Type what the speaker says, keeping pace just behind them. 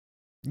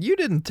You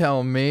didn't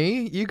tell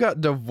me. You got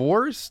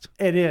divorced?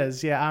 It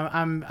is, yeah.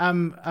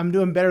 I'm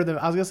doing better than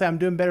I was gonna say. I'm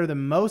doing better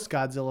than most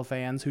Godzilla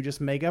fans who just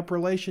make up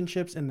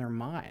relationships in their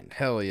mind.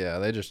 Hell yeah,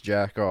 they just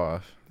jack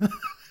off.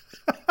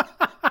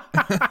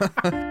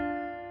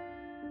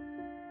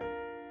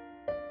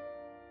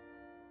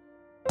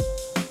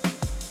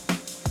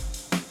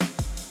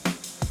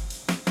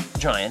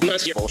 Giant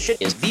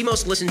Bullshit is the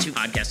most listened to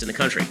podcast in the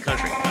country.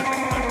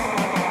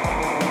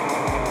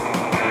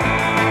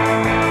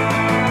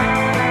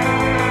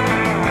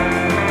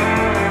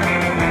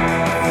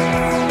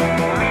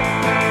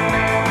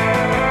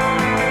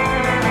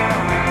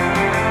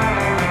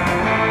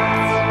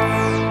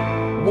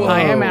 Whoa.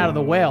 I am out of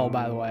the well,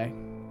 by the way.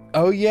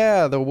 Oh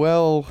yeah, the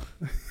well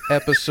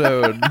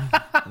episode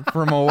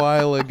from a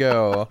while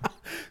ago.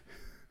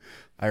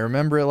 I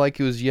remember it like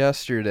it was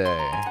yesterday.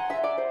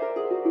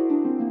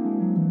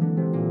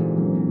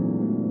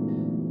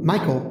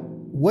 Michael,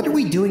 what are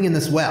we doing in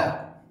this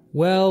well?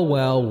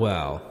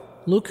 Well.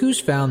 Look who's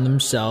found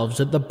themselves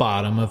at the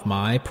bottom of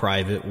my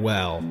private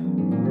well.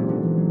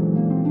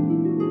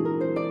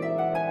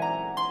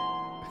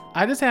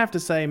 I just have to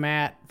say,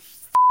 Matt,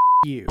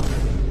 you.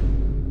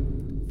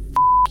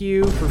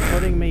 You for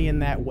putting me in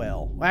that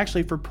well. Well,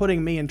 actually, for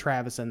putting me and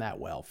Travis in that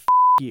well.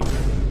 You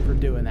for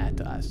doing that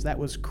to us. That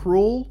was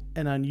cruel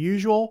and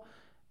unusual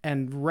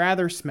and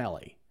rather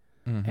smelly.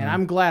 Mm-hmm. And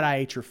I'm glad I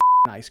ate your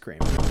ice cream.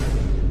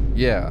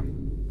 Yeah.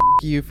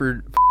 You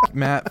for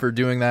Matt for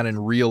doing that in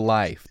real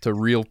life to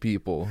real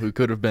people who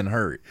could have been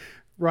hurt.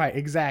 Right,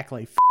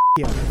 exactly.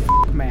 Him.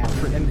 Matt.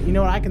 And you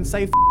know what? I can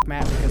say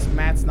Matt because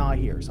Matt's not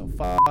here. So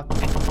fuck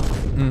Matt.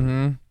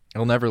 Mm-hmm.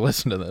 I'll never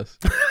listen to this.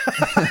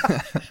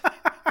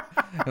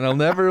 And I'll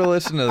never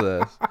listen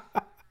to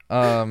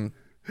this.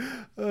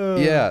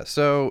 Yeah,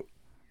 so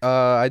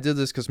I did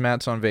this because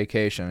Matt's on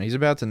vacation. He's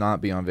about to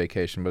not be on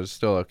vacation, but it's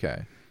still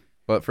okay.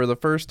 But for the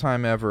first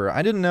time ever,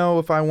 I didn't know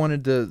if I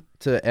wanted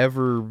to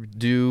ever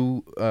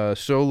do a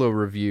solo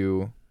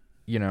review,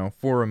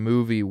 for a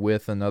movie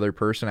with another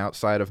person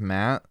outside of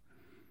Matt.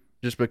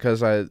 Just because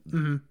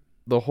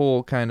the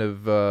whole kind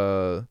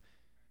of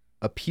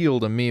appeal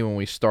to me when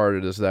we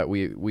started is that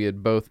we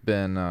had both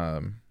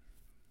been...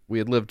 we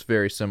had lived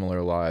very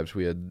similar lives.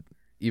 We had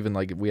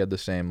the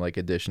same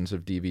editions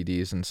of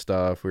DVDs and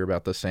stuff. We were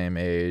about the same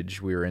age.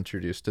 We were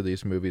introduced to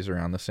these movies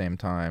around the same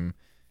time.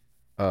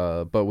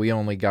 But we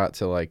only got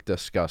to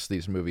discuss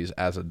these movies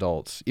as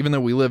adults, even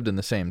though we lived in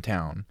the same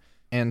town.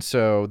 And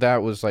so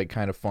that was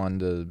kind of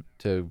fun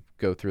to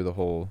go through the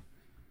whole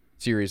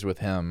series with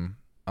him.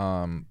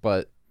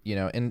 But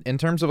in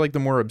terms of the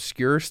more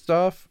obscure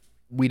stuff,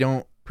 we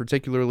don't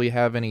particularly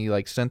have any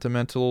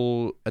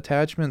sentimental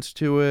attachments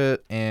to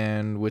it,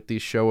 and with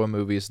these Showa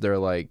movies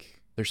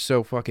there's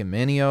so fucking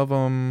many of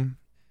them.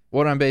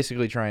 What I'm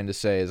basically trying to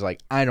say is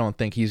I don't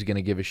think he's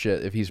gonna give a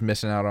shit if he's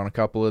missing out on a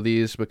couple of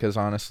these, because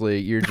honestly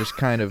you're just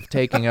kind of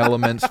taking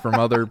elements from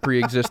other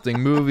pre-existing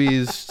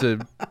movies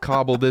to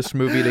cobble this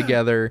movie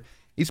together.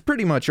 He's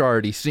pretty much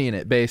already seen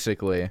it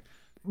basically.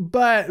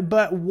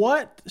 But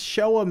what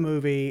Showa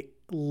movie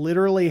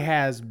literally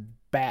has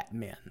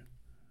Batman?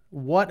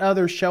 What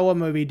other Showa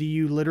movie do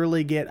you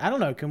literally get? I don't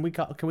know. Can we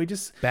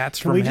just Bats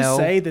can from we Hell? just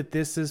say that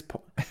this is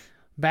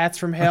Bats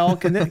from Hell?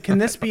 Can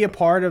this be a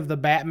part of the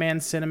Batman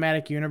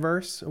cinematic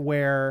universe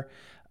where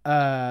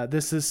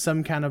this is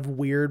some kind of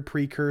weird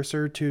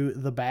precursor to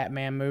the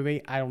Batman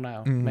movie? I don't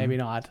know. Mm-hmm. Maybe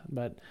not.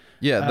 But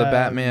yeah, the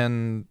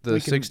Batman, the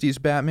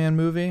 60s Batman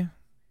movie.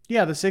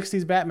 Yeah, the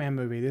 60s Batman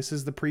movie. This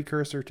is the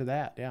precursor to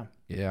that. Yeah.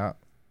 Yeah,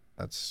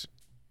 that's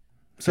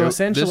so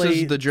essentially this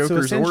is the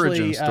Joker's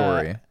origin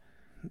story.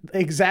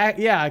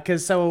 Yeah,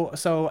 because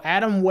so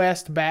Adam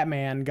West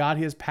Batman got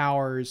his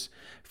powers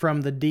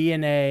from the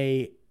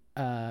DNA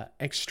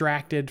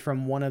extracted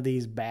from one of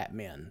these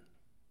Batmen.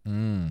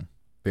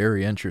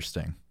 Very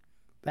interesting.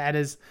 That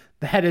is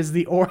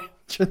the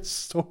origin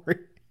story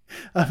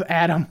of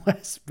Adam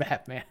West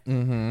Batman.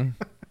 Mm-hmm.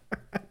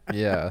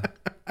 Yeah,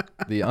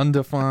 the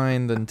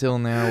undefined until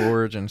now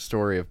origin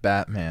story of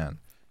Batman.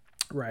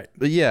 Right.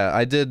 But yeah,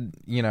 I did.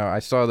 I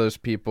saw those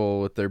people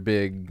with their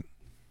big,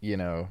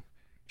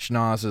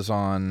 schnozzes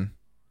on.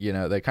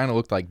 They kind of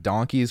looked like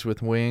donkeys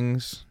with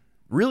wings.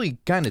 Really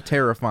kind of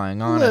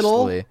terrifying,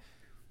 honestly.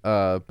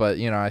 But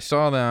I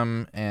saw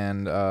them,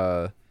 and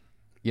I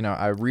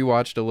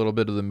rewatched a little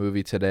bit of the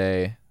movie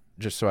today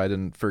just so I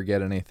didn't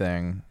forget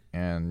anything.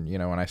 And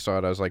when I saw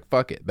it, I was like,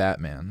 "Fuck it,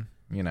 Batman."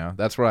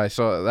 That's what I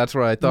saw. That's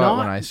what I thought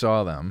when I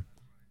saw them.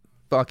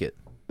 Fuck it,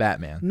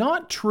 Batman.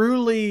 Not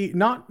truly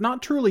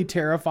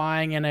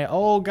terrifying in a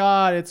oh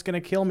god it's gonna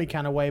kill me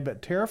kind of way,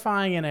 but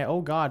terrifying in a oh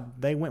god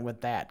they went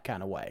with that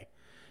kind of way.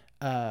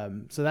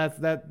 So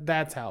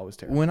that's how it was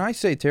terrifying. When I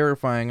say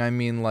terrifying, I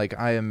mean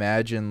I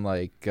imagine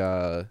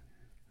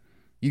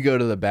you go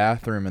to the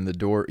bathroom and the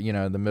door,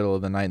 in the middle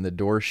of the night and the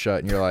door's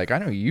shut, and you're like, I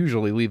don't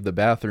usually leave the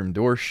bathroom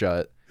door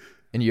shut,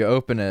 and you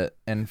open it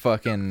and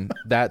fucking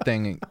that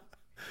thing,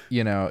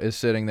 is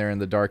sitting there in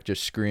the dark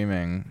just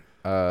screaming.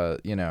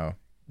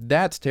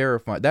 That's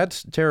terrifying.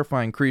 That's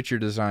terrifying creature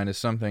design is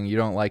something you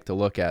don't like to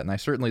look at, and I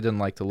certainly didn't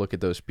like to look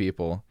at those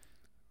people.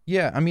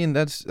 Yeah, I mean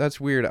that's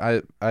weird.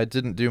 I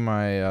didn't do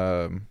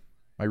my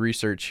my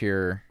research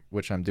here,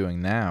 which I'm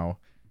doing now,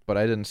 but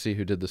I didn't see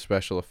who did the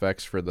special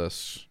effects for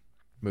this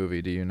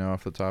movie. Do you know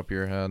off the top of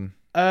your head?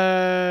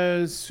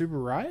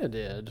 Subaraya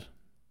did.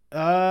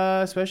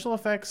 Special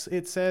effects.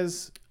 It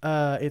says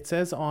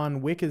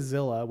on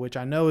Wikizilla, which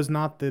I know is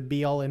not the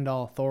be all end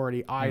all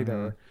authority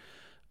either,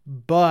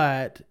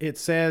 but it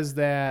says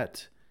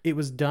that it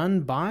was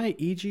done by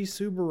E.G.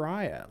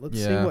 Subaraya.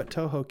 Let's see what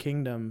Toho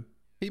Kingdom.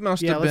 He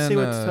must Yeah, have let's been. see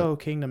what Toho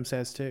Kingdom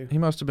says too. He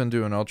must have been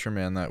doing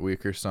Ultraman that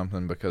week or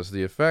something, because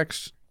the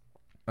effects,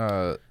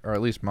 or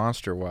at least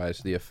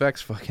monster-wise, the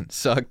effects fucking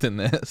sucked in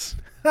this.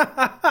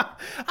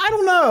 I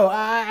don't know.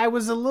 I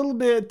was a little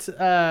bit.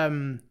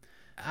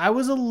 I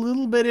was a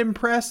little bit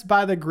impressed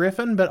by the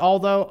Griffin, but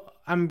although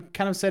I'm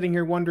kind of sitting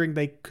here wondering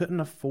they couldn't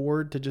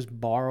afford to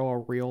just borrow a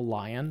real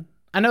lion.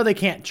 I know they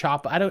can't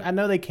chop. I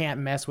know they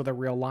can't mess with a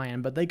real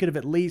lion, but they could have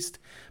at least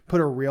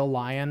put a real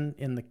lion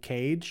in the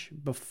cage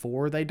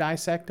before they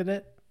dissected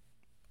it.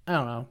 I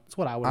don't know. That's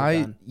what I would have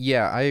done.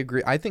 Yeah, I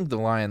agree. I think the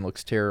lion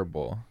looks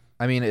terrible.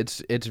 I mean,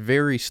 it's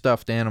very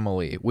stuffed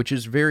animal-y, which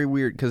is very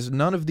weird because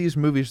none of these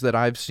movies that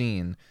I've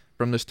seen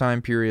from this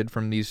time period,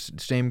 from these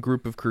same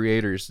group of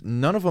creators,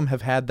 none of them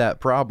have had that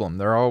problem.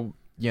 They're all,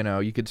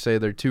 you could say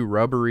they're too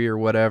rubbery or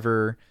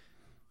whatever,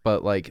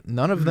 but like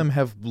none of them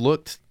have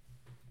looked,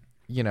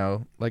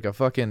 like a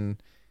fucking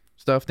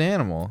stuffed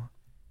animal.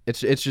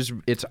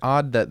 It's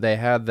odd that they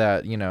had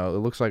that, it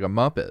looks like a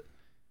Muppet.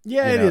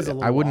 Yeah, it is a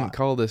little I wouldn't odd.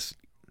 call this,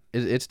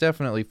 it's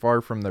definitely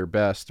far from their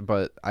best,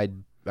 but I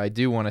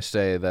do want to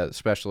say that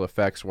special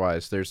effects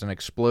wise, there's an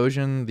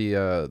explosion,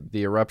 the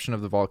eruption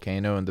of the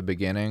volcano in the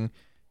beginning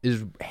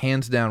is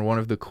hands down one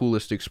of the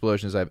coolest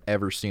explosions I've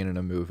ever seen in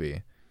a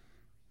movie.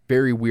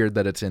 Very weird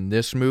that it's in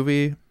this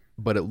movie,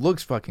 but it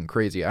looks fucking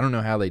crazy. I don't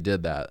know how they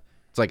did that.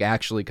 It's like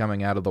actually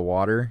coming out of the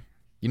water.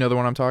 You know the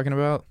one I'm talking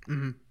about?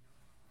 Mm-hmm.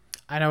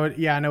 I know it.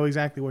 Yeah, I know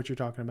exactly what you're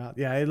talking about.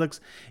 Yeah, it looks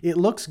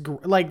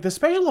like the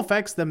special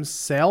effects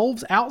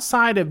themselves,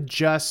 outside of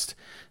just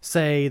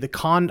say I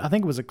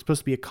think it was supposed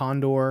to be a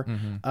condor,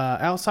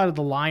 outside of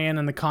the lion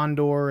and the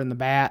condor and the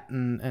bat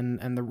and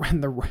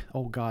the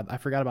oh god, I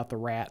forgot about the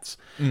rats.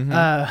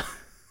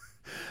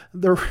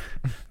 The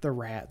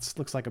rats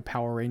looks like a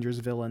Power Rangers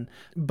villain,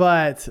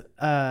 but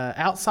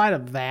outside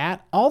of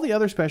that, all the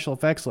other special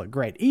effects look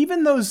great.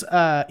 Even those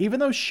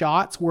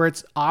shots where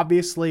it's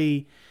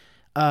obviously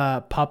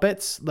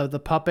puppets, the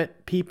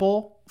puppet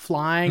people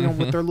flying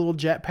with their little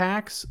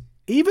jetpacks,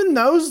 even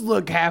those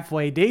look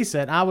halfway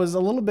decent. I was a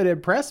little bit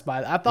impressed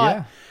by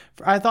that.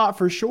 I thought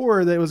for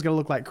sure that it was going to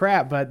look like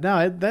crap, but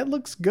no, that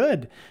looks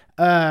good.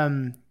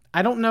 I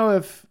don't know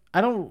if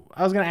I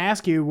was going to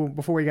ask you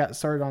before we got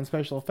started on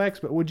special effects,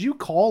 but would you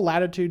call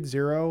Latitude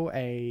Zero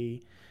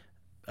a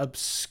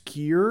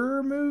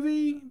obscure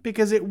movie?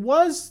 Because it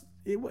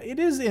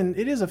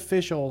is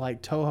official,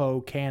 like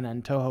Toho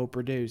canon, Toho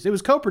produced. It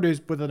was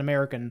co-produced with an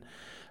American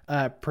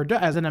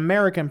as an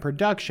American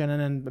production,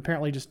 and then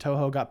apparently just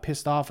Toho got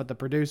pissed off at the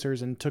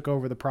producers and took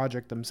over the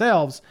project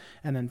themselves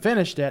and then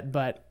finished it.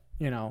 But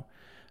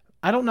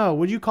I don't know.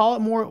 Would you call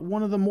it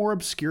one of the more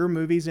obscure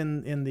movies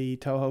in the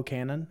Toho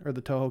canon or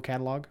the Toho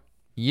catalog?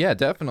 Yeah,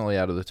 definitely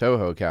out of the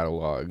Toho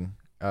catalog.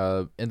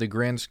 In the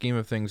grand scheme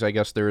of things, I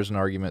guess there is an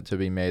argument to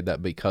be made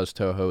that because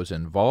Toho's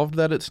involved,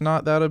 that it's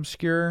not that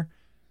obscure.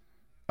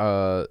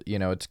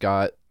 It's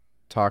got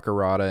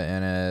Takarada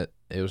in it.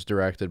 It was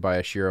directed by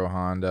Ishiro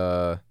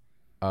Honda.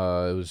 It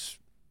was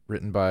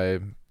written by,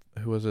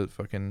 who was it?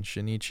 Fucking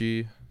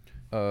Shinichi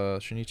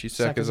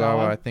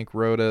Sekizawa, I think,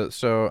 wrote it.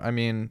 So, I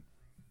mean,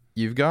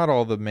 you've got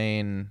all the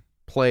main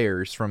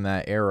players from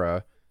that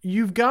era.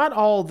 You've got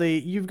all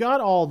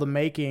the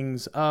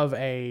makings of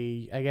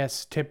a, I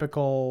guess,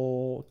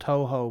 typical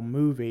Toho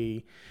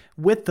movie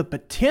with the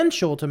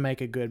potential to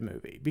make a good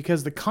movie,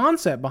 because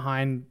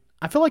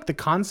I feel like the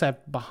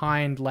concept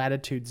behind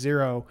Latitude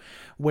Zero,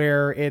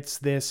 where it's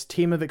this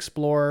team of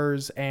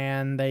explorers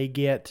and they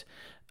get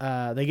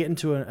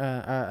into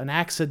an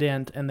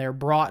accident and they're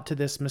brought to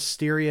this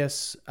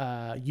mysterious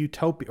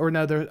utopia, or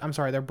no,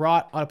 they're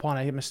brought upon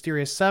a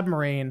mysterious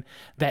submarine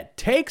that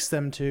takes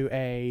them to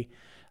a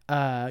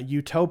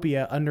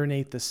utopia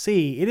underneath the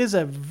sea.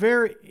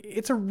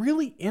 It's a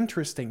really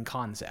interesting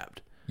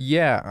concept.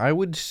 Yeah, I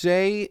would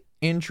say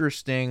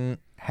interesting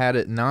had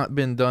it not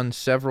been done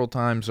several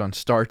times on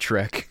Star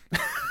Trek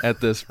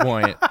at this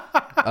point.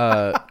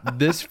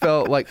 This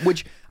felt like,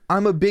 which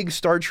I'm a big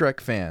Star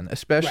Trek fan,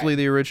 especially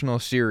the original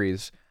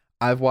series.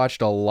 I've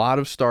watched a lot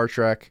of Star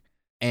Trek,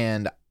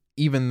 and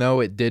even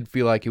though it did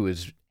feel like it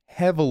was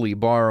heavily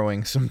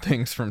borrowing some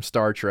things from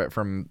Star Trek,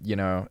 from,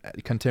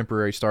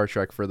 contemporary Star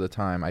Trek for the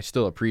time, I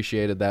still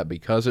appreciated that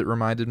because it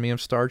reminded me of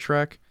Star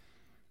Trek.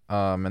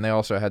 And they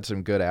also had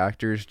some good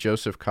actors.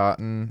 Joseph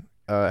Cotten.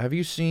 Have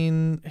you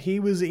seen? He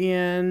was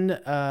in.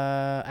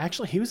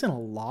 Actually, he was in a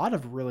lot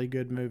of really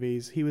good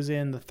movies. He was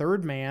in The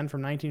Third Man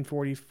from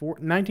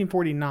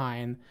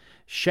 1949,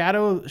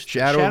 Shadow of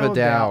a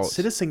Doubt,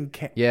 Citizen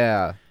Kane.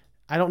 Yeah.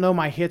 I don't know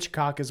my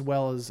Hitchcock as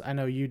well as I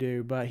know you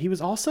do, but he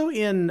was also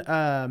in.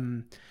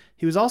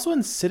 He was also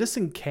in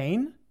Citizen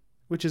Kane,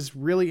 which is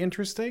really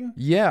interesting.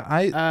 Yeah,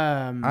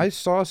 I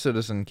saw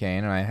Citizen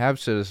Kane, and I have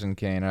Citizen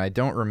Kane, and I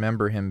don't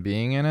remember him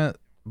being in it,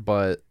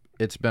 but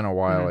it's been a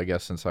while, I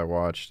guess, since I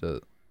watched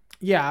it.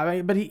 Yeah, I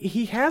mean, but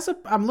he has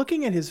I'm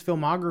looking at his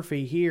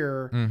filmography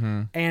here,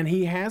 and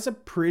he has a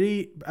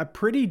pretty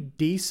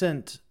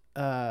decent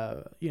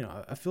a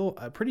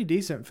pretty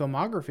decent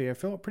filmography,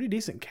 a pretty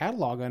decent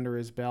catalog under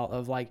his belt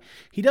of like,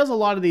 he does a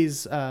lot of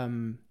these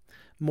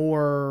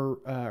more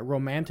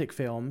romantic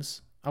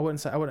films.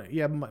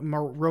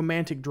 More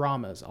romantic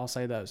dramas, I'll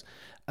say those.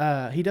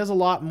 He does a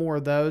lot more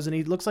of those, and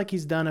he looks like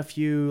he's done a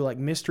few like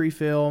mystery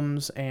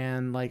films,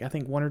 and like I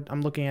think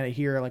I'm looking at it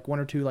here, like 1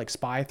 or 2 like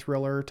spy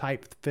thriller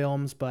type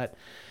films, but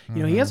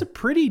you know, he has a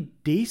pretty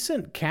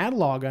decent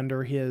catalog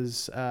under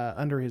his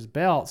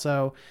belt.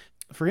 So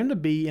for him to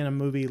be in a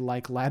movie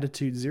like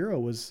Latitude Zero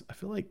was, I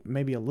feel like,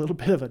 maybe a little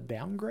bit of a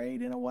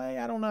downgrade in a way.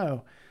 I don't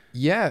know.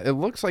 Yeah, it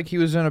looks like he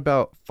was in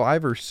about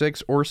 5 or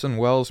 6 Orson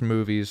Welles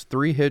movies,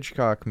 3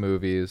 Hitchcock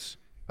movies.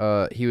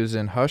 He was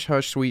in Hush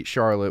Hush Sweet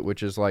Charlotte,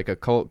 which is like a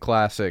cult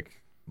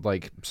classic,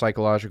 like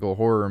psychological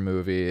horror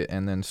movie,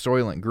 and then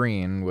Soylent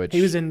Green, which...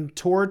 He was in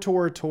Tora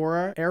Tora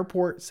Tora,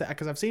 Airport,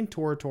 because I've seen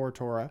Tora Tora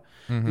Tora.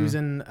 He was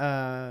in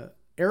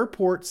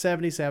Airport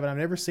 77. I've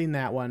never seen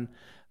that one.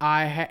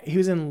 He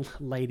was in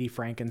Lady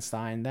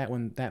Frankenstein.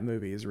 That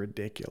movie is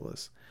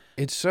ridiculous.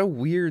 It's so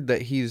weird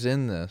that he's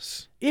in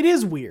this. It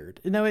is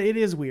weird. No, it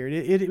is weird.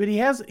 But he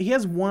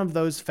has one of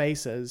those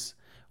faces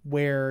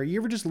where you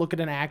ever just look at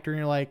an actor and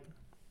you're like,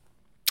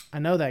 I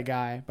know that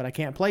guy, but I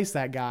can't place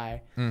that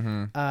guy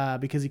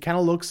because he kind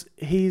of looks.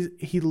 He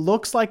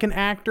looks like an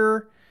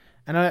actor.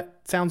 I know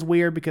that sounds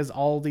weird because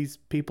all these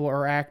people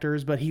are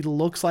actors, but he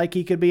looks like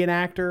he could be an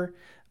actor.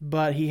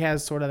 But he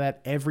has sort of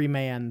that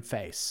everyman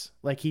face.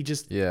 Like he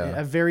just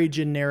a very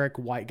generic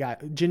white guy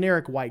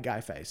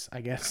face,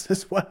 I guess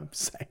is what I'm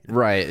saying.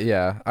 Right,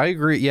 yeah. I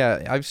agree.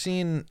 Yeah, I've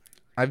seen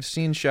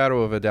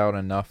Shadow of a Doubt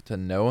enough to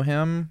know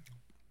him,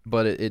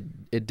 but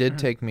it did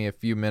take me a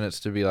few minutes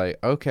to be like,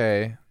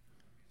 okay,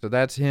 so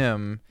that's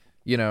him,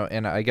 you know,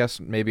 and I guess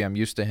maybe I'm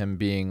used to him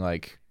being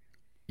like,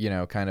 you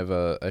know, kind of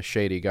a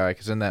shady guy,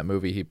 because in that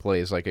movie he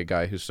plays like a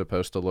guy who's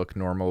supposed to look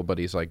normal, but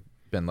he's like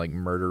been like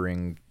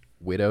murdering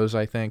widows,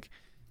 I think.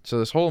 So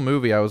this whole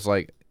movie I was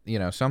like, you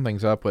know,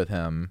 something's up with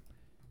him,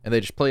 and they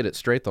just played it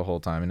straight the whole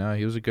time. You know,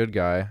 he was a good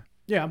guy.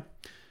 Yeah,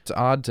 it's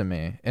odd to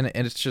me, and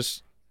it's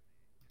just,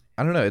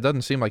 I don't know, it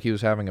doesn't seem like he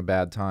was having a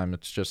bad time.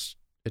 It's just,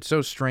 it's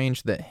so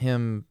strange that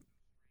him,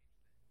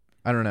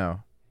 I don't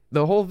know,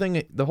 the whole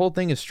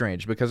thing is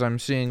strange, because I'm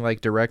seeing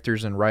like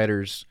directors and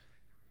writers,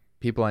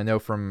 people I know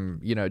from,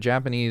 you know,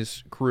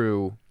 Japanese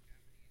crew,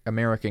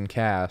 American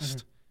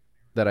cast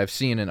that I've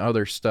seen in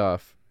other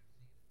stuff.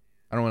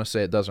 I don't want to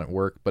say it doesn't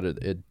work, but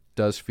it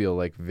does feel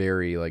like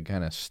very like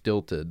kind of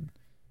stilted,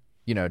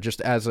 you know,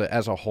 just as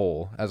a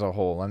whole.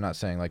 I'm not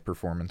saying like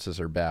performances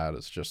are bad.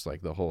 It's just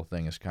like the whole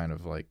thing is kind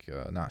of like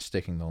not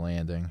sticking the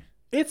landing.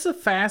 It's a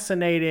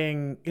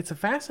fascinating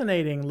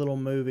little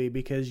movie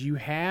because you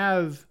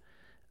have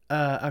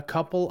a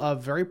couple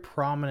of very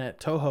prominent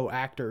Toho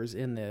actors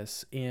in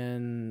this.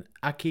 In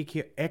I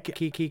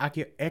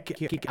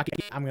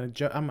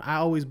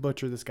always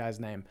butcher this guy's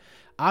name.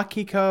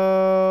 Akiko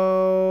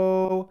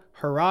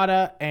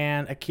Harada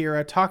and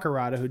Akira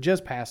Takarada, who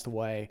just passed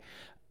away.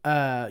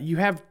 You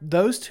have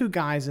those two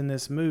guys in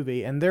this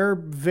movie, and they're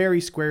very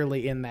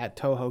squarely in that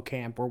Toho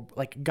camp where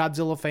like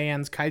Godzilla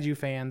fans, kaiju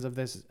fans of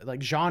this,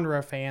 like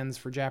genre fans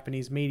for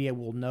Japanese media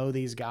will know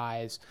these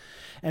guys.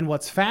 And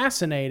what's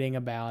fascinating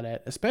about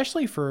it,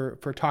 especially for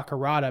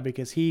Takarada,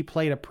 because he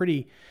played a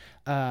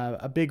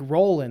big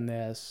role in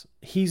this,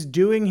 he's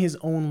doing his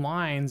own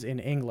lines in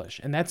English,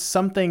 and that's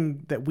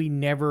something that we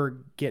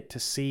never get to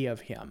see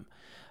of him.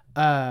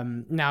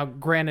 Now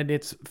granted,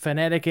 it's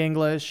phonetic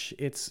English,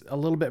 it's a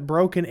little bit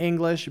broken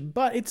English,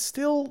 but it's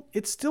still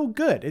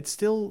good. It's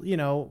still, you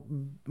know,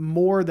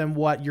 more than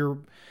what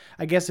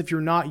I guess if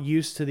you're not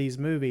used to these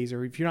movies,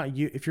 or if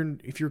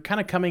you're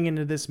kind of coming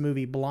into this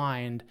movie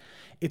blind,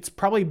 it's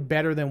probably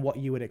better than what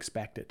you would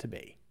expect it to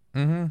be.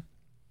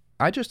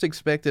 I just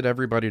expected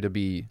everybody to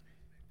be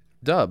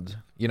dubbed,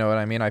 you know what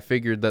I mean? I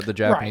figured that the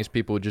Japanese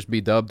people would just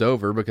be dubbed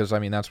over, because I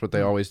mean that's what they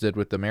always did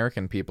with the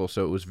American people,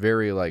 so it was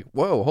very like,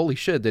 whoa, holy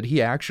shit, did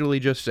he actually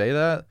just say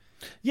that?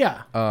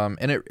 Yeah.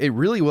 And it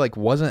really like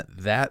wasn't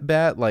that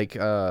bad, like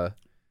you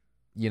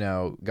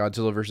know,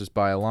 Godzilla versus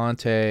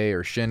Biollante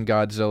or Shin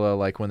Godzilla,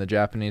 like when the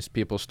Japanese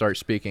people start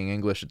speaking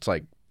English, it's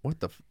like, what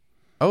the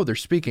oh, they're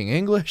speaking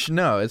English?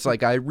 No, it's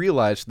like I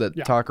realized that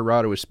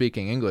Takarada was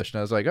speaking English, and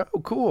I was like,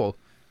 oh, cool.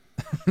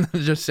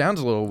 It just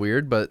sounds a little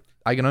weird, but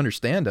I can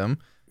understand him.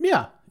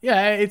 Yeah.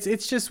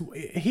 It's just,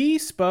 he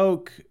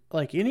spoke,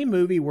 like any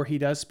movie where he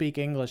does speak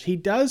English, he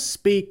does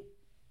speak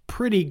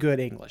pretty good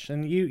English.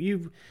 And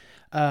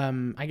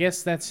I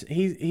guess that's,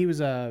 he was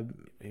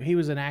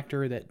an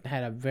actor that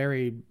had a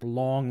very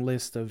long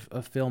list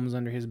of films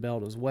under his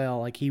belt as well.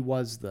 Like he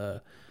was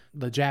the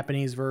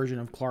Japanese version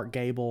of Clark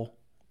Gable,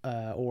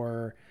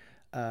 or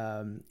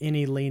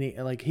any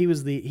leading, like he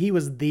was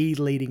the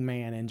leading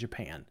man in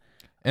Japan.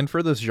 And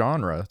for this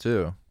genre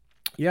too.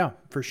 Yeah,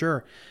 for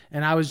sure.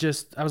 And I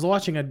was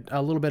watching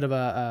a little bit of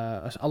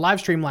a live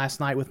stream last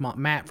night with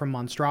Matt from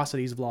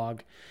Monstrosities vlog,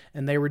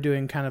 and they were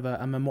doing kind of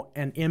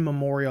an in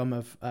memoriam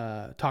of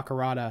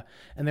Takarada,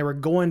 and they were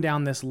going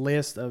down this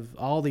list of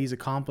all these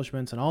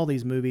accomplishments and all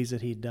these movies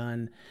that he'd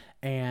done,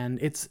 and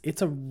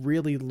it's a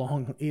really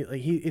long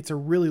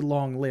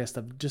list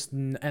of just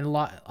and a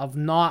lot of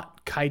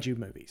not kaiju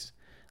movies.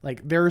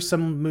 Like, there are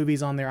some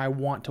movies on there I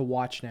want to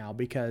watch now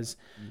because,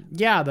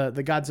 yeah, the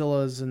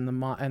Godzillas and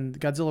and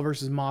Godzilla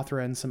versus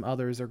Mothra and some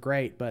others are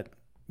great, but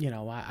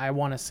I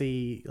want to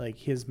see like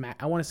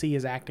I want to see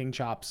his acting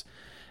chops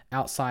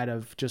outside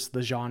of just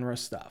the genre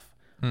stuff.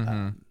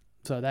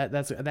 So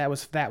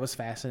that was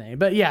fascinating.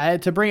 But yeah,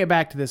 to bring it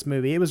back to this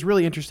movie, it was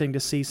really interesting to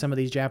see some of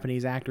these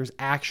Japanese actors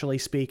actually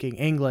speaking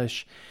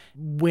English.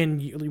 When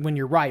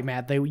you're right,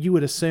 Matt, you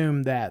would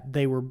assume that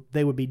they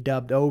would be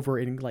dubbed over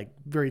in like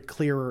very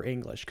clearer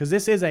English, because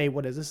this is a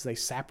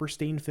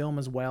Saperstein film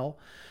as well.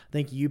 I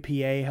think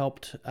UPA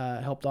helped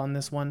on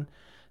this one,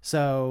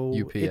 so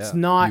it's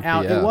not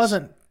out. It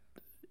wasn't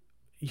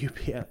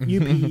UPA.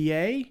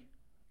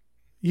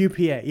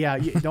 Yeah,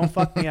 don't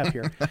fuck me up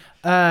here.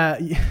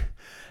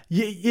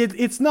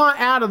 It's not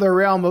out of the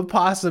realm of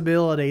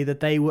possibility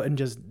that they wouldn't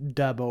just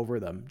dub over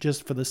them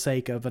just for the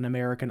sake of an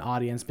American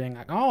audience being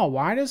like, oh,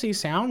 why does he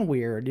sound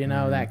weird?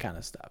 That kind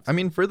of stuff. I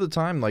mean, for the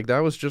time, like, that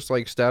was just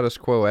like status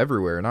quo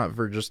everywhere, not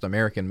for just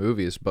American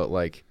movies, but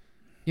like,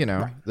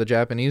 right. The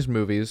Japanese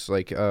movies,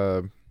 like,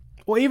 well,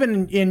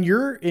 even in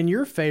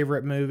your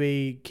favorite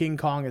movie, King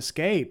Kong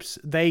Escapes,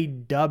 they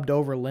dubbed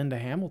over Linda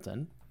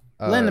Hamilton.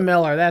 Linda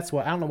Miller, that's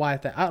what I don't know why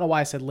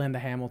I said Linda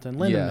Hamilton.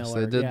 Linda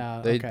Miller. They did.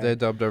 Yeah, they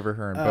dubbed over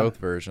her in both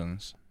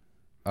versions.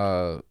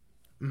 Rhodes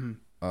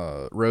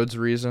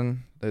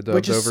Reason, they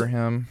dubbed over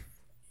him.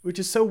 Which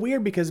is so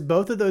weird because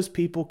both of those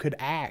people could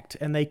act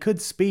and they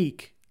could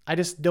speak. I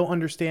just don't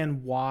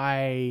understand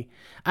why.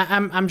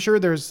 I'm sure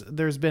there's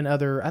been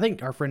other. I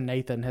think our friend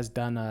Nathan has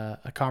done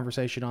a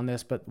conversation on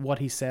this, but what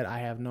he said, I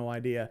have no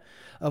idea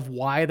of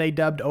why they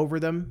dubbed over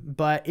them.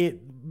 But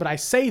I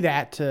say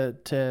that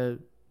to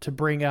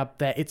bring up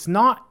that it's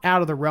not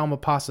out of the realm of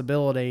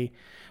possibility,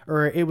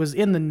 or it was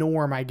in the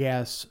norm, I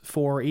guess,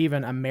 for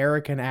even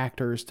American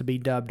actors to be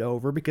dubbed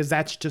over, because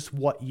that's just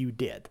what you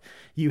did.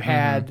 You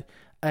had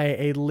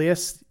a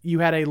list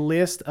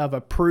of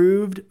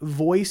approved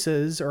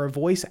voices or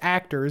voice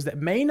actors that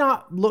may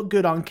not look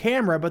good on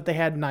camera, but they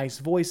had nice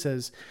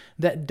voices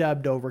that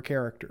dubbed over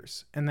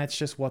characters. And that's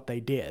just what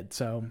they did.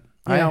 So,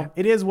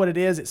 it is what it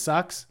is. It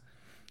sucks.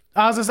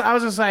 I was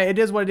just saying, it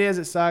is what it is.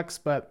 It sucks,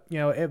 but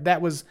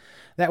that was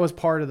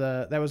part of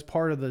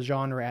the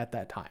genre at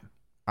that time.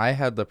 I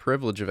had the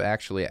privilege of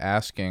actually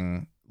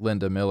asking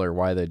Linda Miller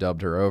why they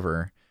dubbed her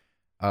over.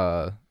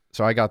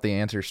 So I got the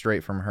answer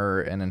straight from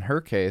her, and in her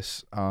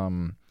case,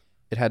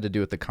 it had to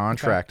do with the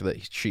contract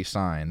that she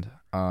signed.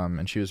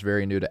 And she was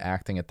very new to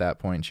acting at that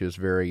point. She was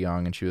very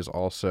young, and she was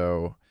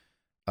also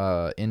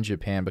in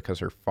Japan because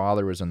her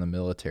father was in the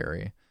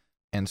military.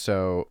 And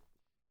so,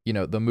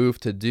 the move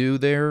to do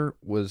there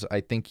was,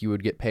 I think you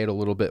would get paid a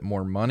little bit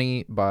more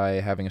money by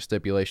having a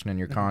stipulation in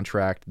your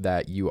contract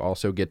that you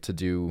also get to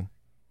do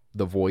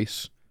the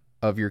voice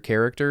of your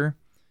character,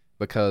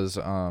 because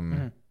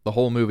the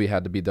whole movie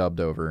had to be dubbed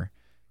over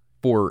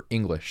for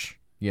English.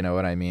 You know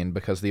what I mean?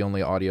 Because the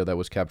only audio that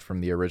was kept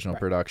from the original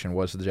production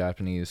was the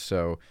Japanese.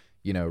 So,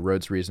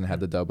 Rhodes Reason had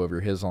to dub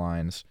over his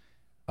lines.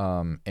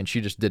 And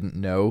she just didn't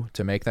know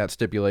to make that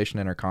stipulation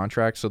in her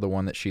contract. So the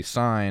one that she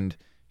signed,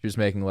 she was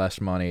making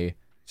less money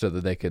so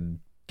that they could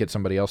get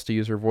somebody else to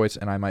use her voice.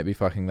 And I might be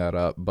fucking that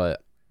up,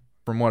 but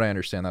from what I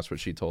understand, that's what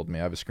she told me.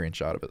 I have a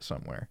screenshot of it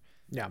somewhere.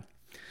 Yeah.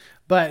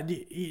 But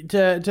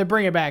to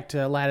bring it back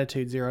to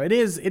Latitude Zero, it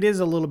is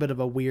a little bit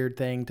of a weird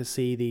thing to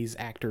see these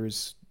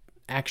actors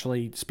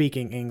actually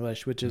speaking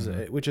English, which is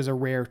a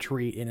rare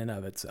treat in and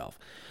of itself.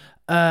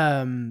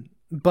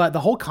 But the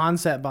whole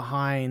concept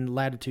behind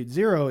Latitude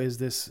Zero is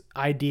this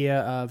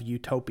idea of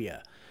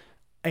utopia.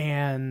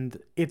 And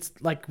it's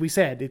like we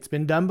said, it's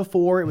been done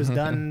before. It was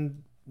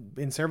done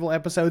in several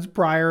episodes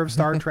prior of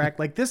Star Trek.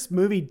 Like, this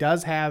movie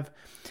does have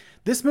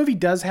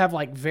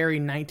like very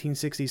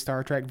 1960s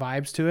Star Trek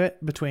vibes to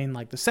it, between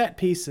like the set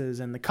pieces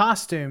and the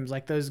costumes,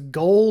 like those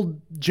gold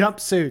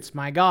jumpsuits.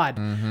 My God,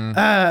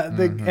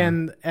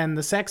 and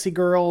the sexy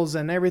girls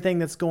and everything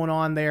that's going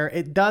on there.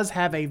 It does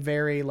have a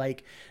very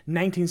like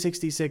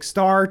 1966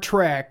 Star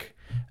Trek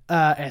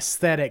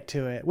aesthetic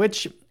to it,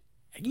 which,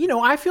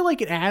 I feel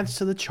like it adds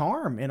to the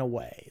charm in a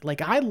way.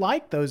 Like, I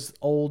like those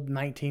old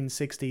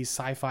 1960s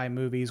sci-fi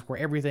movies where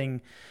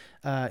everything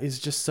is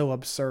just so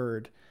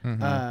absurd.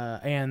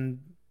 And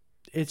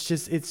it's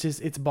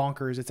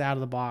bonkers. It's out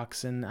of the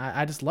box. And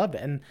I just loved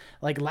it. And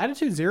like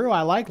Latitude Zero,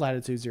 I like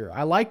Latitude Zero.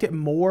 I liked it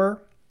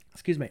more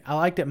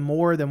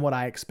than what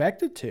I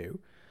expected to.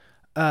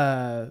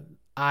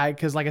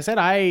 Cause like I said,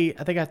 I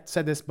think I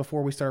said this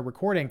before we started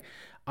recording.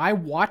 I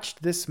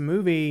watched this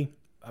movie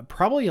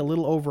probably a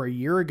little over a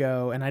year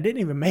ago, and I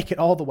didn't even make it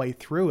all the way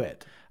through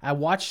it. I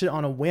watched it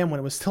on a whim when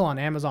it was still on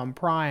Amazon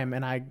Prime,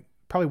 and I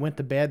probably went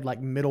to bed like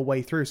middle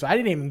way through. So I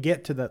didn't even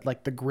get to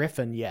the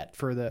Griffin yet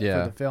for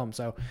the film.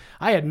 So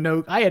I had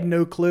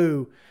no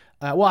clue.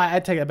 Well, I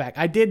take it back.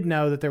 I did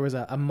know that there was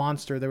a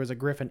monster, there was a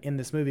Griffin in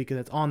this movie because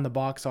it's on the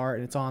box art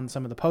and it's on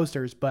some of the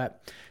posters,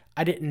 but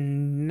I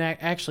didn't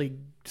actually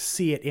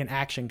see it in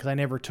action because I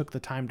never took the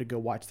time to go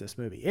watch this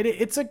movie.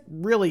 It's a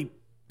really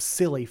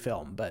silly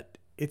film, but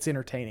it's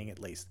entertaining at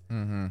least.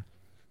 Mm-hmm.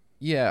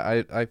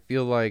 Yeah, I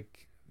feel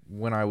like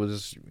when I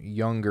was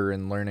younger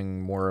and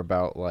learning more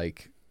about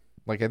like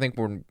I think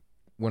when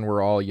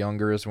we're all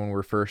younger is when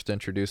we're first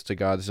introduced to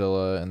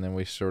Godzilla, and then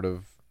we sort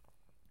of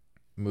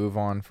move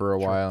on for a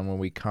while, and when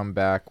we come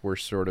back we're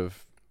sort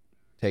of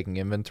taking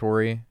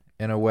inventory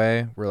in a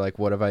way. We're like,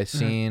 what have I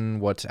seen?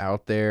 What's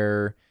out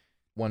there?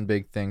 One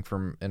big thing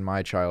from in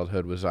my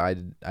childhood was I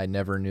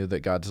never knew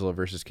that Godzilla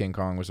versus King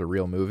Kong was a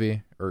real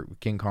movie, or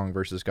King Kong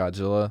versus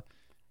Godzilla.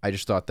 I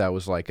just thought that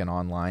was like an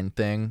online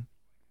thing,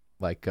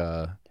 like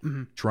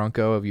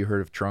Trunko. Have you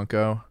heard of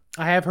Trunko?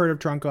 I have heard of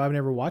Trunko. I've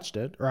never watched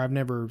it, or I've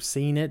never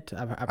seen it.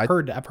 I've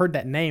heard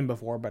that name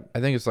before, but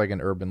I think it's like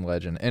an urban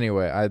legend.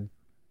 Anyway, I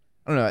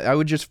don't know. I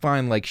would just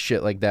find like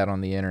shit like that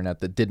on the internet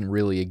that didn't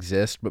really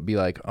exist, but be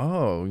like,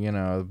 oh,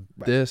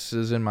 this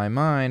is in my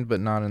mind,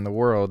 but not in the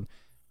world.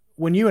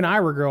 When you and I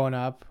were growing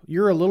up,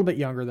 you're a little bit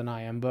younger than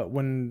I am, but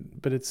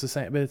it's the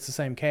same. But it's the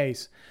same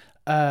case.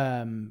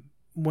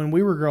 When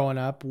we were growing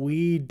up,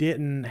 we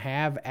didn't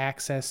have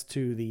access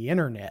to the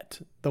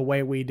internet the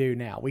way we do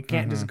now. We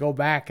can't just go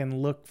back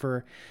and look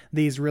for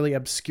these really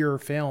obscure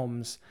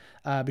films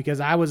because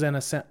I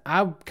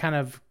kind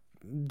of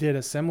did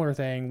a similar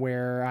thing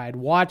where I'd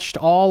watched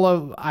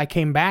I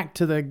came back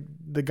to the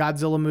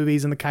Godzilla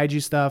movies and the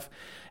kaiju stuff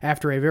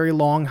after a very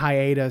long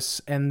hiatus,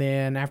 and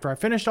then after I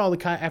finished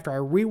after I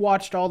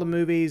rewatched all the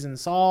movies and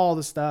saw all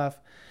the stuff,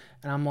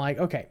 and I'm like,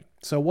 okay,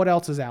 so what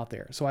else is out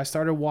there? So I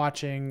started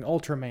watching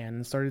Ultraman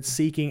and started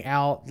seeking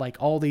out like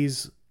all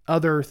these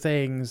other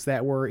things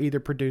that were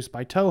either produced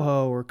by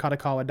Toho or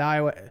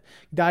Kadokawa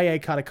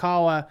Daiei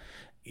Kadokawa.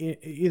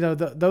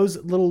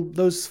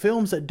 Those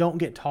films that don't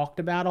get talked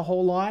about a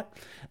whole lot,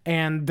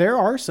 and there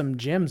are some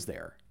gems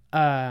there.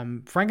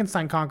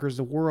 Frankenstein Conquers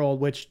the World,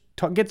 which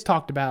gets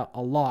talked about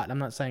a lot. I'm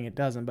not saying it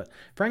doesn't, but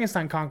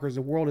Frankenstein Conquers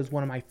the World is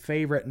one of my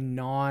favorite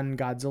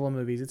non-Godzilla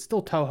movies. It's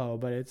still Toho,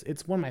 but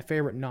it's one of my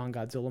favorite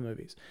non-Godzilla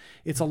movies.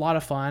 It's a lot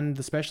of fun.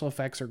 The special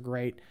effects are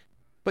great.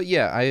 But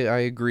yeah, I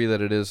agree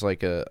that it is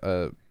like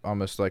a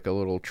almost like a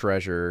little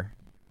treasure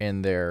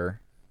in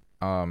there.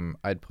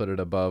 I'd put it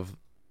above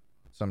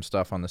some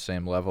stuff on the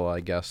same level, I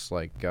guess,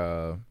 like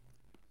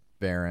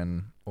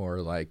Baron or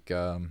like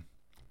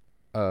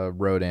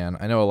Rodan.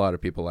 I know a lot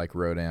of people like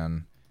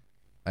Rodan.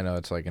 I know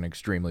it's like an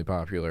extremely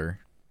popular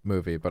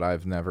movie, but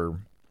I've never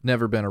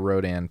been a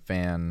Rodan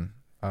fan,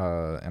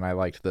 and I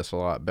liked this a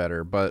lot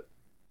better. But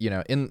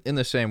in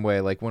the same way,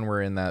 like when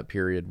we're in that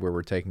period where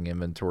we're taking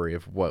inventory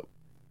of what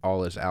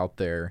all is out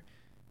there,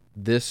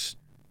 this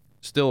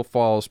still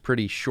falls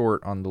pretty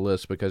short on the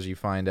list because you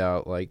find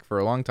out, like, for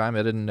a long time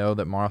I didn't know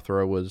that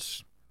Mothra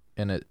was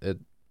in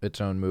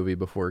its own movie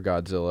before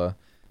Godzilla.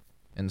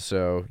 And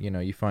so,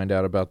 you find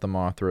out about the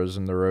Mothras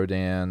and the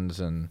Rodans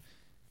and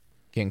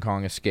King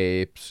Kong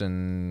Escapes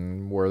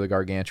and War of the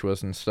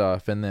Gargantuas and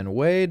stuff. And then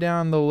way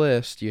down the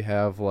list, you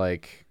have,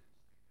 like,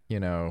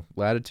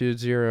 Latitude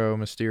Zero,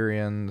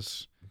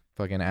 Mysterians,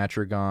 fucking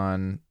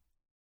Atragon,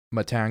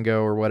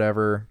 Matango or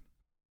whatever.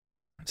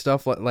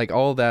 Stuff like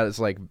all that is,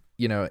 like,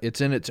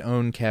 it's in its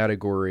own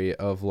category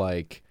of,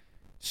 like,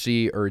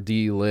 C or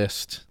D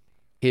list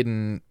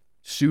hidden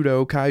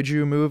pseudo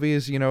kaiju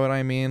movies, you know what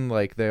I mean?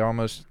 Like, they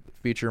almost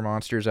feature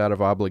monsters out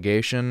of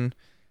obligation,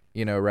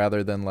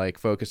 rather than like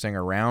focusing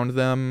around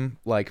them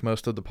like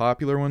most of the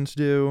popular ones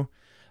do.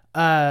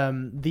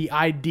 The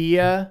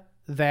idea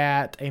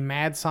that a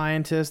mad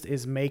scientist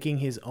is making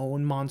his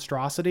own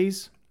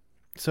monstrosities,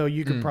 so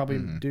you could probably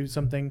do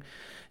something.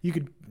 You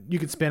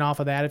could spin off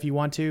of that if you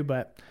want to,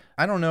 but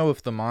I don't know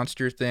if the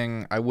monster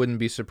thing, I wouldn't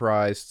be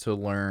surprised to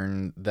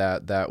learn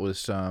that was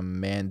some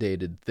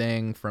mandated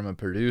thing from a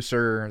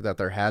producer, that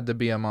there had to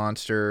be a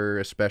monster,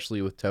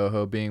 especially with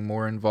Toho being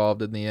more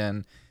involved in the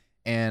end.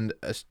 And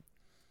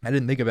I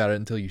didn't think about it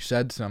until you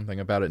said something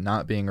about it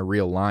not being a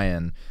real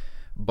lion,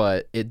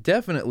 but it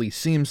definitely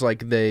seems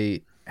like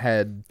they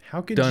had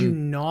How could you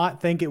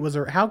not think it was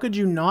how could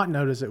you not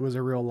notice it was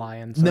a real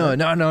lion? Sir? No,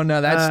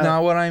 that's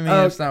not what I mean.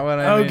 That's not what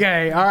I mean.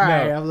 Okay, all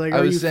right. No, I was like,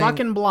 are you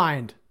fucking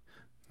blind?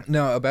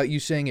 No, about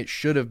you saying it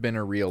should have been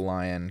a real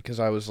lion,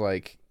 because I was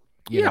like,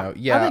 I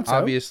think so.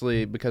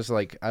 Obviously, because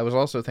like I was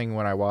also thinking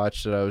when I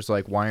watched it, I was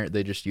like, why aren't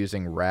they just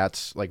using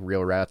rats, like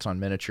real rats on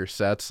miniature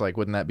sets? Like,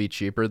 wouldn't that be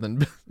cheaper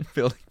than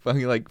building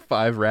fucking like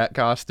 5 rat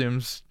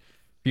costumes,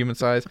 human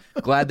size?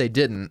 Glad they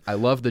didn't. I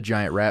love the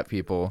giant rat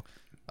people,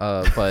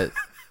 but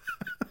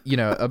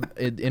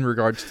in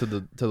regards to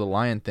the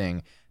lion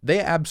thing, they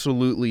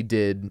absolutely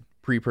did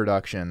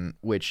pre-production,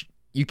 which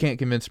you can't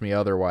convince me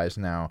otherwise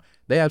now.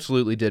 They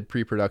absolutely did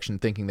pre-production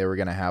thinking they were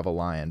going to have a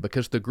lion,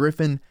 because the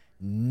Griffin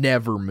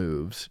never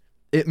moves.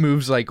 It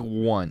moves like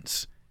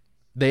once.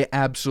 They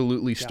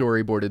absolutely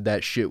storyboarded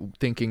that shit,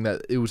 thinking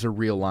that it was a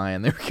real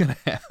lion they were gonna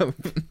have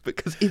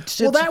because it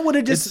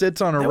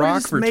sits on a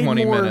rock for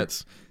 20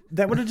 minutes.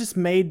 That would have just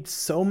made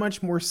so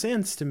much more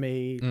sense to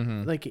me.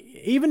 Like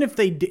even if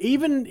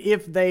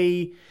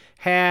they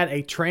had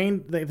a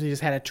trained, if they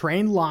just had a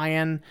trained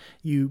lion,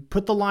 you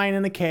put the lion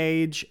in the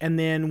cage, and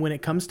then when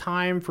it comes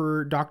time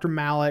for Dr.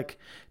 Malik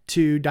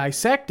to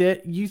dissect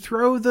it, you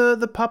throw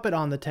the puppet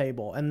on the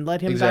table and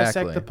let him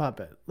dissect the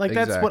puppet. Like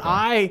that's what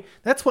I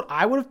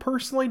would have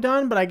personally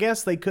done, but I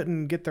guess they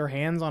couldn't get their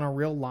hands on a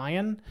real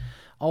lion.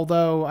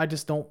 Although I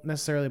just don't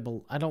necessarily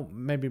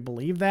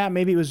believe that.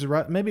 Maybe it was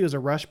a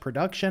rush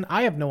production.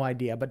 I have no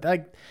idea, but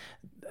like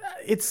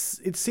it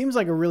seems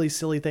like a really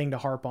silly thing to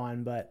harp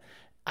on, but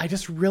I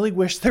just really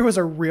wish there was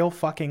a real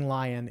fucking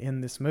lion in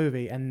this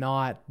movie and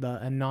not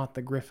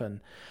the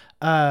griffin.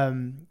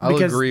 I'll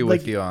agree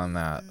with you on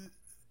that.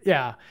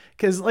 Yeah,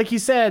 because like you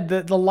said,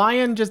 the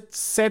lion just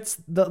sits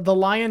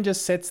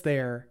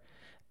there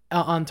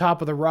on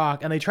top of the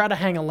rock, and they try to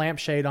hang a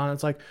lampshade on it.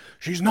 It's like,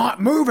 she's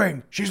not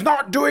moving, she's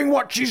not doing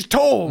what she's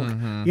told.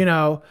 You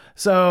know,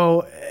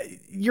 so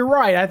you're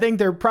right. I think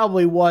there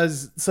probably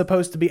was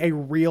supposed to be a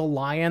real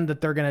lion that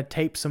they're gonna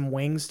tape some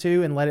wings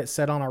to and let it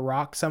sit on a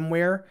rock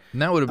somewhere.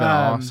 And that would have been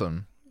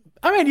awesome.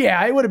 I mean,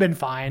 yeah, it would have been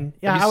fine.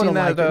 Yeah, I would have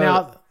liked it.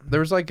 Now, there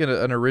was like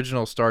an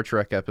original Star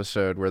Trek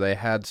episode where they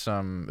had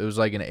it was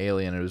like an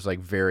alien. It was like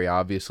very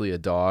obviously a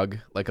dog,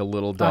 like a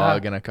little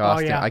dog in a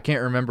costume. I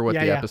can't remember what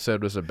the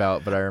episode was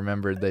about, but I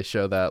remembered they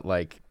show that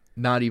like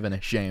not even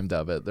ashamed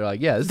of it. They're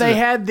like, yeah, this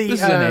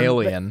is an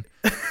alien.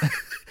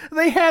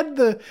 They had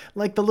the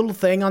little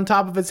thing on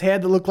top of its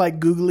head that looked like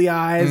googly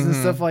eyes and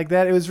stuff like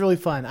that. It was really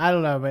fun. I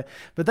don't know,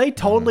 but they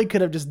totally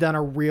could have just done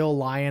a real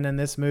lion in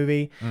this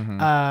movie.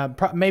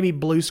 Maybe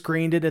blue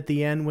screened it at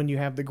the end when you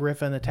have the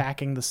griffin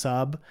attacking the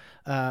sub,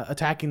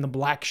 attacking the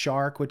black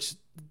shark, which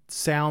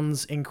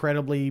sounds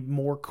incredibly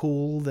more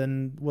cool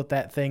than what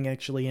that thing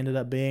actually ended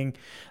up being.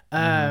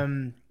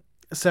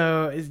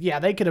 So yeah,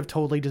 they could have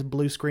totally just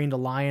blue screened a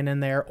lion in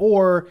there,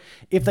 or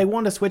if they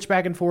wanted to switch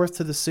back and forth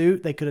to the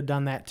suit, they could have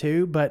done that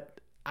too. But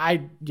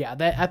I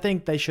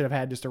think they should have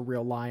had just a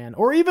real lion,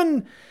 or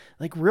even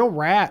like real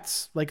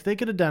rats. Like they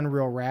could have done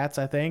real rats,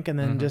 I think, and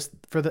then just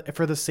for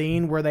the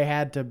scene where they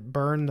had to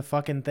burn the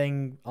fucking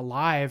thing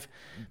alive,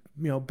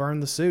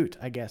 burn the suit.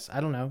 I guess I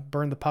don't know,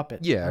 burn the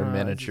puppet. Yeah,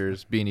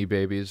 miniatures, Beanie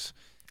Babies.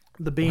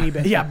 The Beanie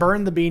Babies. Yeah,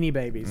 burn the Beanie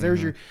Babies.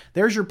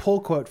 There's your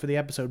pull quote for the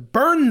episode.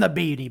 Burn the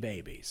Beanie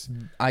Babies.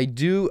 I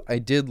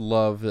did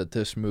love that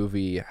this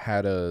movie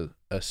had a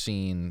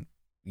scene,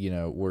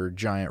 where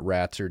giant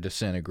rats are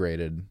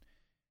disintegrated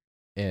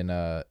in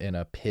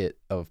a pit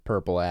of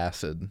purple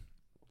acid.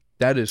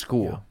 That is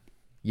cool.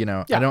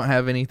 Yeah. I don't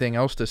have anything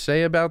else to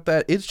say about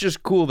that. It's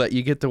just cool that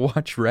you get to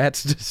watch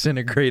rats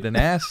disintegrate in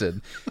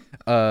acid.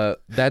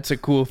 That's a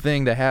cool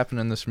thing to happen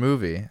in this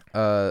movie.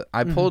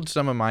 I pulled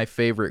some of my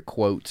favorite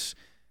quotes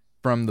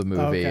from the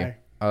movie. Okay.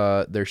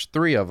 There's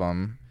 3 of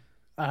them.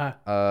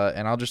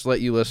 And I'll just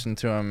let you listen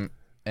to them,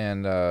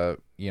 and I'll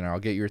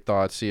get your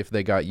thoughts, see if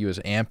they got you as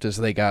amped as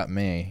they got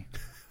me.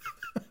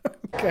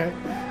 Okay.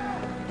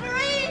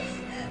 Please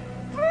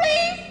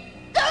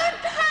don't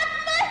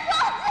hurt my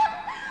father.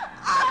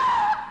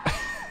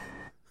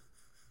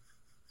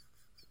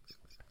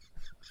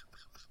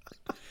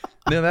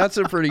 Now that's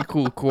a pretty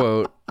cool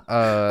quote.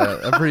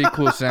 A pretty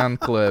cool sound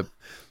clip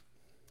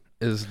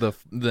is the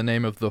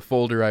name of the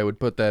folder I would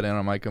put that in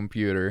on my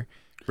computer.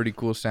 Pretty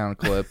cool sound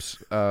clips.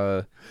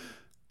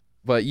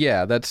 But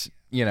yeah, that's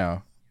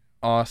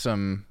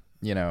awesome.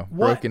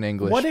 Broken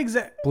English.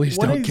 Please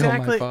don't kill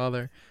my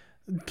father.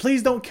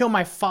 Please don't kill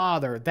my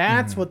father.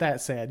 That's what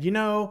that said.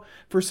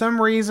 For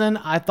some reason,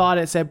 I thought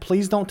it said,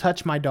 please don't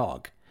touch my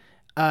dog.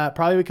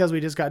 Probably because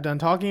we just got done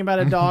talking about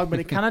a dog, but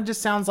it kind of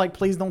just sounds like,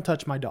 please don't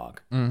touch my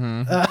dog.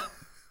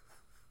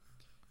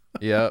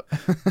 Yep.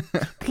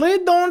 Please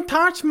don't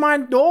touch my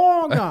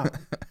dog.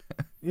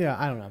 Yeah,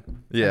 I don't know.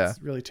 Yeah.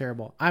 That's really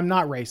terrible. I'm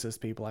not racist,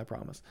 people, I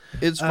promise.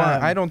 It's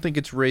fine. I don't think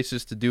it's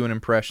racist to do an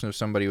impression of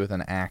somebody with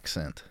an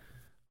accent.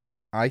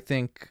 I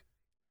think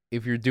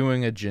if you're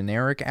doing a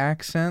generic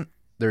accent,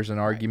 there's an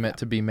argument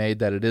to be made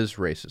that it is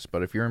racist.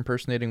 But if you're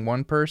impersonating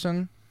one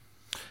person,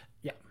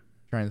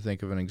 trying to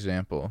think of an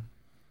example.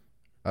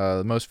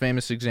 The most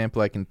famous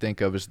example I can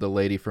think of is the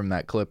lady from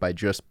that clip I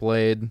just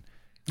played.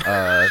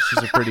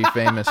 She's a pretty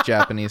famous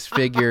Japanese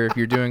figure. If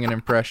you're doing an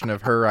impression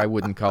of her, I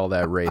wouldn't call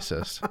that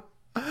racist.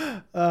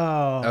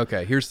 Oh.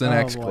 Okay, here's the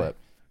next clip.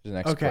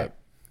 Clip.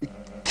 It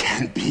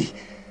can't be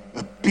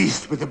a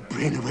beast with the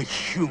brain of a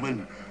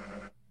human.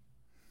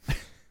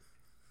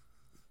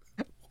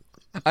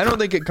 I don't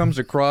think it comes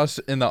across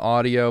in the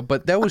audio,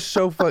 but that was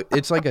so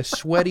it's like a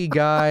sweaty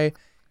guy,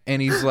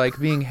 and he's like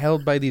being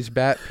held by these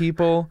bat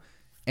people,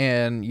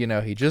 and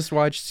he just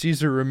watched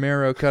Cesar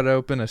Romero cut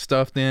open a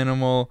stuffed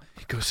animal.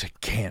 He goes, "It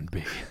can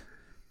be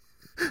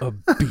a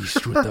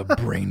beast with the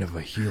brain of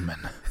a human."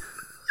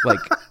 Like,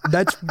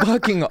 that's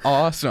fucking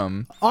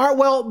awesome.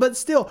 But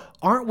still,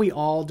 aren't we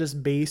all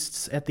just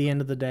beasts at the end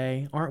of the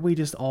day? Aren't we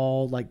just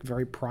all like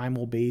very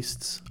primal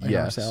beasts in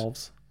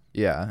ourselves?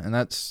 Yeah, and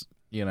that's,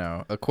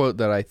 a quote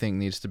that I think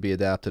needs to be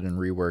adapted and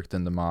reworked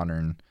into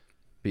modern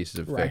pieces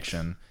of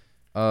fiction.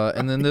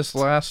 And then this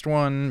last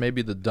one,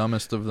 maybe the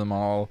dumbest of them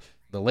all,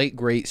 the late,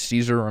 great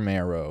Cesar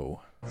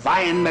Romero.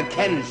 Find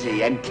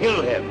Mackenzie and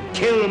kill him.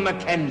 Kill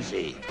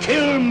Mackenzie.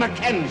 Kill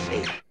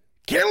Mackenzie.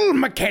 Kill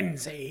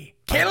Mackenzie.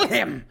 Kill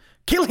him.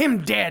 Kill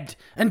him dead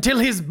until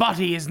his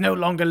body is no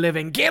longer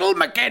living. Kill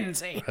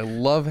Mackenzie. I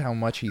love how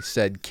much he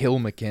said kill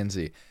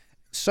Mackenzie.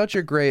 Such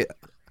a great...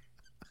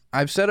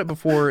 I've said it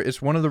before,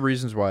 it's one of the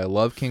reasons why I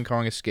love King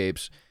Kong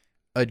Escapes.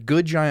 A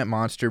good giant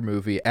monster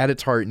movie, at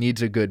its heart,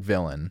 needs a good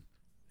villain.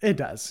 It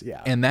does,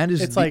 yeah. And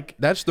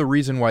that's the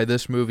reason why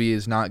this movie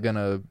is not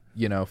gonna,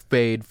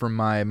 fade from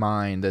my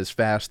mind as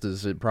fast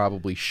as it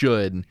probably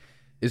should,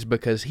 is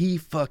because he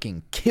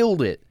fucking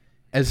killed it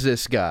as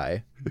this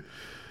guy.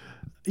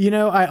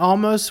 I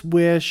almost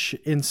wish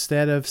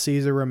instead of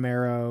Cesar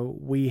Romero,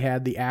 we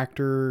had the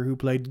actor who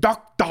played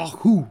Doctor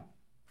Who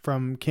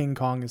from King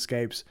Kong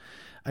Escapes.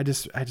 I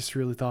just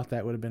really thought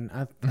that would have been.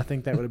 I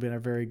think that would have been a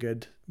very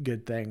good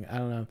thing. I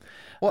don't know.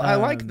 Well, I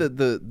like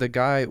the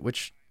guy,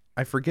 which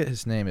I forget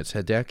his name. It's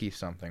Hideki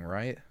something,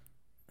 right?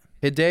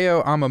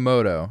 Hideo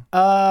Amamoto.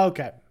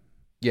 Okay.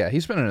 Yeah,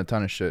 he's been in a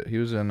ton of shit. He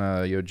was in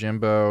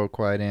Yojimbo,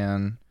 Quiet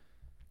Ann.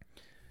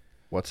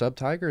 What's Up,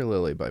 Tiger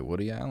Lily by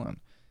Woody Allen.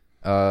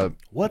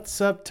 What's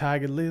Up,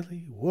 Tiger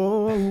Lily?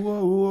 Whoa,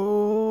 whoa,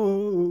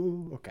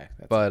 whoa. Okay.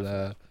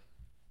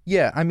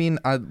 Yeah, I mean,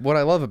 what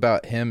I love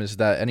about him is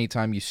that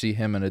anytime you see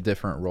him in a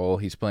different role,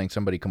 he's playing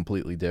somebody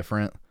completely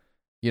different.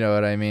 You know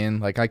what I mean?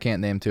 Like, I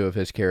can't name two of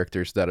his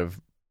characters that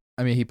have...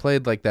 I mean, he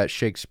played like that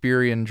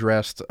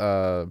Shakespearean-dressed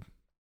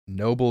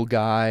noble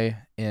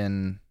guy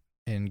in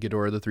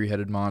Ghidorah the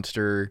Three-Headed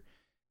Monster.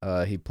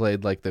 He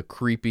played like the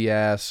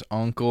creepy-ass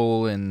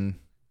uncle in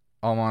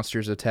All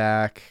Monsters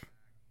Attack.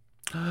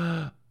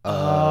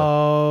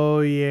 Oh,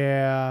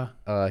 yeah.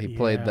 He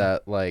played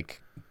that,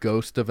 like...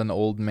 ghost of an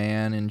old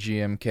man in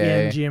GMK.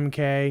 In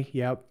GMK,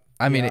 yep.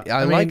 I mean,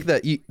 I like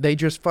that they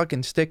just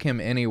fucking stick him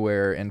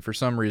anywhere, and for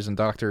some reason,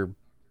 Doctor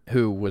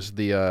Who was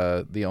the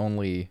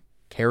only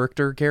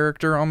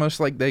character almost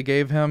like they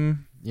gave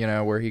him,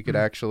 where he could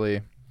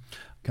actually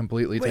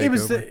completely take over.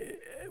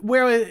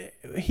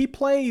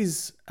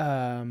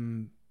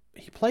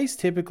 He plays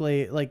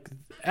typically, like,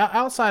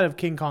 outside of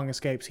King Kong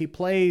Escapes, he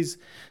plays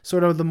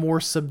sort of the more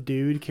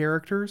subdued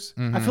characters.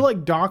 Mm-hmm. I feel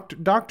like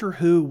Doctor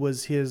Who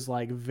was his,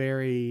 like,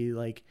 very,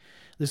 like,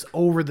 this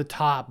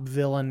over-the-top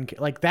villain.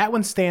 Like, that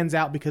one stands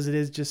out because it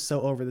is just so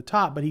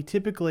over-the-top, but he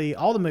typically,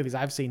 all the movies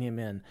I've seen him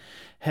in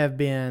have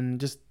been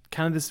just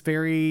kind of this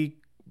very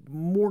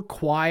more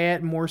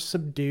quiet, more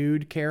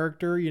subdued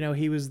character.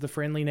 He was the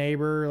friendly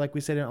neighbor, like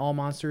we said in All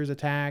Monsters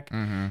Attack.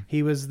 Mm-hmm.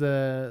 He was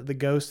the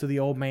ghost of the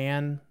old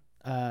man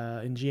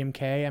in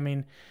GMK. I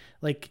mean,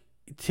 like,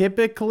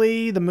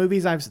 typically the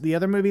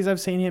other movies I've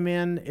seen him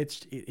in,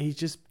 he's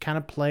just kind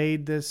of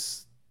played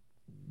this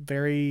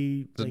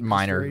very like,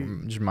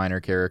 minor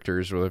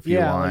characters with a few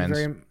lines.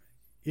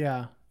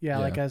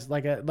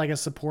 Like a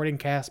supporting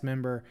cast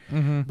member.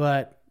 Mm-hmm.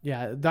 But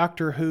yeah,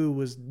 Doctor Who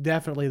was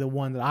definitely the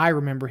one that I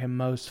remember him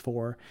most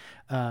for.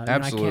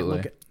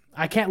 Absolutely.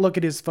 I can't look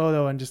at his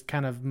photo and just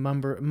kind of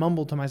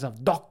mumble to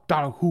myself,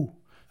 Doctor Who,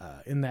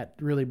 in that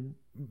really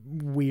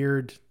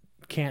weird,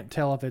 can't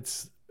tell if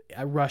it's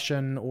a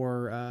Russian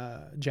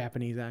or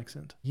Japanese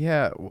accent.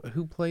 Yeah,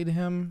 who played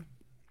him?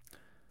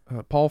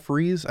 Paul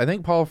Frees? I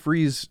think Paul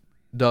Frees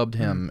dubbed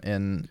him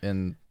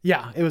in...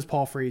 Yeah, it was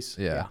Paul Frees.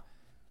 Yeah.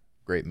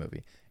 Great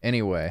movie.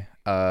 Anyway,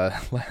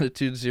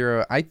 Latitude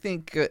Zero, I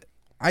think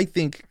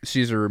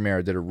Cesar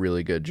Romero did a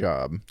really good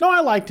job. No,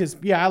 I liked his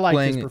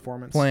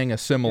performance. Playing a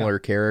similar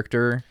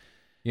character.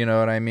 You know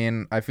what I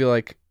mean? I feel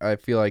like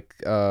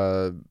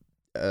Hideo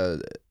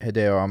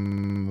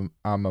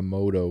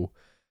Amamoto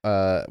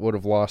would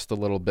have lost a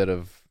little bit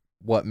of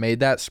what made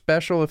that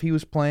special if he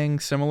was playing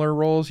similar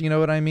roles, you know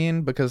what I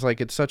mean? Because,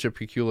 like, it's such a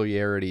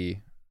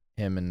peculiarity,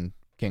 him and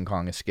King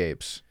Kong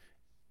Escapes.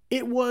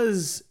 It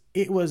was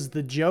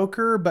the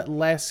Joker, but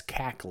less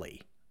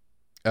cackly.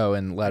 Oh,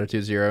 in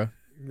Latitude Zero?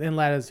 In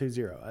Latitude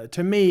Zero.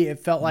 To me, it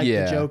felt like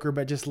the Joker,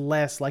 but just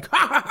less like, ha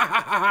ha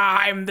ha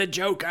ha, I'm the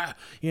Joker,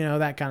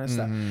 that kind of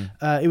stuff.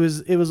 It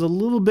was a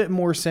little bit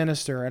more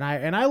sinister, and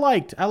I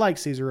liked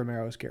Cesar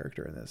Romero's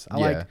character in this.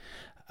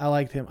 I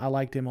liked him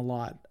a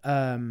lot.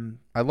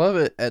 I love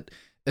it.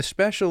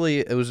 Especially,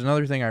 it was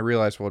another thing I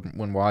realized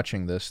when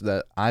watching this,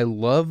 that I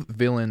love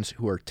villains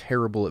who are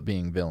terrible at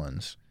being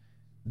villains.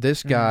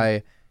 This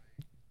guy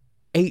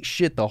ate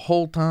shit the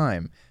whole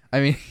time. I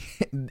mean,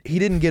 he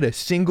didn't get a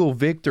single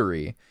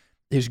victory.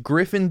 His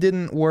griffin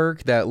didn't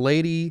work. That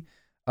lady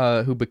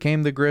who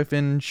became the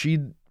griffin, she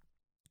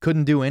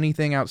couldn't do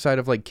anything outside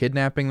of, like,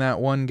 kidnapping that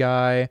one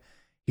guy.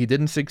 He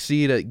didn't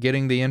succeed at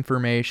getting the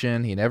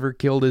information. He never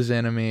killed his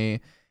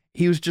enemy.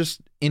 He was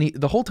just...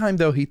 the whole time,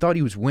 though, he thought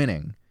he was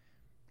winning.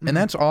 And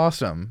that's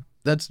awesome.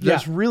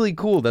 That's really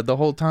cool that the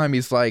whole time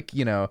he's like,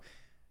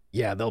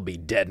 they'll be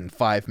dead in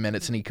 5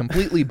 minutes. And he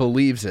completely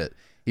believes it.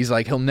 He's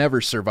like, he'll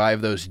never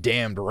survive those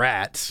damned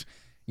rats.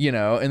 you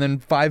know, and then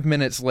 5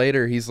 minutes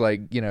later he's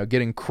like, you know,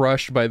 getting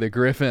crushed by the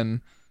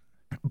Griffin.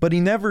 But he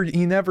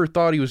never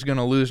thought he was going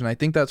to lose, and I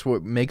think that's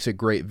what makes a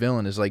great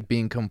villain, is like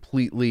being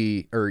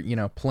completely, or, you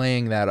know,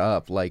 playing that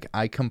up. Like,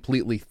 I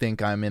completely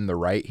think I'm in the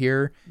right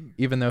here,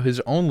 even though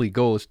his only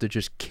goal is to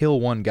just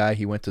kill one guy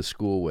he went to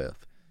school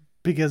with.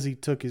 Because he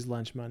took his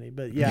lunch money.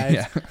 But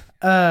yeah,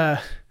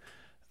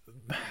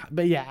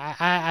 but yeah,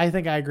 I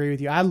think I agree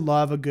with you. I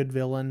love a good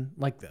villain.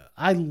 Like,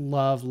 I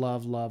love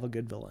a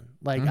good villain.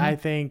 Like,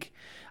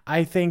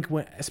 I think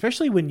when,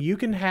 especially when you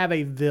can have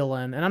a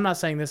villain, and I'm not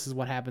saying this is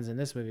what happens in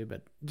this movie,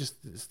 but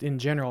just in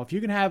general, if you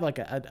can have like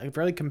a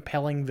fairly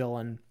compelling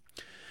villain,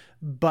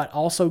 but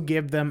also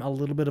give them a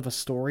little bit of a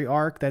story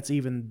arc, that's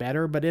even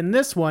better. But in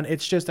this one,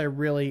 it's just a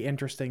really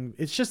interesting,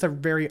 it's just a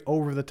very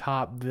over the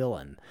top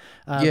villain.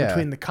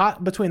 Between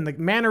the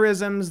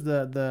mannerisms,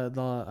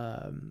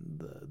 the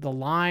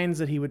lines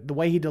that the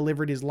way he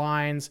delivered his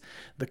lines,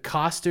 the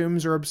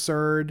costumes are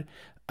absurd.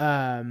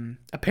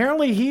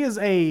 Apparently he is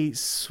a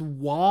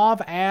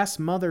suave ass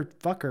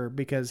motherfucker,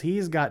 because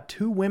he's got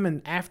 2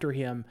 women after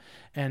him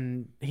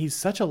and he's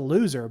such a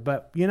loser,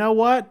 but you know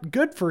what?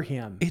 Good for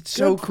him. It's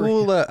so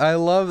cool. I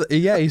love,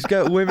 he's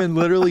got women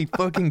literally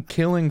fucking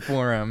killing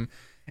for him.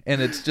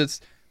 And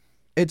it's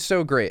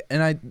so great.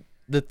 And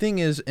the thing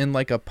is, in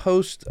like a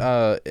post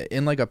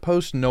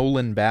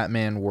Nolan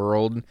Batman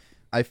world,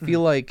 I feel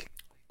like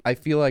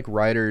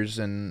writers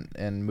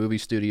and movie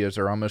studios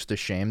are almost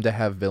ashamed to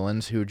have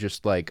villains who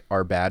just like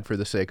are bad for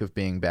the sake of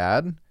being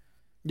bad.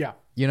 Yeah.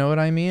 You know what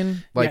I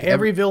mean? Like,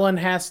 every villain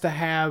has to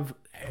have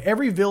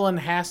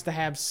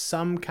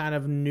some kind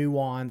of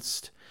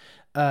nuanced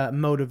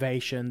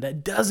motivation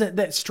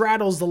that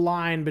straddles the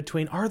line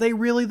between, are they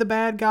really the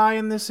bad guy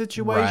in this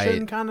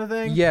situation, kind of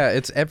thing. Yeah,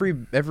 it's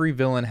every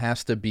villain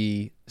has to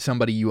be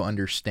somebody you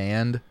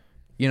understand.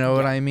 You know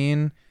what I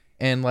mean?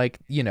 And like,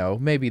 you know,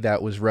 maybe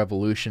that was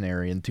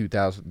revolutionary in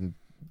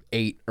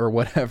 2008 or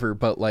whatever,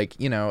 but like,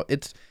 you know,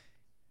 it's,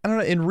 I don't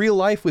know, in real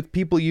life with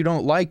people you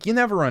don't like, you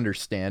never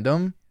understand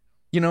them.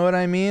 You know what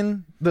I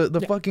mean?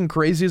 The fucking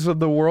crazies of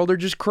the world are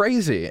just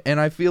crazy. And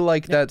I feel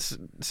like that's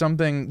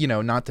something, you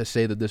know, not to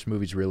say that this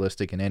movie's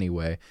realistic in any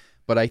way,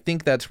 but I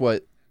think that's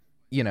what,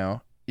 you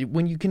know,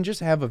 when you can just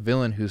have a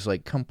villain who's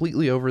like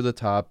completely over the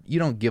top, you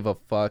don't give a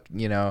fuck,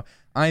 you know,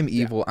 I'm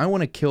evil. I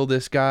want to kill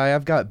this guy.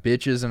 I've got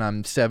bitches and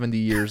I'm 70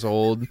 years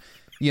old,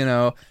 you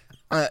know,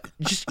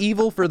 just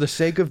evil for the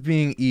sake of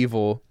being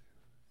evil.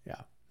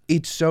 Yeah.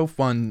 It's so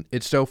fun.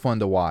 It's so fun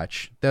to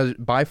watch. That's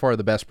by far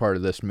the best part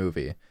of this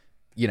movie.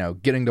 You know,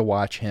 getting to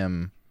watch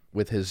him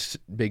with his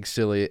big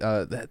silly,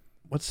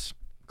 what's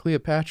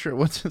Cleopatra?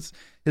 What's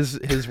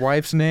his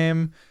wife's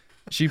name?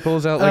 She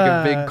pulls out like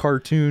a big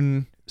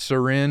cartoon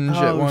syringe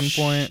at one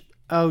point.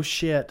 Oh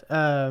shit.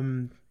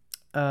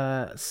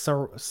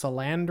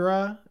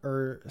 Salandra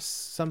or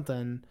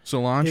something.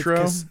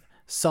 Cilantro?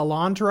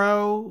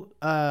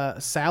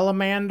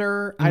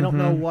 Salamander. I don't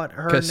know what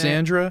her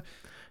Cassandra? name.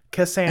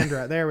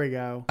 Cassandra. There we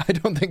go. I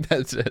don't think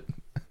that's it.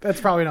 That's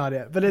probably not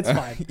it, but it's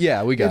fine.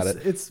 Yeah, we got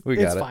it. It's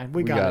fine.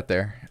 We got it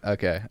there.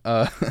 Okay.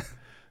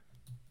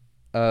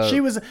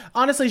 She was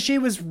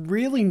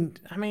really,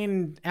 I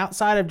mean,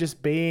 outside of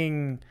just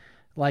being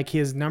like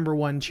his number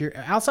one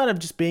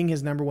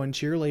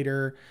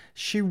cheerleader,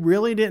 she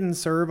really didn't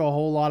serve a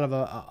whole lot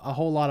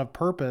of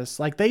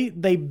purpose. Like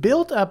they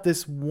built up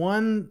this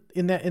one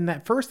in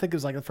that first, I think it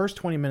was like the first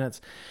 20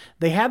 minutes,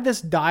 they had this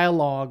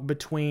dialogue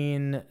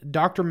between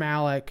Dr.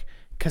 Malik,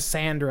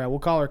 Cassandra, we'll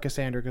call her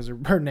Cassandra because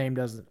her name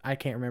I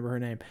can't remember her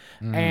name.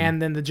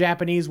 And then the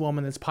Japanese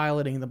woman that's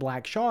piloting the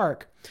Black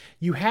Shark.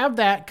 You have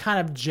that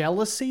kind of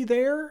jealousy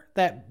there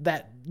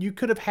that you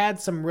could have had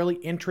some really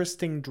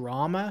interesting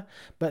drama,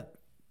 but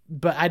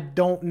I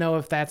don't know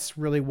if that's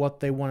really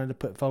what they wanted to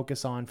put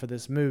focus on for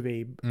this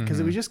movie, because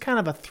it was just kind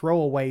of a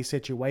throwaway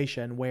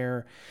situation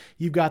where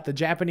you've got the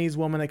Japanese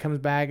woman that comes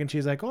back and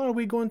she's like, oh, are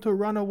we going to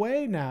run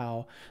away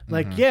now?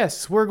 Like,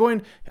 yes,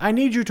 I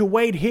need you to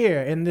wait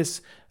here in this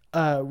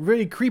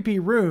really creepy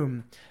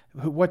room.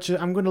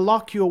 I'm going to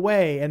lock you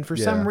away. And for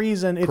some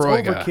reason it's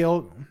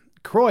overkill.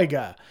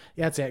 Kroiga.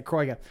 Yeah, that's it.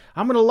 Kroiga.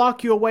 I'm going to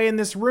lock you away in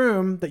this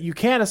room that you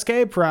can't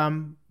escape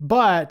from,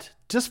 but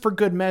just for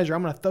good measure,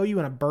 I'm going to throw you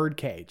in a bird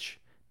cage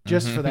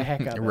just for the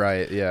heck of it.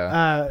 Right.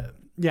 Yeah.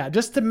 Yeah.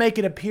 Just to make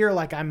it appear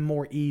like I'm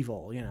more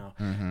evil, you know,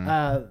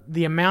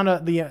 the amount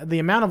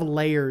of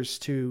layers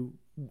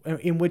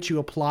in which you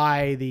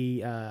apply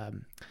the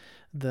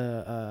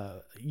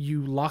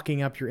you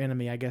locking up your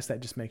enemy, I guess that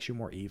just makes you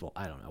more evil.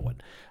 I don't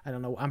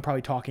know. I'm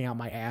probably talking out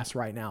my ass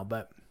right now,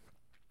 but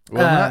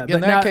well,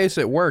 in that case,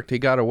 it worked. He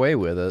got away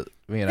with it.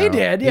 You know, he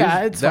did.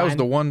 Yeah, that was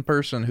the one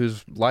person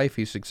whose life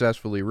he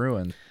successfully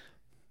ruined.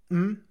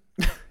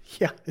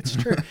 Yeah, it's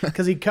true,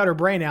 because he cut her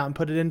brain out and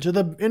put it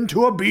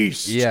into a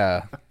beast.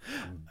 Yeah,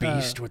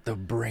 beast with the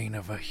brain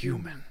of a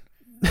human.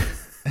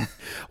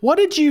 What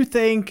did you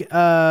think?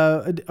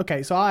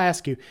 Okay, so I'll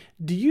ask you: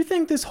 do you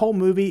think this whole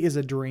movie is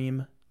a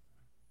dream?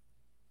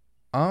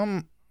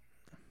 I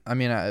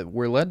mean,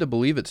 we're led to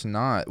believe it's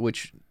not,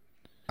 which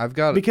I've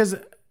got because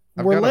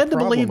we're got a led to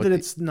problem believe with that the-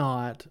 it's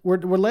not. We're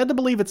led to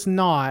believe it's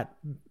not,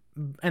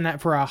 and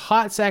that for a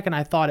hot second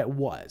I thought it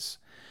was.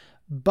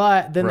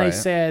 But then they Right.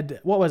 said,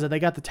 what was it? They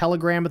got the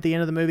telegram at the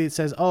end of the movie that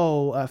says,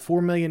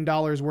 $4 million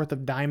worth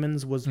of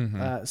diamonds was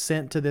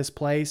sent to this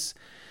place.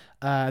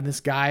 This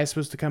guy is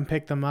supposed to come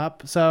pick them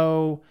up.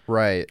 So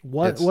Right.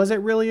 what It's- was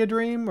it really a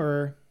dream,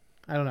 or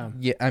I don't know.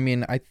 Yeah, I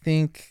mean, I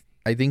think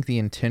the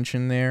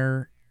intention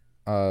there,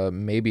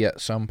 maybe at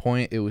some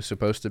point it was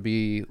supposed to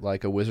be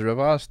like a Wizard of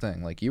Oz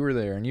thing, like you were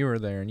there and you were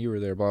there and you were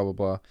there, blah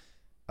blah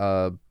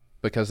blah,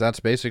 because that's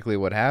basically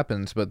what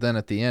happens. But then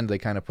at the end they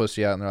kind of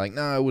pussy out and they're like,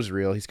 no, it was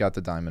real. He's got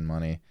the diamond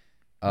money,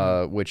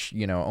 which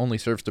only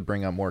serves to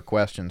bring up more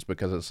questions,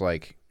 because it's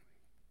like,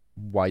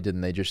 why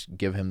didn't they just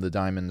give him the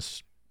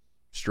diamonds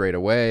straight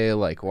away?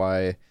 Like,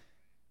 why?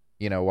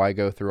 Why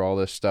go through all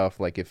this stuff?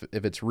 Like, if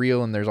it's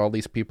real and there's all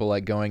these people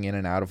like going in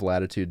and out of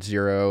Latitude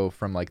Zero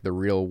from like the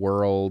real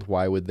world,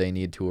 why would they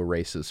need to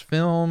erase his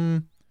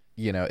film?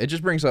 It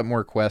just brings up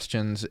more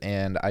questions,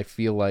 and I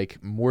feel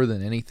like more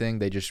than anything,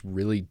 they just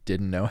really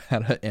didn't know how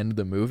to end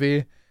the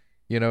movie.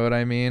 You know what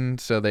I mean?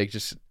 So they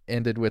just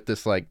ended with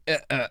this like,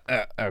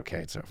 okay,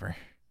 it's over.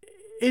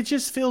 It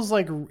just feels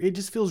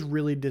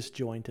really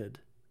disjointed.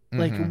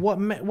 Like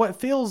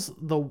what feels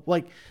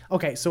like,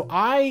 okay, so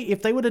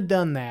if they would have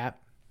done that,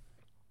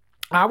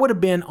 I would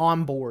have been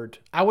on board.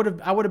 I would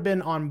have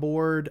been on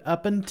board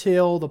up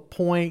until the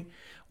point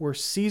where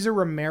Cesar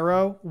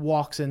Romero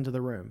walks into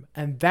the room.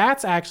 And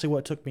that's actually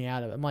what took me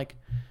out of it. I'm like,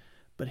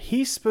 but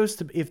he's supposed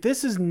to, if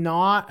this is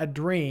not a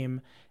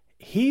dream,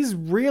 he's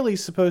really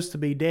supposed to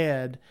be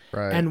dead.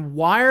 Right. And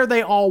why are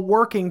they all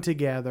working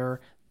together?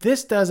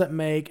 This doesn't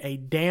make a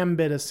damn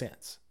bit of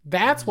sense.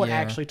 That's what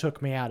actually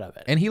took me out of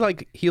it. And he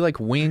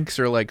winks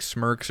or like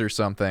smirks or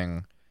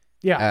something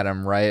at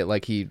him, right?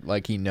 Like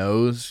he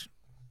knows.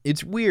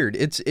 It's weird.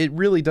 It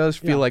really does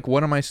feel like,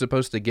 what am I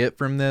supposed to get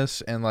from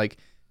this? And like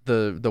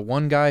the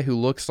one guy who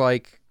looks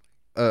like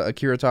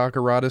Akira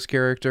Takarada's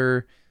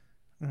character,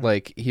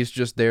 like he's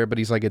just there, but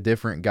he's like a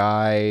different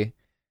guy.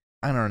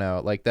 I don't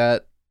know, like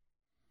that.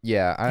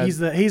 Yeah, he's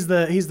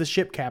the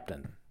ship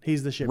captain.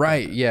 He's the ship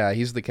right. captain. Yeah,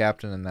 he's the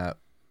captain on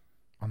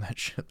that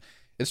ship.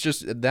 It's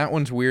just that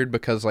one's weird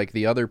because like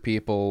the other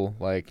people,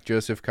 like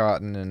Joseph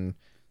Cotton and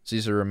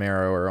Cesar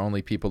Romero, are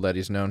only people that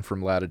he's known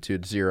from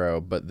Latitude Zero,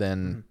 but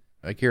then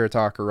Akira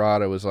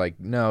Takarada was like,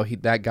 no,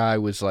 that guy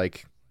was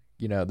like,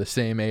 the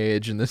same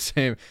age and the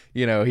same,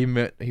 he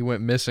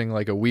went missing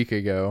like a week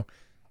ago.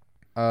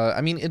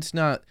 I mean, it's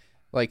not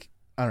like,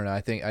 I don't know.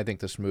 I think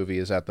this movie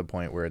is at the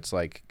point where it's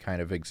like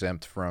kind of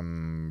exempt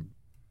from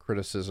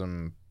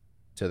criticism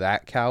to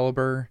that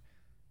caliber.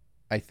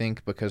 I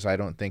think because I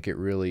don't think it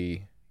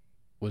really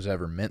was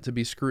ever meant to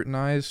be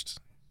scrutinized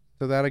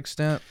to that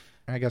extent.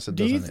 I guess it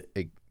doesn't.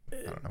 I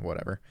don't know.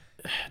 Whatever.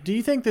 Do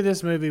you think that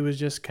this movie was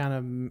just kind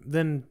of,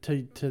 then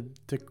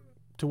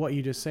to what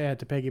you just said,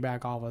 to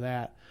piggyback off of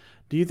that,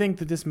 do you think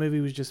that this movie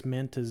was just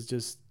meant as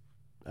just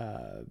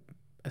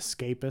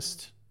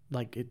escapist?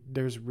 Like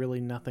there's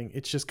really nothing.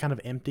 It's just kind of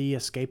empty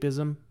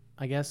escapism,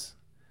 I guess.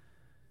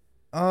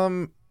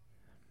 I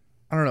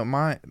don't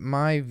know.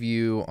 My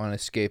view on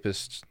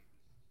escapist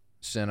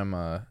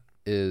cinema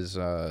is,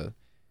 I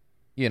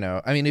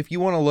mean, if you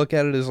want to look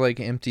at it as like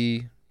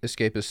empty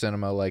escapist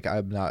cinema, like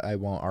I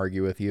won't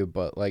argue with you,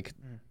 but like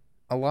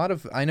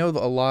I know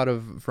a lot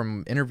of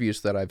from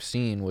interviews that I've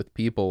seen with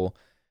people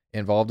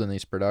involved in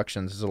these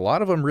productions, is a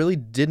lot of them really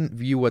didn't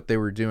view what they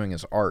were doing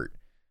as art.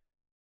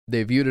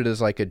 They viewed it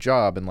as like a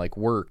job and like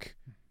work.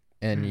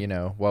 And,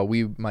 while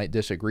we might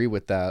disagree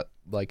with that,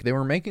 like they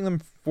were making them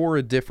for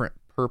a different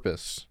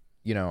purpose,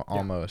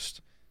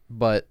 almost.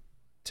 But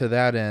to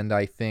that end,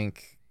 I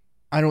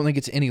don't think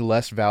it's any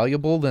less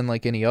valuable than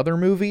like any other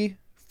movie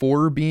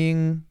for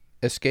being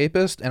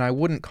escapist. And I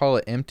wouldn't call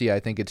it empty. I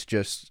think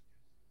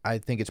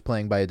it's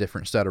playing by a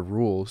different set of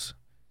rules.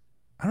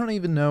 I don't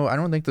even know. I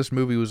don't think this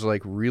movie was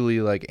like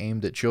really like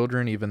aimed at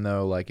children, even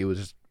though like it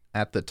was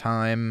at the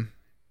time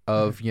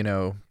of,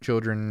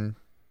 children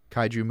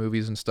kaiju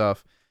movies and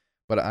stuff.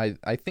 But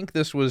I think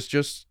this was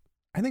just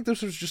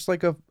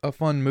like a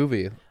fun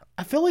movie.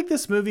 I feel like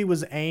this movie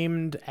was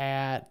aimed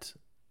at,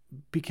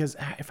 because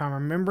if I'm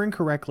remembering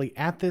correctly,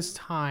 at this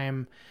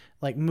time,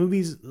 like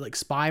movies, like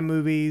spy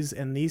movies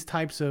and these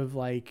types of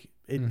like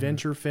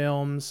adventure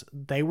films,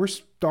 they were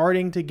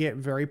starting to get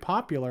very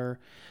popular,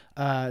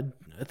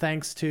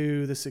 thanks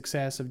to the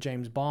success of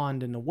James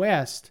Bond in the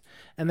West,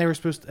 and they were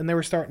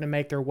starting to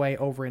make their way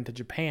over into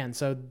Japan.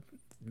 So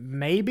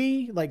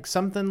maybe like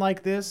something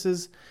like this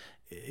is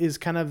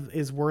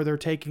where they're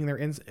taking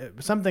their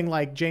something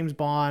like James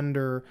Bond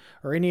or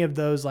any of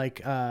those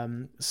like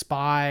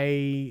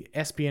spy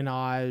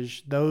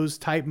espionage, those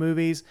type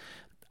movies.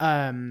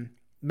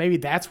 Maybe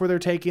that's where they're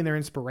taking their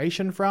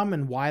inspiration from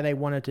and why they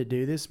wanted to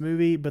do this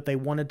movie, but they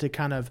wanted to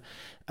kind of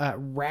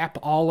wrap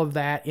all of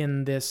that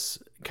in this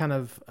kind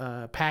of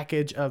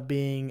package of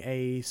being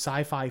a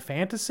sci-fi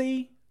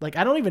fantasy. Like,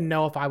 I don't even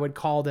know if I would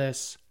call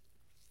this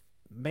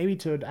maybe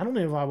to, I don't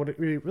know if I would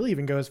really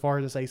even go as far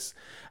as to say,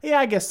 yeah,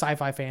 I guess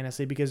sci-fi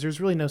fantasy, because there's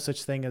really no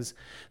such thing as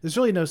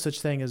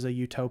a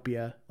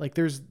utopia. Like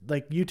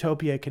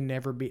utopia can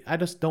never be, I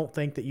just don't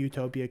think that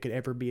utopia could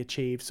ever be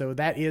achieved. So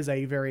that is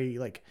a very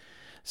like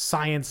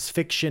science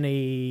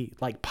fiction-y,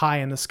 like pie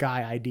in the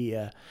sky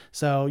idea.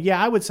 So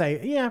yeah, I would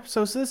say, yeah,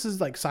 so this is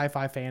like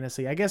sci-fi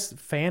fantasy. I guess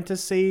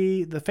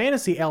fantasy, the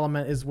fantasy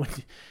element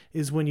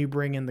is when you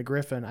bring in the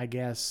Griffin, I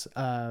guess.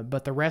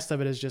 But the rest of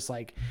it is just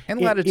like,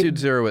 and Latitude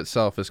Zero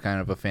itself is kind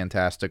of a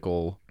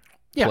fantastical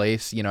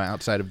place, you know,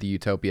 outside of the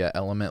utopia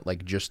element,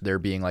 like just there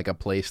being like a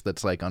place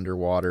that's like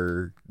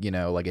underwater, you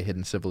know, like a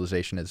hidden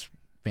civilization is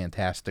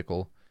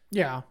fantastical.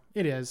 Yeah,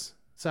 it is.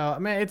 So I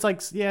mean, it's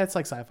like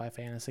sci-fi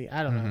fantasy.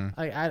 I don't know.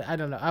 I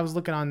don't know. I was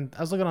looking on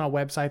a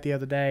website the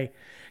other day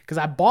because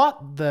I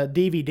bought the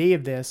DVD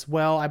of this.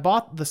 Well,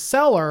 the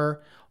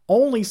seller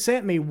only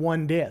sent me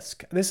one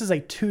disc. This is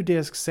a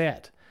 2-disc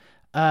set.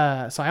 So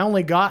I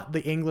only got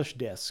the English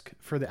disc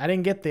I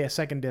didn't get the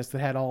second disc that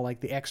had all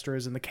like the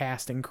extras and the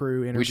cast and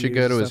crew interviews. We should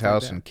go to his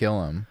house and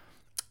kill him.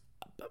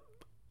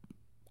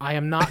 I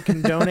am not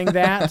condoning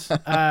that.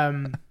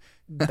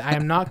 I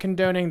am not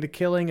condoning the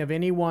killing of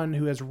anyone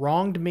who has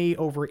wronged me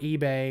over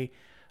eBay,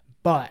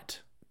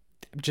 but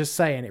just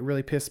saying, it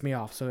really pissed me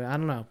off. So I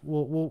don't know.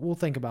 We'll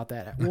think about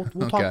that. We'll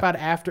talk about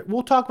it after.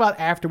 We'll talk about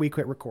after we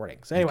quit recording.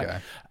 So anyway,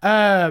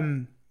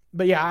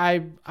 but yeah,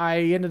 I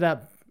ended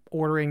up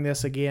ordering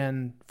this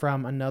again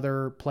from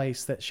another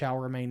place that shall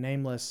remain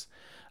nameless,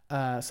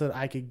 so that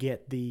I could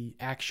get the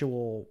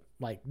actual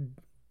like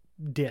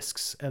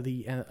discs of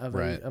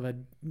a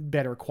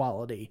better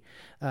quality,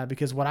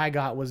 because what I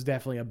got was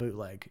definitely a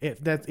bootleg.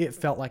 It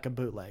felt like a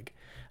bootleg.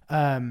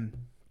 But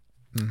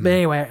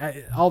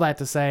anyway, all that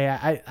to say,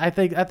 I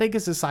think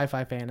it's a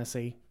sci-fi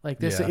fantasy like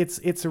this. Yeah. It's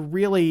a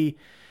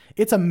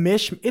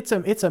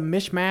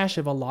mishmash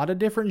of a lot of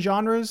different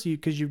genres,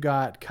 because you've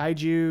got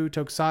kaiju,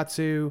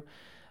 tokusatsu,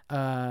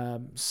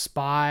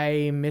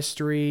 spy,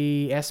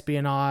 mystery,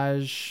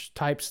 espionage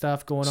type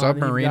stuff going on.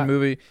 Submarine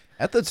movie.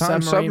 At the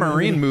time,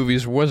 submarine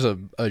movies was a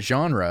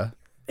genre.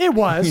 It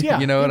was, yeah.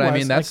 You know what I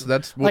mean? That's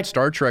what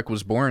Star Trek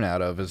was born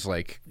out of, is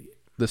like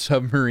the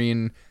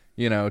submarine,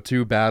 you know,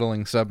 2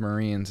 battling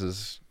submarines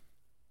is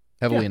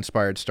heavily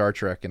inspired Star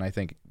Trek, and I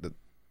think that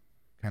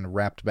kind of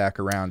wrapped back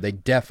around. They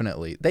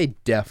definitely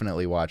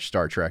watched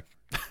Star Trek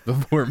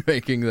before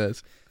making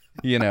this.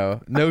 You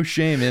know, no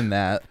shame in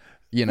that.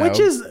 You know, which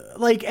is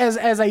like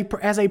as a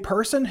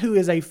person who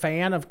is a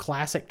fan of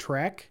classic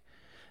Trek,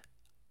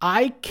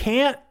 I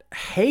can't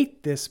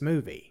hate this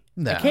movie.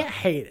 No. I can't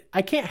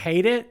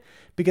hate it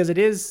because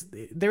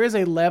there is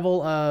a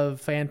level of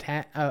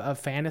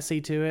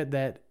fantasy to it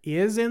that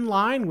is in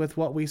line with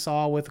what we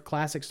saw with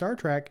classic Star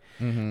Trek.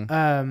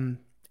 And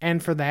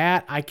for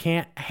that, I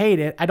can't hate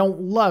it. I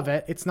don't love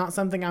it. It's not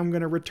something I'm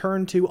going to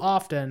return to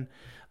often,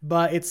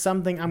 but it's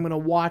something I'm going to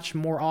watch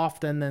more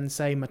often than,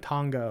 say,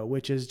 Matango,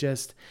 which is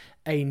just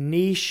a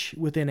niche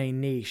within a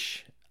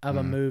niche of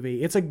a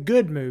movie. It's a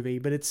good movie,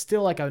 but it's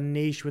still like a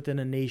niche within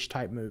a niche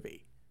type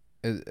movie.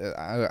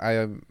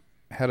 I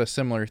had a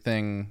similar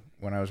thing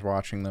when I was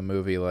watching the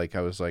movie. Like,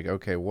 I was like,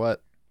 okay,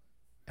 what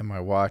am I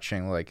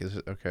watching? Like, is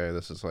it okay?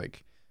 This is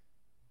like,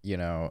 you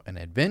know, an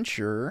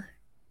adventure,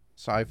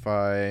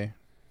 sci-fi,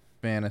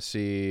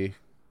 fantasy,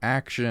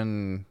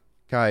 action,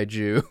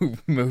 kaiju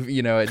movie.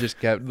 You know,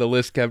 the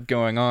list kept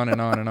going on and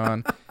on and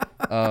on.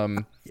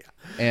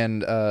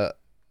 And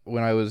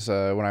when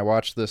I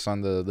watched this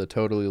on the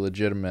Totally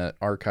Legitimate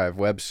Archive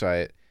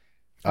website,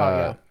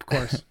 of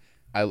course.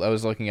 I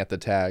was looking at the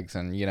tags,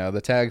 and you know,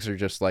 the tags are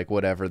just like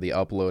whatever the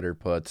uploader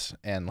puts,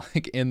 and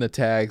like in the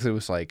tags it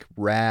was like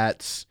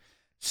rats,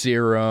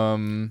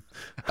 serum,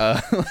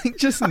 like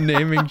just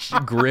naming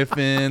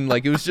Griffin,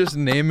 like it was just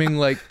naming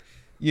like,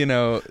 you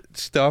know,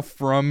 stuff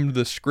from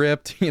the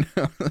script. You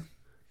know,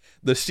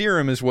 the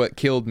serum is what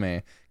killed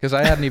me, because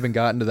I hadn't even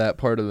gotten to that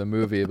part of the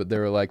movie, but they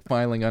were like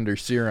filing under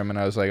serum, and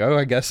I was like, oh,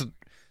 I guess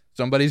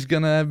somebody's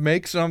gonna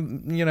make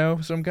some, you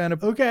know, some kind of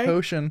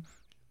potion.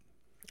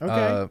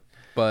 Okay.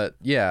 But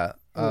yeah,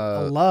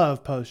 a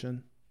love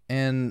potion.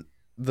 And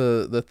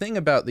the thing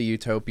about the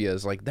utopia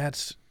is like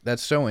that's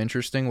so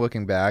interesting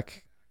looking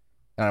back.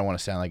 I don't want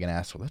to sound like an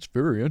asshole. That's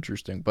very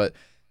interesting, but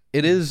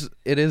it is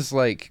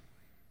like,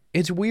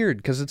 it's weird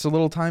because it's a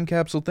little time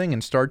capsule thing,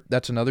 and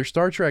that's another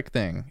Star Trek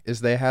thing,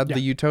 is they had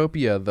the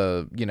utopia,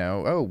 the, you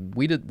know, oh,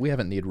 we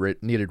haven't needed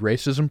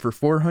racism for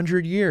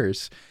 400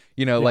 years,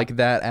 you know, like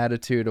that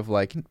attitude of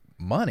like,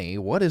 money,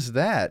 what is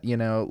that? You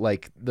know,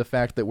 like the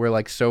fact that we're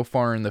like so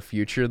far in the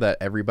future that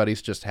everybody's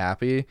just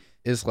happy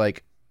is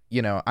like,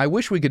 you know, I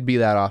wish we could be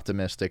that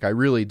optimistic. I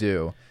really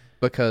do,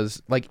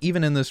 because like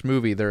even in this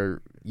movie,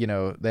 they're, you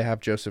know, they have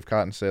Joseph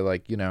Cotton say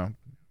like, you know,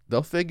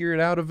 they'll figure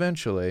it out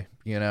eventually.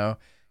 You know,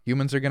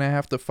 humans are gonna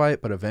have to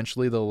fight, but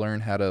eventually they'll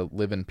learn how to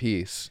live in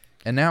peace.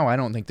 And now I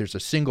don't think there's a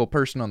single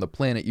person on the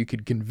planet you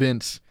could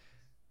convince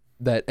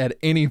that at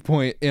any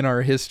point in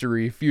our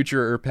history,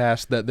 future or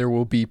past, that there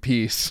will be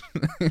peace.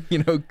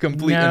 You know,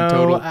 complete and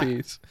total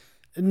peace.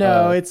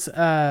 No, it's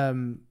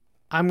I'm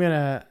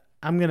gonna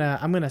I'm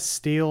gonna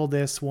steal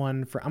this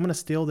one I'm gonna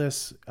steal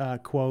this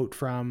quote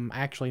from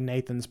actually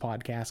Nathan's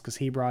podcast, because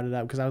he brought it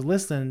up, because I was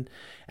listening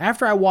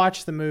after I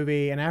watched the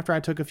movie and after I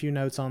took a few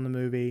notes on the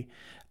movie.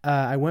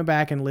 I went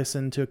back and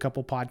listened to a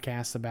couple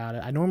podcasts about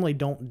it. I normally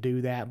don't do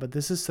that, but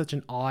this is such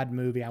an odd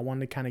movie. I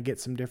wanted to kind of get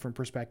some different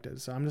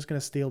perspectives. So I'm just going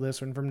to steal this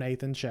one from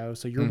Nathan's show.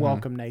 So you're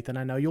welcome, Nathan.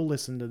 I know you'll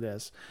listen to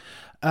this.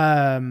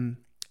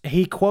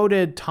 He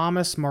quoted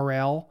Thomas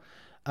Morell.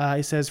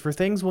 He says, "For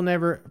things will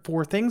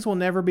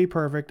never be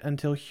perfect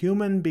until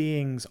human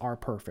beings are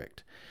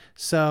perfect."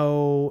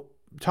 So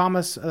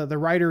Thomas, the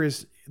writer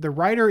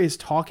is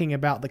talking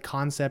about the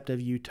concept of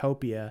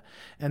utopia,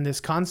 and this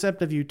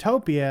concept of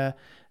utopia,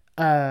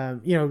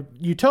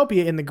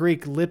 utopia in the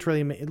Greek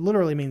literally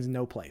means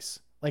no place.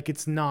 Like,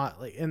 it's not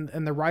like, and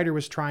the writer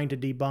was trying to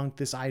debunk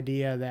this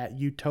idea that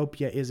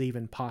utopia is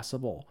even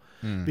possible,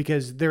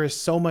 because there is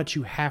so much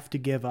you have to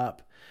give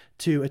up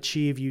to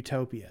achieve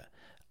utopia.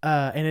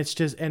 And it's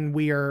just, and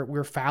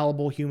we're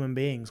fallible human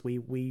beings. We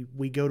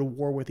go to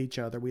war with each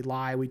other. We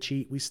lie, we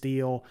cheat, we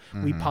steal,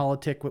 we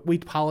politic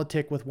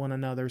with one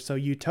another. So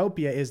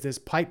utopia is this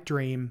pipe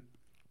dream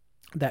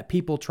that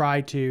people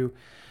try to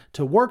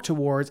work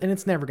towards, and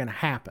it's never going to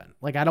happen.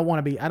 Like, I don't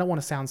want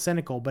to sound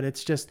cynical, but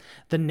it's just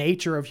the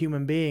nature of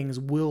human beings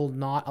will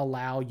not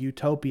allow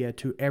utopia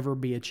to ever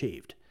be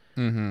achieved.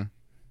 Mm-hmm.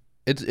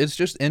 It's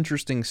just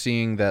interesting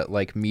seeing that,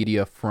 like,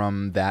 media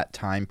from that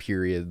time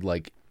period,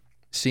 like,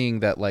 seeing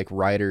that, like,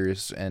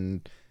 writers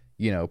and,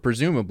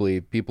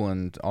 presumably people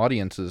in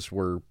audiences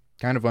were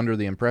kind of under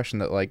the impression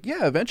that, like,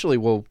 yeah, eventually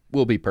we'll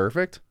be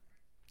perfect.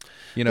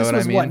 You know what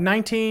I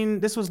mean?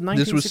 This was 1969.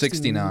 This was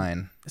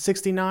 69.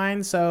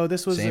 69. So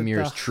this was same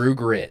year as True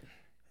Grit.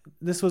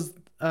 This was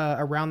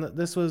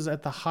this was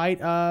at the height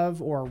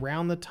of, or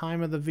around the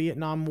time of the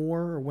Vietnam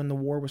War, or when the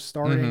war was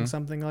starting,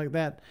 something like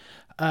that.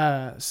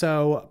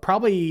 So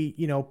probably,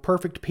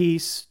 Perfect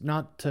Peace,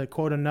 not to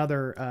quote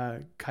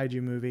another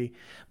kaiju movie,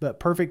 but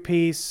Perfect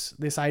Peace,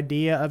 this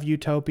idea of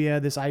utopia,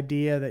 this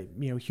idea that,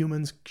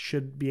 humans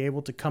should be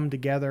able to come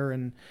together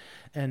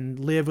and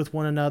live with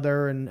one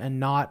another and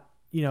not,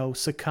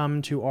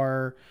 succumb to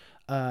our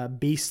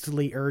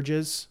beastly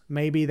urges.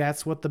 Maybe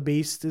that's what the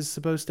beast is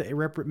supposed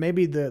to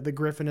maybe the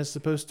griffin is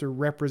supposed to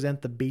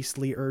represent the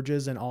beastly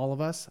urges in all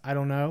of us. I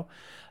don't know.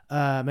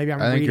 Maybe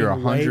I think you're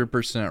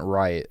 100%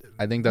 right.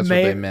 I think that's what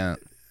they meant.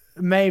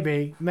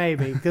 Maybe,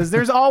 because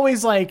there's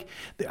always, like,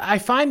 I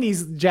find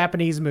these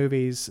Japanese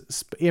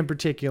movies in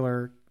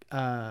particular,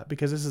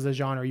 because this is a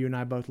genre you and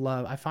I both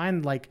love. I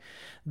find, like,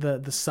 the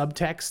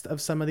subtext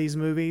of some of these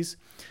movies,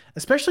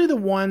 especially the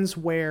ones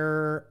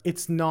where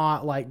it's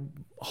not like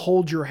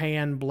hold your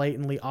hand,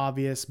 blatantly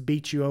obvious,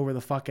 beat you over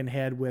the fucking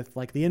head with,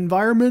 like, the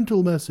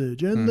environmental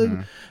message and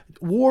the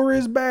war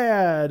is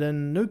bad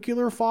and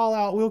nuclear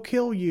fallout will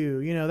kill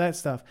you, that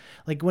stuff.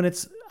 Like,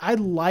 I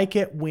like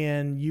it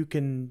when you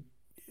can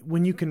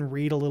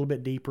read a little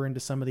bit deeper into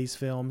some of these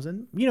films,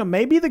 and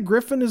maybe the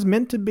griffin is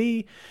meant to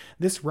be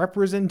this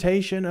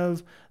representation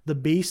of the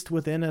beast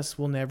within us.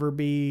 Will never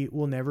be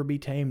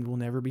tamed, will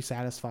never be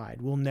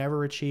satisfied, will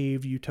never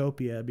achieve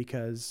utopia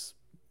because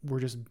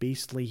we're just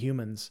beastly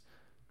humans.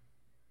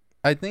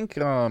 I think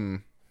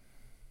Matt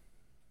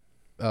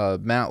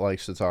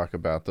likes to talk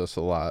about this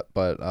a lot,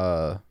 but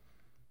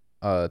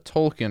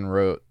Tolkien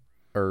wrote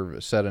or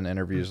said in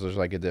interviews there's,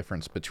 like, a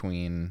difference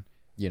between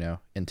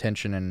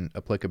intention and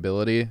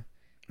applicability,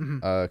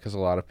 because a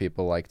lot of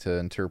people like to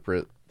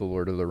interpret the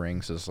Lord of the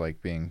Rings as,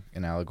 like, being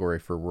an allegory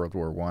for World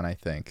War I, I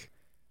think.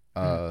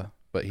 But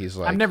he's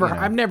like,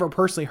 I've never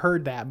personally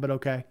heard that, but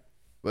okay.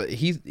 But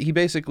he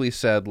basically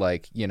said,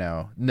 like,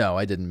 no,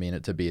 I didn't mean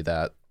it to be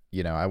that.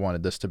 I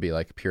wanted this to be,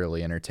 like,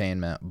 purely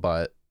entertainment,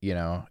 but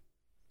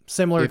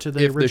similar to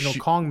the original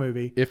Kong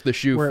movie. If the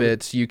shoe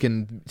fits, you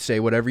can say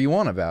whatever you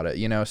want about it,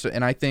 So,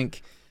 and I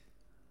think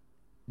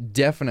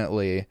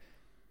definitely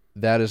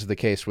that is the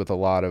case with a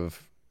lot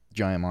of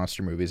giant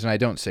monster movies. And I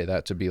don't say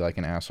that to be, like,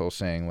 an asshole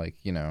saying, like,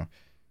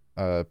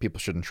 people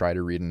shouldn't try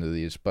to read into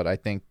these, but I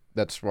think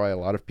that's why a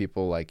lot of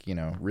people, like,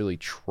 really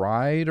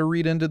try to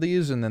read into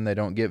these and then they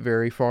don't get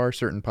very far.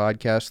 Certain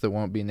podcasts that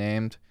won't be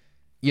named,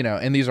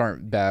 and these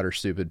aren't bad or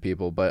stupid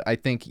people, but I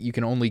think you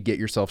can only get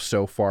yourself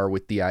so far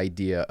with the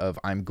idea of,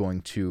 I'm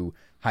going to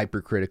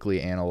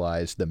hypercritically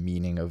analyze the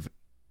meaning of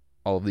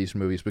all of these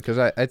movies, because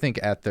I think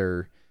at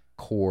their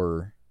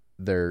core,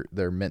 they're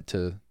meant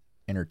to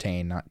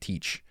entertain, not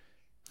teach.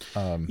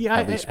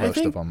 At least most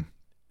of them.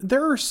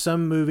 There are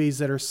some movies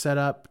that are set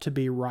up to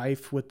be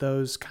rife with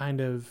those kind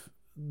of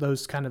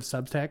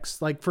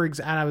subtexts. Like, for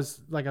example, I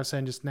was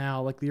saying just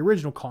now, like the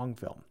original Kong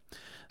film.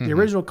 The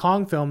original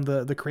Kong film,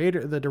 the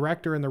creator, the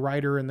director and the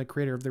writer and the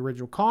creator of the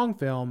original Kong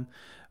film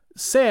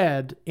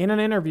said in an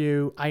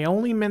interview, I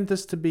only meant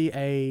this to be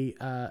a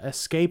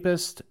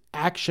escapist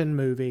action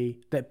movie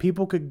that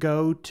people could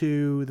go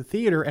to the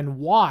theater and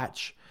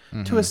watch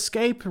to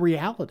escape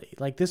reality.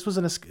 Like, this was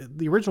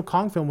the original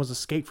Kong film was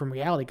escape from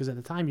reality, because at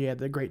the time you had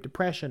the Great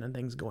Depression and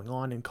things going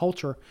on in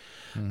culture.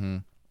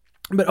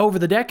 But over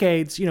the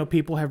decades,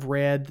 people have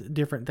read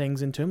different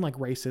things into them, like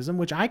racism,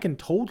 which I can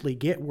totally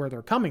get where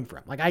they're coming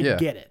from. Like, I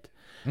get it.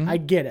 I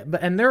get it.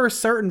 And there are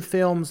certain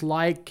films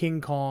like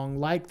King Kong,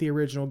 like the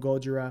original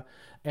Gojira,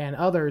 and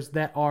others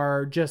that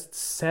are just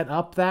set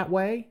up that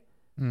way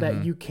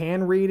that you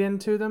can read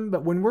into them.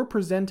 But when we're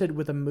presented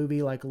with a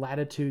movie like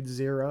Latitude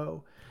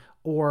Zero,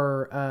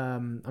 or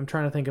I'm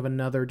trying to think of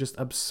another just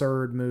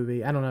absurd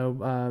movie. I don't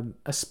know,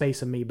 A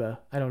Space Amoeba.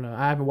 I don't know.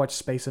 I haven't watched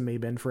Space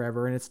Amoeba in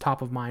forever, and it's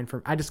top of mind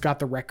I just got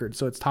the record,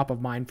 so it's top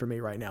of mind for me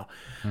right now.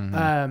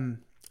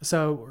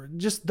 So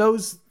just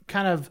those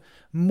kind of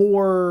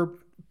more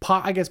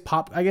I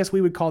guess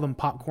we would call them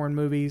popcorn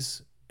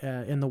movies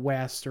in the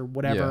West or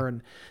whatever,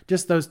 and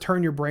just those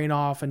turn your brain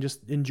off and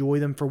just enjoy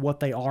them for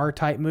what they are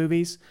type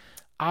movies.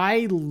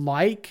 I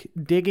like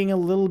digging a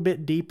little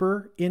bit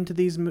deeper into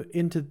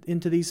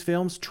these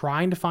films,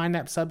 trying to find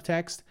that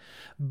subtext,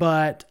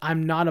 but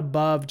I'm not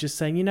above just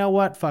saying, you know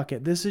what, fuck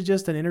it. This is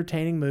just an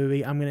entertaining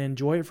movie. I'm going to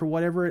enjoy it for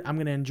what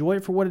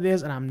it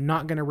is, and I'm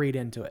not going to read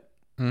into it.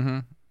 Mm-hmm.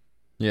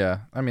 Yeah,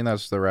 I mean,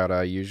 that's the route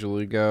I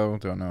usually go.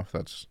 Don't know if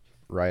that's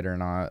right or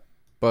not,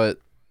 but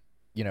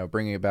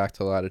bringing it back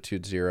to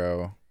Latitude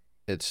Zero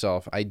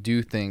itself, I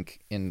do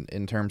think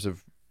in terms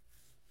of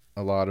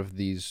a lot of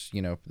these,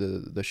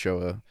 the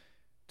Showa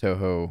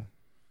Toho,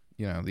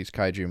 these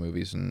kaiju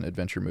movies and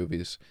adventure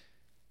movies,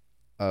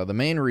 the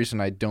main reason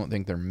I don't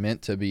think they're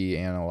meant to be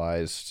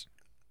analyzed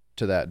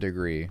to that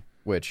degree,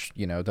 which,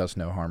 does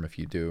no harm if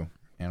you do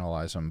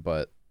analyze them,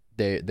 but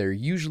they're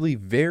usually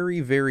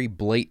very, very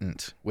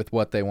blatant with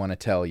what they want to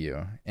tell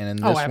you. And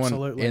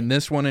in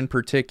this one in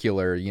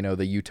particular,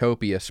 the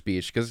Utopia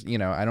speech, because,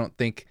 I don't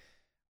think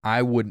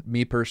I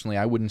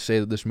wouldn't say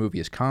that this movie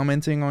is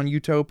commenting on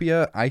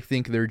Utopia. I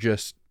think they're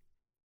just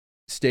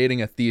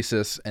stating a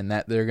thesis and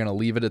that they're going to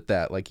leave it at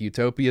that. Like,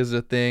 Utopia is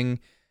a thing.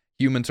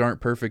 Humans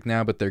aren't perfect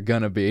now, but they're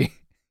going to be.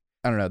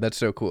 I don't know. That's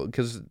so cool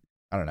because,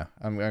 I don't know.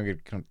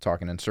 I'm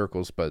talking in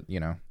circles, but,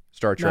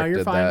 Star Trek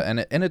did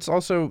that. And it's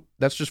also,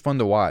 that's just fun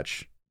to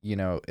watch.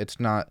 It's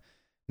not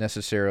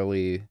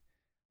necessarily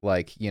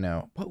like,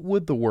 what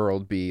would the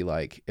world be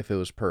like if it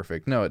was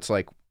perfect? No, it's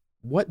like,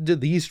 what do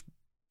these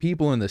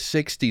people in the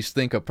 60s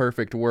think a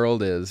perfect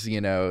world is?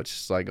 It's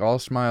just like all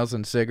smiles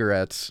and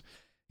cigarettes.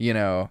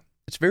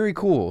 It's very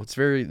cool. It's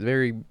very,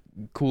 very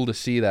cool to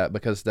see that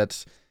because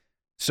that's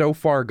so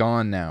far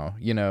gone now.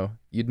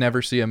 You'd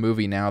never see a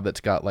movie now that's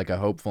got like a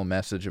hopeful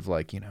message of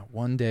like,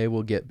 one day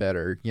we'll get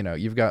better.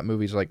 You've got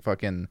movies like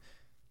fucking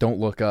Don't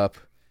Look Up,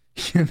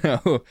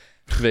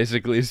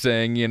 basically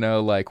saying,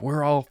 like,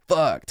 we're all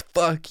fucked.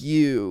 Fuck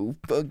you.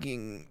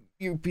 Fucking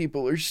you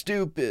people are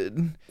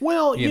stupid.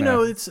 Well,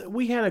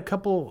 we had a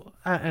couple,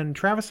 and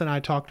Travis and I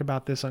talked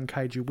about this on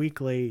Kaiju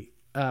Weekly.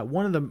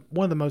 One of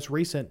the most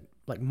recent,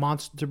 like,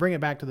 to bring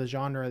it back to the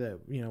genre that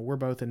we're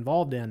both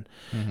involved in.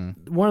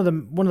 Mm-hmm. One of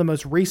the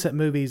most recent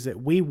movies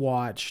that we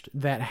watched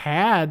that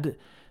had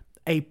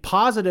a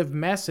positive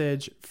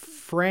message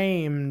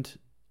framed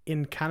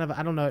in kind of,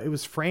 I don't know, it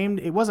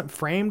wasn't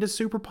framed as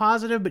super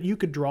positive, but you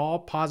could draw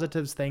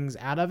positive things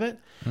out of it.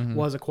 Mm-hmm.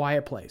 Was A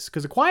Quiet Place,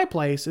 because A Quiet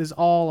Place is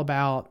all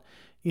about,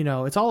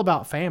 it's all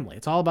about family.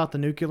 It's all about the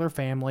nuclear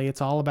family.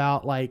 It's all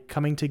about like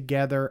coming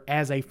together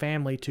as a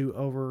family to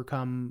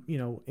overcome,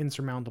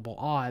 insurmountable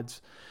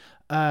odds.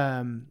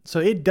 So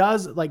it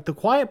does, like, The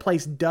Quiet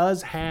Place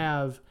does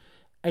have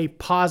a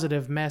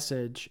positive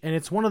message, and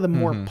it's one of the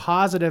more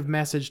positive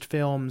messaged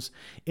films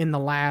in the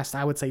last,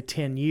 I would say,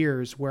 10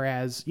 years.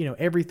 Whereas,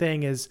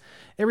 everything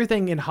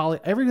that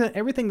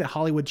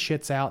Hollywood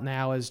shits out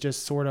now is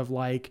just sort of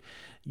like,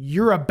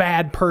 you're a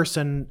bad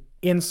person,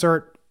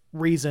 insert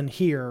reason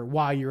here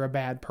why you're a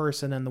bad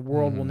person, and the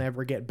world will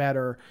never get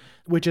better,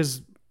 which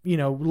is,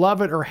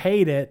 love it or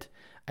hate it.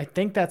 I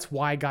think that's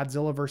why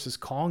Godzilla vs.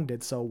 Kong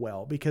did so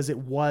well, because it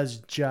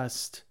was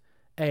just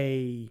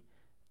a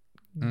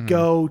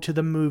go to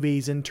the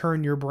movies and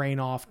turn your brain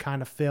off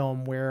kind of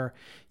film where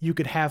you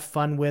could have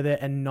fun with it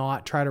and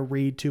not try to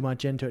read too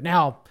much into it.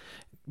 Now,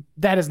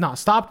 that has not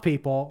stopped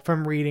people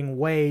from reading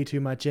way too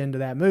much into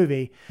that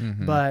movie.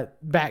 Mm-hmm. But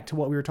back to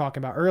what we were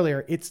talking about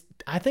earlier,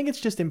 I think it's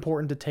just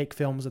important to take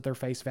films at their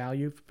face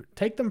value,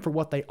 take them for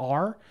what they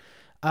are.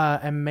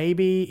 And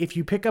maybe if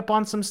you pick up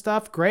on some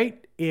stuff,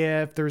 great.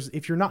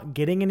 If you're not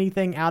getting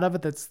anything out of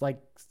it that's like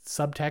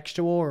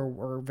subtextual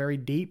or very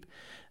deep,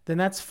 then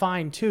that's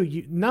fine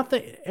too.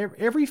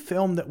 Every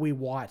film that we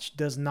watch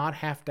does not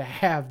have to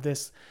have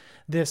this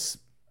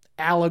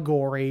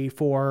allegory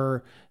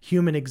for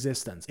human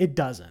existence. It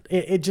doesn't.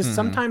 It just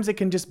sometimes it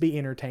can just be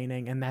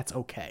entertaining, and that's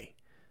okay.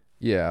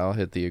 Yeah, I'll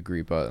hit the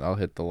agree button. I'll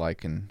hit the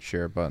like and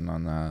share button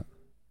on that.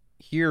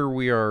 Here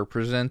we are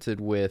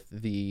presented with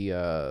the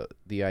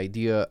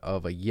idea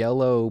of a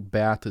yellow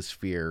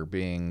bathysphere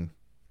being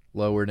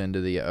lowered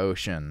into the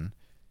ocean,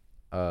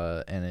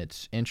 and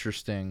it's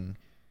interesting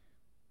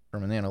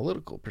from an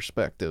analytical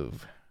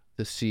perspective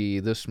to see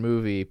this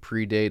movie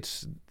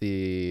predates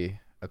the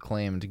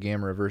acclaimed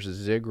Gamera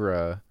vs.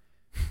 Zigra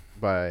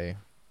by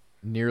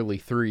nearly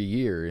 3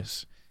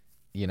 years,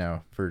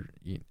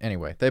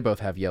 anyway, they both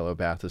have yellow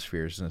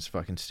bathyspheres, and it's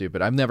fucking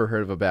stupid. I've never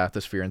heard of a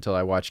bathysphere until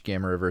I watched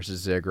Gamera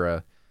versus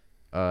Zigra,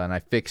 and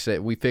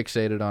we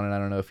fixated on it. I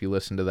don't know if you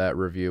listened to that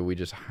review. We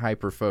just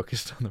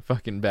hyper-focused on the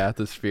fucking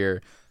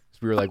bathysphere.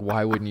 We were like,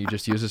 why wouldn't you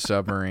just use a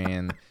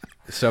submarine?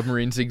 The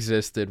submarines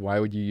existed. Why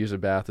would you use a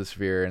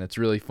bathysphere? And it's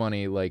really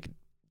funny, like,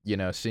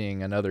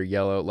 seeing another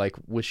yellow, like,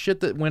 was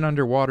shit that went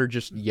underwater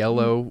just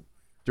yellow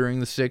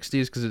during the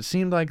 60s? Because it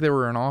seemed like there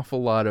were an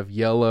awful lot of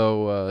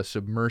yellow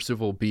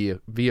submersible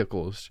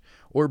vehicles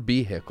or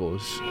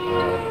vehicles.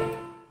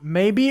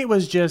 Maybe it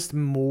was just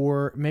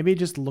maybe it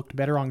just looked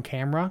better on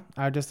camera,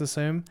 I would just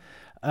assume.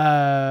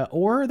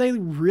 Or they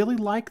really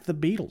like the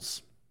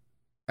Beatles.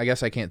 I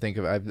guess I can't think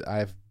of.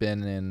 I've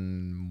been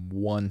in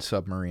one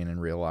submarine in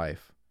real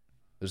life.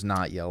 It was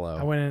not yellow.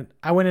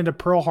 I went into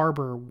Pearl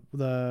Harbor,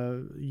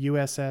 the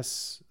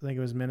USS. I think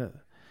it was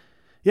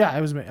Yeah,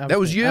 it was me. That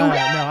was you?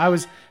 No,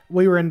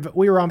 We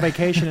were on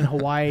vacation in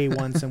Hawaii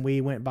once, and we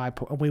went by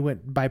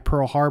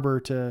Pearl Harbor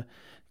to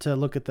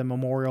look at the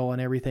memorial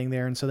and everything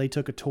there. And so they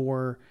took a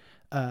tour.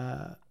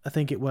 I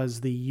think it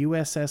was the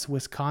USS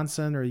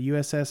Wisconsin or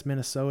USS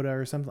Minnesota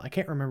or something. I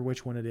can't remember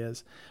which one it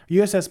is.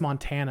 USS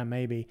Montana,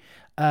 maybe.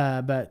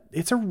 But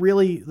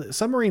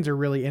submarines are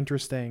really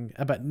interesting.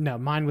 But no,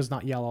 mine was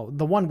not yellow.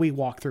 The one we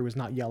walked through was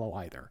not yellow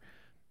either.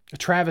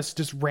 Travis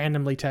just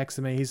randomly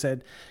texted me. He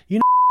said, we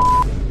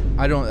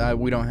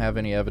don't have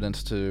any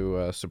evidence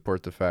to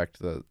support the fact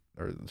that,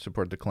 or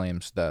support the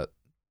claims that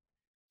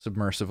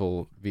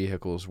submersible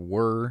vehicles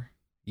were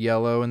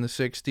yellow in the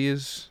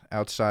 60s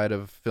outside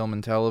of film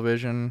and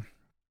television.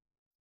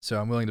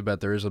 So I'm willing to bet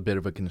there is a bit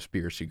of a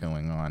conspiracy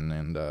going on,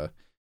 and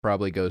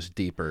probably goes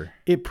deeper.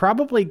 It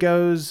probably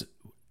goes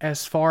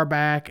as far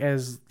back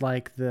as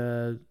like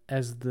the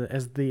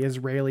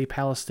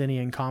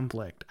Israeli-Palestinian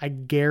conflict. I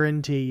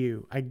guarantee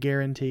you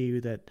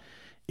that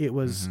it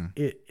was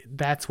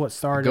that's what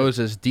started. It goes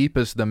as deep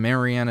as the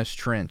Marianas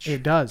Trench.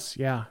 It does,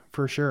 yeah,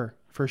 for sure.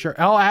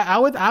 Oh,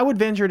 I would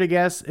venture to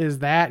guess is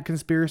that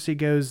conspiracy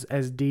goes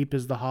as deep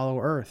as the Hollow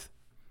Earth.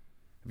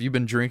 Have you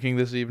been drinking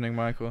this evening,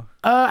 Michael?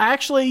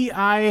 Actually,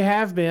 I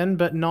have been,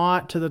 but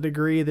not to the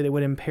degree that it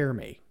would impair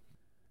me.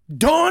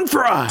 Dawn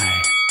Fry!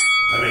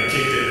 I've been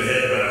kicked in the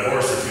head by a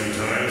horse a few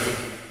times.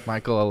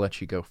 Michael, I'll let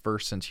you go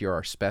first since you're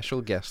our special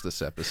guest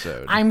this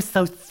episode. I'm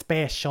so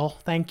special.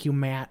 Thank you,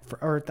 Matt.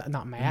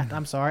 Not Matt.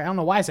 I'm sorry. I don't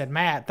know why I said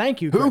Matt.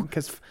 Thank you. Who?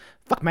 Because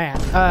fuck Matt.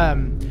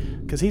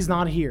 Because he's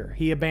not here.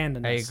 He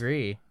abandoned us. I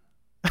agree.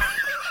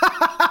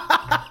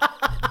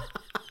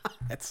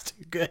 That's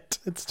too good.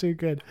 It's too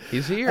good.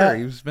 He's here.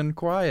 He's been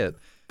quiet.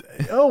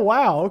 Oh,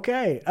 wow.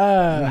 Okay.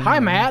 Hi,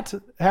 Matt.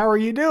 How are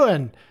you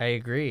doing? I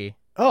agree.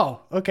 Oh,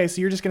 okay. So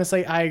you're just going to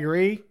say, I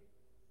agree?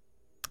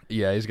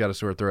 Yeah, he's got a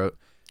sore throat.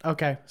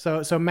 Okay.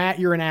 So Matt,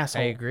 you're an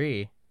asshole. I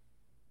agree.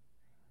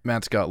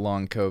 Matt's got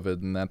long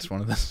COVID, and that's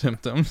one of the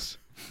symptoms.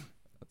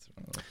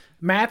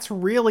 Matt's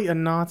really a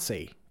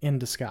Nazi in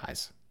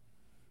disguise.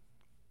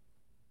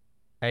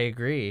 I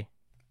agree.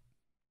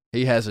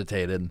 He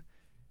hesitated.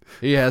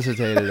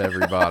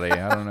 Everybody.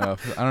 I don't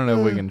know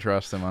if we can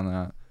trust him on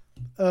that.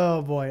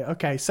 Oh boy.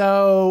 Okay.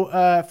 So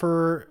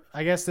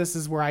I guess this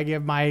is where I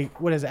give my,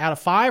 what is it, out of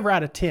 5 or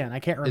out of 10? I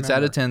can't remember. It's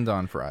out of 10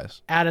 Dawn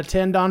Fries. Out of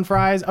 10 Dawn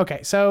Fries.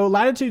 Okay. So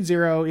Latitude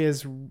Zero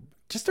is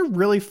just a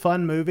really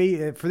fun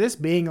movie. For this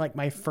being like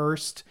my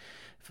first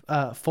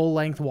full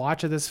length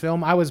watch of this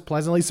film, I was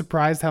pleasantly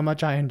surprised how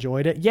much I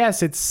enjoyed it.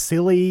 Yes, it's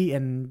silly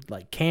and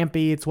like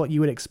campy. It's what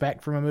you would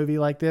expect from a movie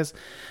like this,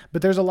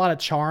 but there's a lot of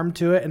charm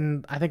to it.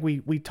 And I think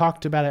we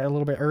talked about it a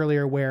little bit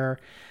earlier where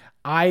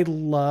I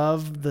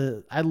love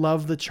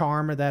the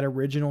charm of that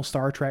original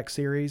Star Trek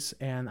series,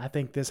 and I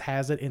think this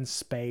has it in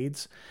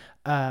spades.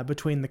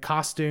 Between the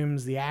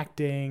costumes, the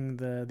acting,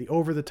 the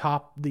over the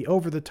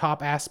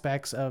top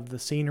aspects of the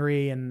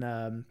scenery,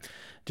 and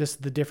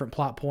just the different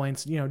plot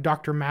points.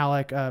 Dr.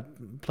 Malik,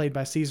 played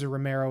by Cesar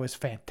Romero, is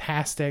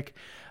fantastic,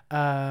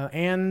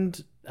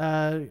 and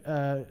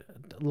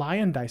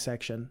lion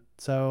dissection.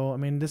 So I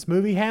mean, this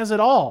movie has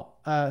it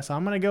all. So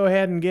I'm gonna go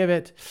ahead and give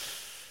it.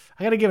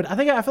 I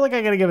feel like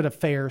I gotta give it a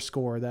fair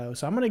score though.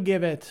 So I'm gonna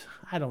give it,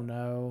 I don't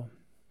know,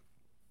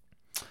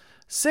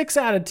 6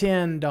 out of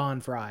 10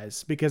 Dawn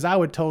Fries, because I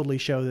would totally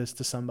show this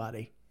to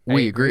somebody.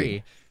 We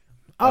agree.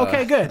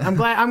 Okay, good. I'm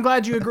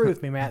glad you agree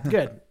with me, Matt.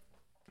 Good.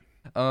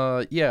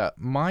 Yeah,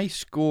 my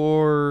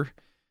score,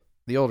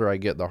 the older I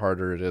get, the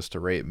harder it is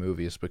to rate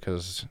movies,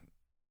 because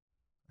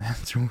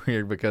that's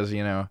weird, because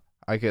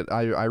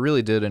I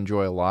really did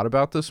enjoy a lot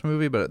about this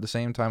movie, but at the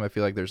same time I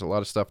feel like there's a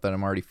lot of stuff that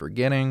I'm already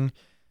forgetting.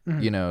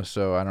 Mm-hmm.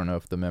 So I don't know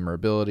if the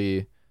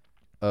memorability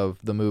of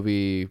the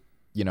movie,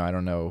 I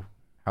don't know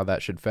how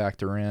that should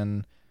factor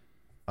in.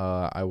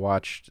 I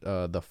watched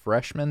The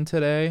Freshman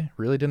today.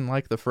 Really didn't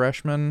like The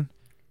Freshman,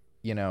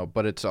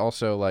 but it's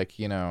also like,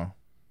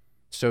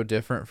 so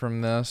different from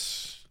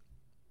this.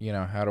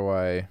 How do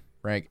I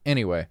rank?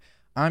 Anyway,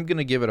 I'm going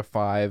to give it a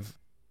 5,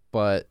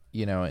 but,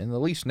 in the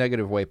least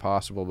negative way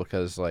possible,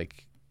 because,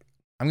 like,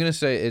 I'm going to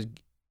say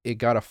it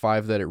got a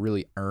 5 that it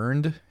really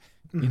earned.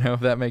 You know, if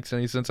that makes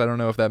any sense. I don't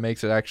know if that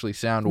makes it actually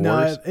sound No,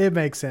 worse. it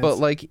makes sense. But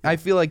like, I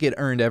feel like it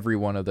earned every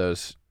one of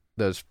those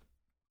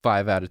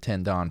 5 out of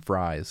 10 Don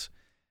fries,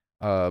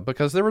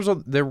 because there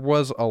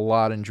was a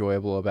lot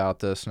enjoyable about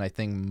this, and I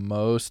think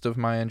most of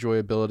my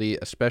enjoyability,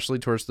 especially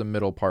towards the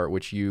middle part,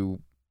 which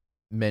you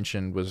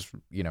mentioned was,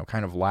 you know,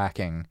 kind of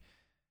lacking.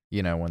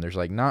 You know, when there's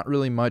like not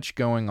really much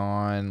going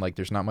on, like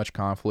there's not much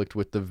conflict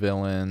with the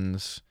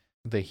villains.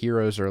 The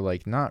heroes are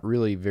like not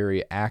really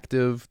very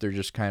active. They're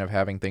just kind of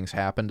having things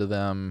happen to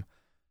them.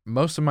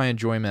 Most of my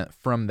enjoyment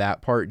from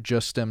that part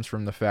just stems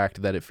from the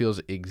fact that it feels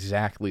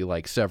exactly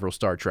like several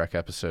Star Trek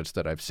episodes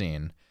that I've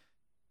seen.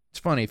 It's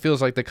funny, it feels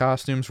like the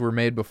costumes were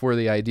made before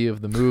the idea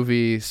of the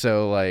movie,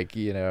 so like,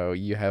 you know,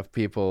 you have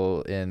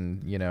people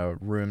in, you know,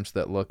 rooms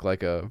that look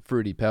like a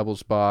Fruity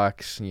Pebbles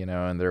box, you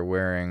know, and they're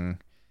wearing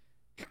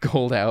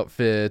gold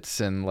outfits,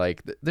 and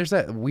like there's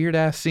that weird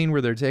ass scene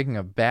where they're taking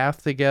a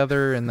bath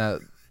together, and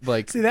that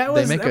like See, that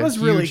was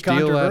really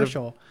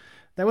controversial.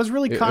 That was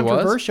really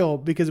controversial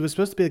was? because it was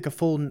supposed to be like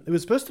it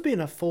was supposed to be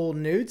in a full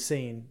nude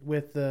scene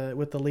with the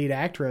lead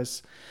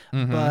actress,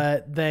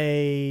 but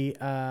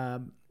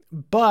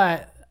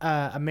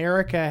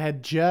America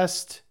had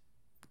just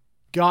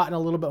gotten a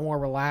little bit more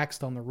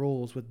relaxed on the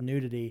rules with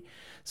nudity,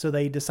 so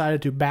they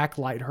decided to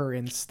backlight her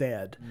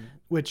instead,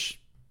 which,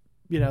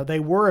 you know, they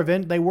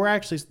were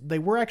actually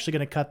going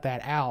to cut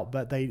that out,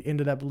 but they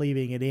ended up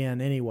leaving it in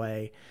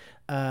anyway.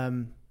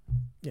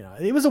 You know,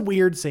 it was a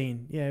weird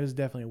scene. Yeah, it was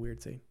definitely a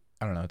weird scene.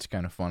 I don't know. It's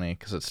kind of funny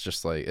because it's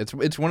just like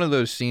it's one of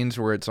those scenes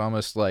where it's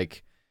almost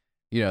like,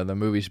 you know, the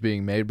movie's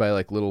being made by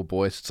like little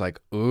boys. It's like,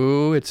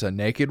 ooh, it's a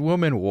naked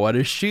woman. What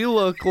does she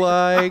look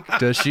like?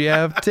 Does she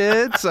have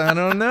tits? I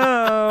don't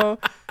know.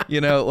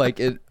 You know, like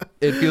it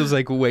feels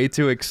like way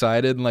too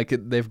excited, and like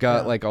they've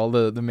got like all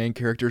the main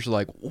characters are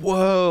like,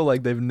 whoa,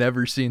 like they've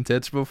never seen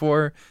tits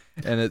before,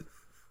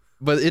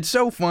 but it's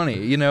so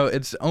funny. You know,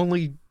 it's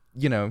only,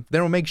 you know, they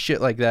don't make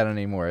shit like that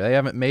anymore. They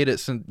haven't made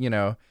it since, you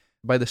know,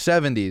 by the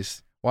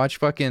 70s. Watch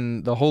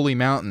fucking The Holy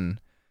Mountain.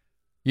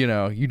 You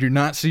know, you do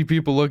not see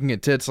people looking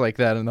at tits like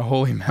that in The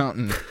Holy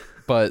Mountain.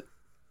 But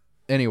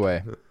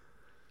anyway,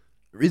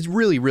 it's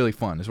really, really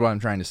fun is what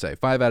I'm trying to say.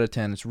 5 out of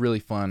 10. It's really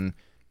fun.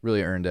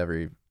 Really earned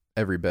every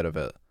bit of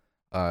it.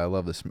 I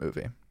love this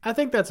movie. I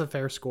think that's a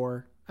fair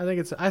score.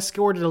 I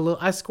scored it a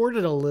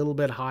little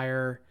bit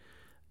higher,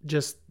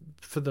 just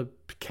for the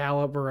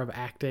caliber of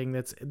acting.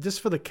 That's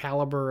just for the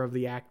caliber of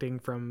the acting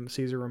from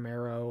Cesar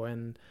Romero,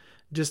 and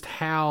just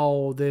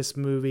how this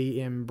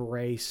movie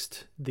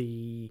embraced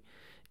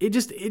it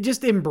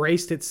just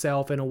embraced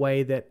itself in a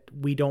way that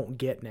we don't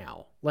get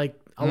now. Like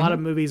a lot of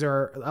movies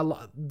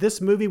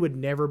this movie would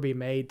never be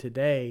made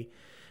today,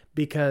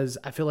 because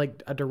I feel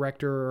like a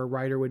director or a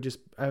writer would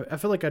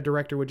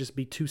just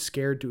be too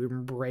scared to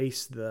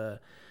embrace the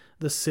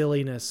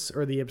silliness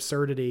or the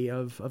absurdity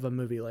of a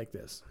movie like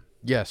this.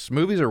 Yes,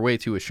 movies are way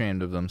too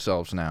ashamed of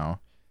themselves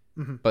now.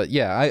 But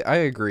yeah, I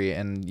agree,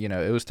 and you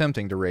know, it was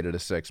tempting to rate it a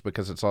 6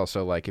 because it's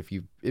also like if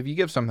you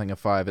give something a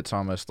 5, it's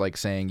almost like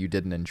saying you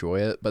didn't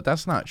enjoy it, but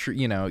that's not true.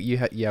 You know, you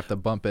have to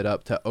bump it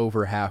up to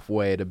over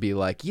halfway to be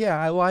like, yeah,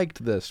 I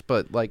liked this,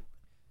 but like,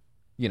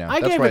 you know,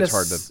 that's why it's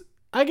hard to.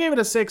 I gave it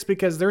a 6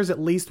 because there's at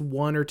least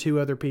 1 or 2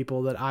 other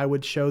people that I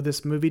would show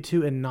this movie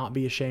to and not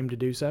be ashamed to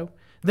do so,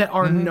 that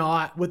are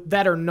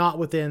not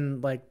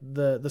within like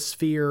the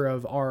sphere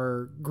of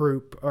our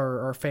group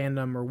or our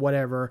fandom or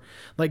whatever,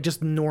 like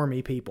just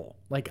normie people.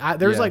 Like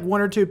there's like 1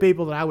 or 2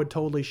 people that I would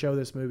totally show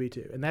this movie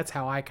to, and that's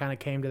how I kind of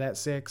came to that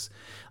 6.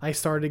 I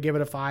started to give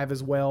it a 5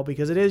 as well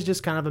because it is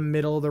just kind of a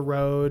middle of the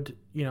road,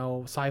 you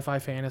know, sci-fi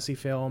fantasy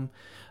film.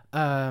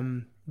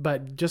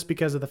 But just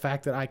because of the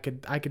fact that I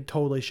could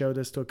totally show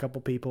this to a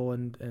couple people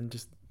and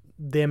just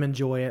them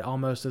enjoy it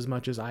almost as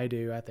much as I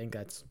do, I think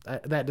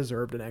that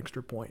deserved an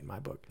extra point in my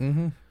book.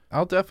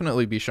 I'll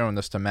definitely be showing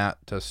this to Matt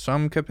to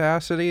some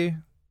capacity.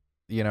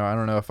 You know, I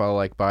don't know if I'll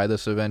like buy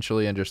this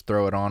eventually and just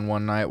throw it on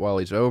one night while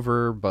he's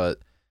over, but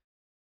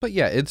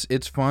yeah,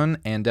 it's fun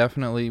and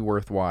definitely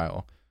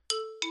worthwhile.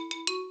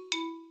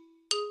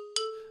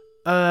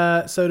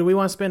 So do we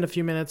want to spend a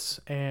few minutes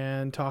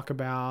and talk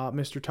about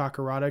Mr.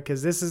 Takarada?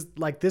 Because this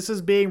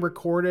is being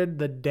recorded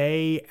the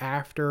day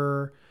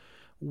after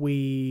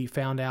we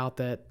found out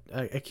that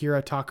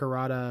Akira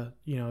Takarada,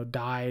 you know,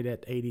 died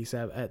at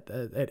 87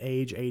 at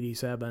age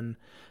 87.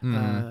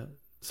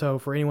 So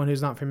for anyone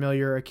who's not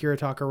familiar, Akira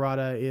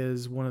Takarada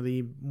is one of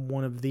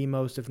the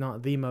most, if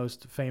not the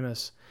most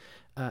famous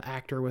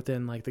actor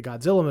within like the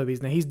Godzilla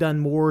movies. Now he's done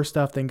more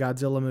stuff than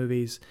Godzilla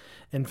movies.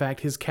 In fact,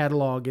 his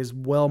catalog is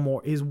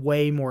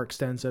way more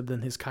extensive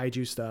than his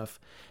kaiju stuff,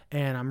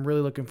 and I'm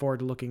really looking forward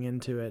to looking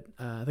into it.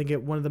 I think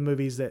one of the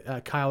movies that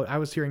I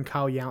was hearing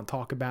Kyle Yount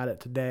talk about it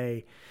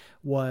today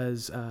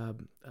was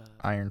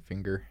Iron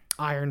Finger.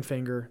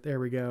 There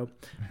we go.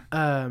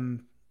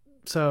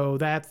 So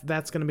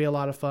that's going to be a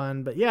lot of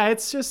fun, but yeah,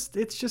 it's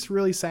just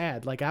really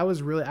sad. Like I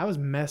was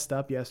messed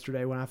up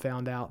yesterday when I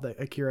found out that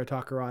Akira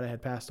Takarada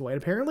had passed away.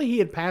 And apparently he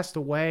had passed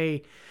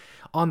away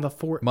on the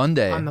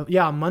Monday.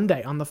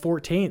 Monday on the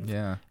 14th.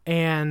 Yeah.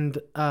 And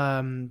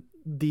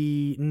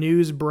the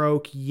news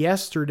broke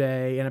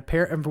yesterday, and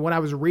from what I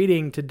was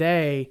reading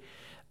today,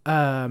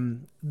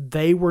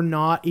 they were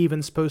not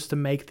even supposed to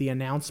make the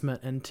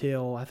announcement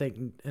until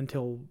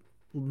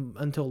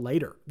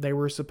later. They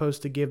were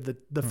supposed to give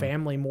the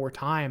family more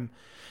time,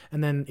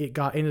 and then it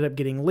ended up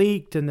getting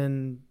leaked, and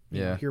then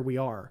you know, here we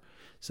are.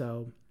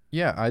 So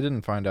yeah, I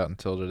didn't find out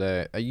until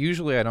today.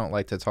 Usually I don't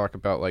like to talk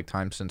about like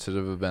time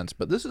sensitive events,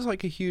 but this is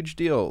like a huge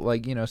deal.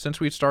 Like, you know, since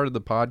we started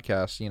the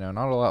podcast, you know,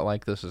 not a lot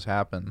like this has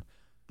happened.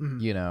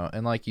 You know,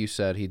 and like you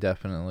said, he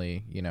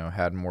definitely, you know,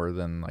 had more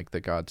than like the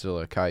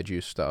Godzilla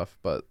kaiju stuff,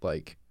 but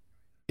like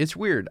it's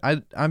weird.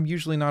 I'm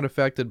usually not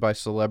affected by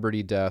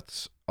celebrity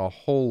deaths a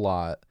whole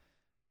lot,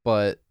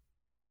 but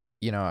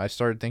you know, I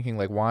started thinking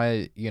like,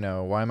 why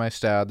am I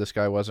sad this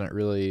guy wasn't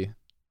really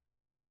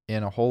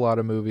in a whole lot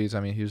of movies?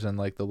 I mean, he was in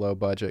like the low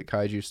budget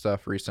kaiju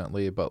stuff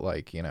recently, but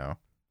like, you know,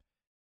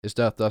 his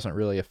death doesn't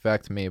really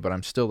affect me, but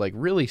I'm still like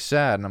really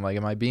sad. And I'm like,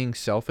 am I being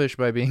selfish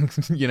by being,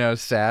 you know,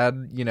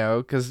 sad, you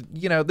know, cause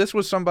you know, this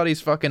was somebody's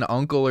fucking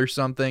uncle or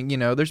something, you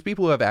know, there's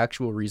people who have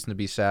actual reason to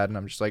be sad. And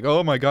I'm just like,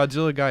 oh my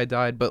Godzilla guy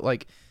died. But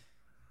like,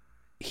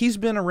 he's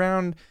been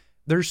around.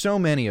 There's so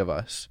many of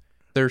us.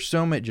 There's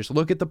so many. Just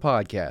look at the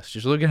podcast.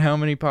 Just look at how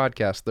many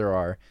podcasts there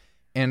are.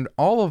 And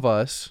all of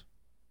us,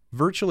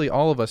 virtually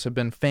all of us, have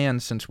been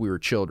fans since we were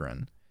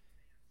children.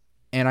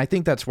 And I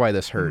think that's why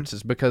this hurts,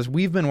 is because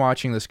we've been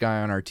watching this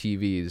guy on our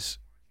TVs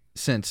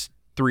since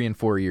 3 and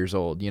 4 years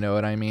old. You know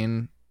what I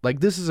mean? Like,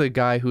 this is a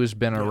guy who has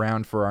been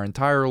around for our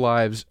entire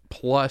lives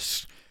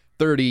plus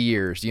 30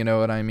 years. You know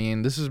what I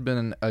mean? This has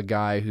been a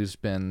guy who's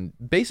been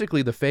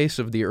basically the face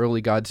of the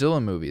early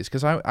Godzilla movies.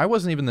 Because I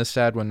wasn't even this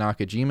sad when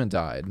Nakajima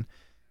died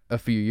a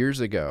few years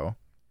ago.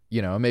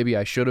 You know, maybe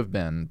I should have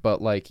been. But,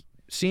 like,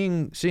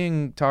 seeing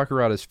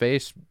Takarada's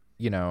face,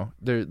 you know,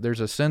 there's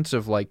a sense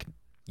of, like,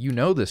 you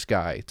know this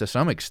guy to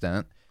some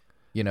extent.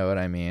 You know what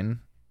I mean?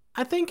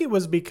 I think it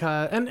was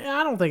because, and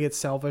I don't think it's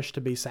selfish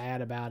to be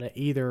sad about it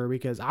either,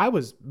 because I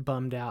was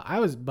bummed out. I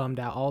was bummed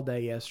out all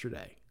day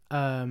yesterday.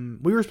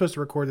 We were supposed to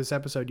record this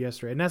episode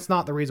yesterday, and that's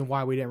not the reason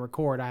why we didn't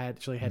record. I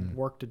actually had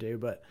work to do,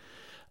 but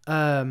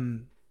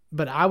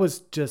I was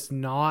just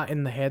not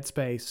in the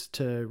headspace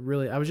to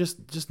really. I was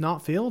just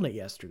not feeling it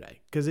yesterday,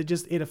 because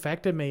it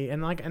affected me,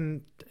 and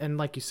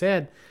like you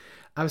said.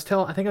 I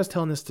think I was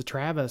telling this to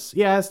Travis.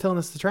 Yeah, I was telling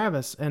this to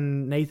Travis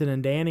and Nathan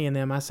and Danny and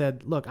them. I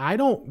said, look, I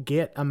don't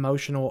get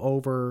emotional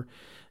over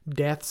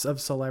deaths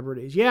of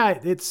celebrities. Yeah,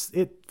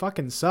 it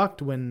fucking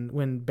sucked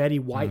when Betty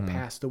White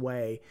passed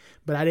away,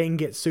 but I didn't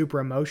get super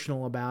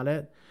emotional about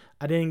it.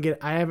 I didn't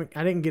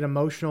get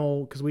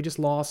emotional because we just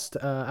lost.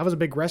 I was a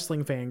big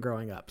wrestling fan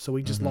growing up, so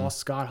we just lost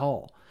Scott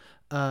Hall.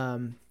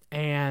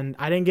 And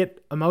I didn't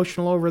get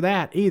emotional over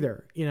that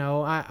either, you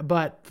know.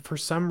 But for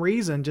some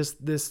reason,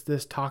 just this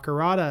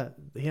Takarada,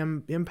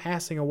 him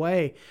passing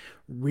away,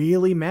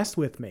 really messed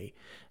with me.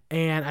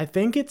 And I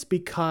think it's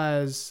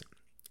because,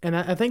 and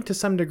I think to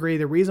some degree,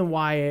 the reason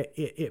why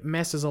it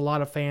messes a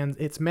lot of fans,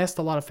 it's messed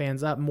a lot of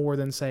fans up more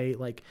than, say,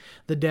 like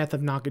the death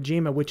of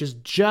Nakajima, which is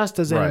just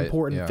as an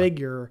important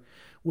figure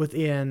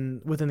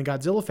within the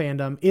Godzilla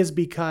fandom, is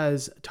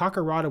because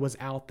Takarada was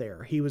out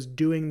there. He was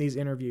doing these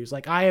interviews.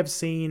 Like, I have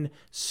seen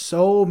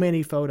so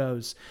many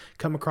photos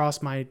come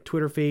across my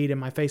Twitter feed and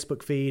my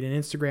Facebook feed and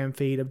Instagram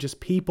feed of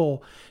just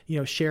people, you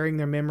know, sharing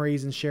their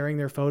memories and sharing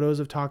their photos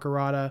of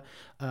Takarada.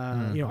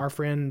 You know, our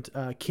friend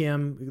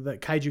Kim, the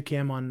Kaiju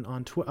Kim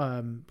on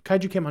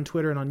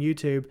Twitter and on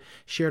YouTube,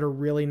 shared a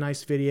really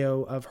nice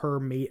video of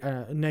her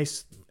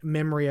nice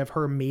memory of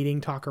her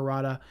meeting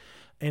Takarada.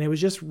 And it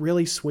was just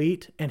really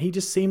sweet. And he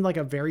just seemed like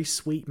a very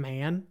sweet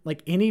man.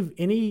 Like any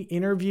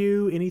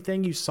interview,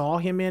 anything you saw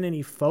him in,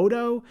 any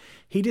photo,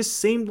 he just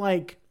seemed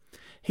like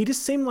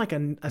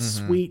a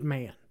sweet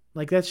man.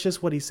 Like, that's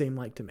just what he seemed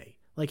like to me.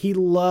 Like, he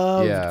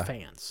loved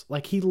fans.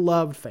 Like, he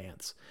loved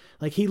fans.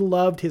 Like, he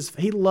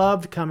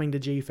loved coming to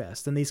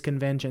G-Fest and these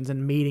conventions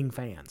and meeting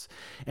fans.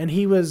 And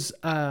he was,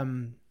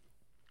 and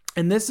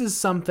this is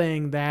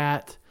something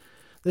that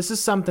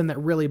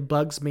really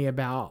bugs me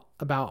about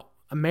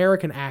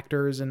American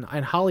actors and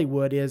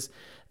Hollywood, is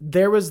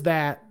there was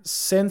that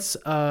sense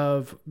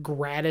of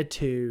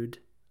gratitude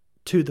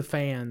to the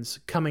fans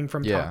coming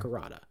from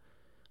Takarada.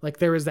 Like,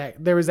 there was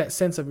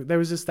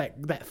just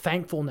that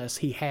thankfulness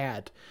he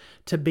had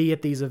to be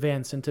at these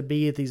events and to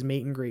be at these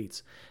meet and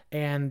greets.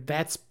 And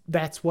that's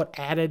what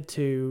added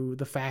to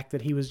the fact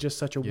that he was just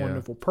such a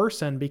wonderful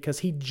person, because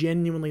he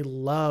genuinely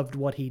loved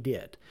what he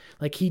did.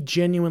 Like, he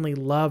genuinely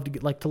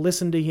loved, like, to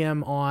listen to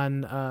him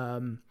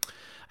on,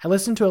 I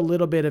listened to a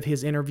little bit of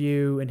his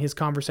interview and his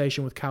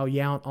conversation with Kyle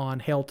Yount on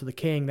Hail to the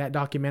King, that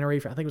documentary.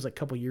 I think it was like a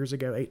couple years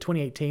ago,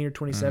 2018 or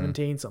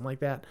 2017, something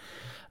like that.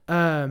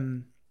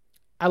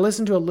 I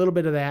listened to a little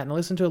bit of that, and I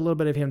listened to a little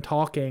bit of him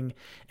talking,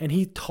 and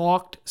he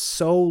talked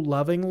so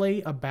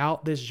lovingly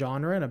about this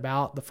genre and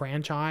about the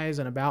franchise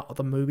and about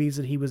the movies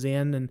that he was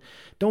in. And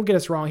don't get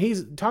us wrong,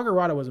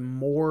 Takarada was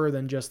more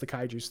than just the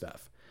kaiju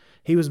stuff.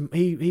 He was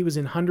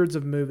in hundreds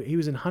of movies. He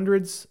was in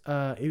hundreds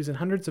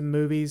of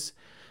movies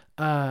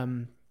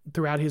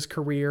throughout his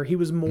career. He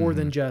was more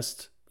than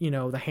just,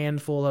 the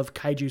handful of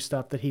kaiju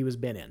stuff that he was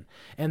been in,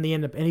 and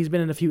he's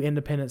been in a few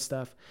independent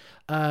stuff.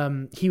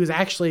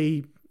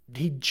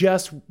 He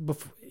just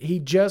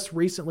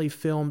recently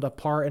filmed a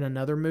part in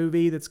another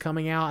movie that's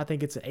coming out. I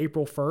think it's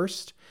April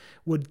 1st,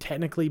 would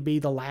technically be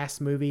the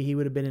last movie he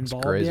would have been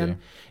involved in.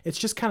 It's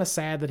just kind of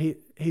sad that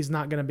he's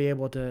not going to be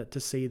able to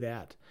see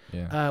that.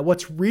 Yeah.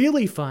 What's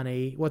really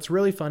funny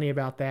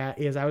about that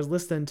is I was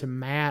listening to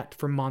Matt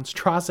from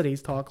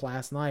Monstrosities talk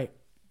last night.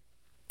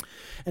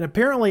 And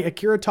apparently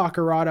Akira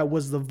Takarada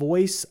was the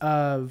voice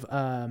of what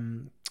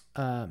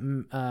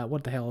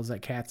the hell is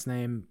that cat's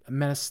name?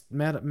 Metasoph,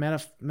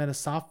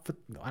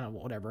 I don't know,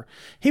 whatever.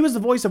 He was the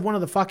voice of one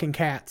of the fucking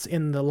cats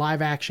in the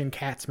live action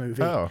Cats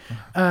movie. Oh.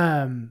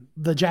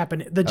 The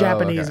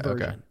Japanese version.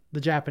 Okay.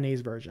 The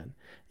Japanese version.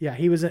 Yeah,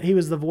 he was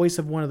the voice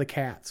of one of the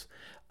cats.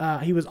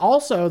 He was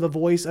also the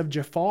voice of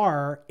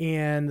Jafar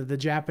in the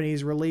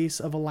Japanese release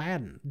of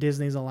Aladdin,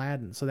 Disney's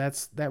Aladdin. So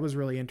that was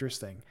really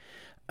interesting.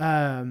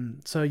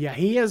 So yeah,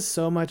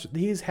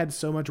 he's had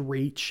so much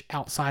reach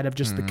outside of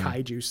just the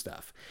kaiju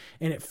stuff,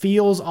 and it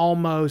feels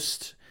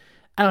almost,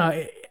 I don't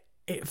know,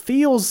 it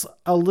feels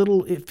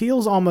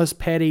almost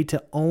petty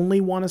to only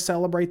want to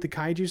celebrate the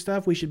kaiju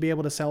stuff. We should be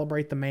able to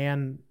celebrate the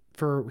man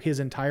for his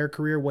entire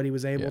career, what he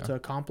was able to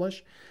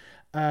accomplish.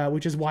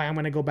 Which is why I'm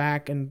going to go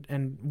back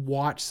and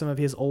watch some of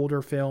his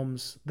older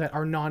films that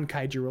are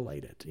non-kaiju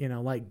related,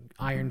 like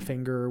Iron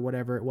Finger or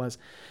whatever it was.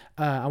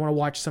 I want to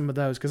watch some of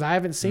those because I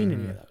haven't seen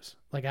any of those.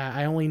 Like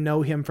I only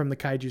know him from the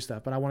kaiju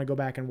stuff, but I want to go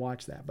back and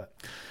watch that. But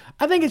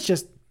I think it was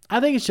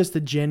just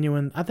a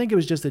genuine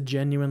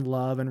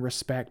love and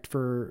respect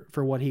for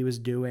what he was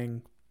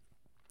doing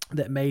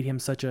that made him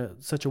such a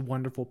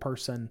wonderful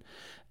person.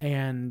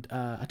 And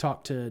I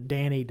talked to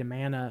Danny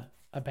DeManna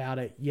about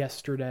it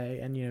yesterday,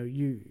 and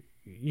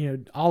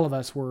all of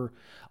us were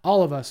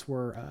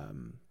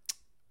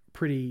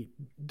pretty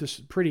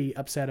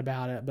upset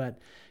about it, but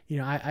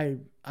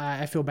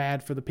I feel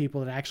bad for the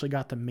people that actually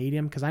got to meet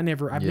him, because I've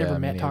never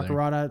met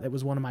Takarada. It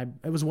was one of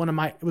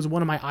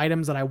my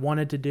items that I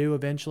wanted to do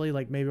eventually,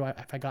 like maybe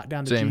if I got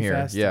down to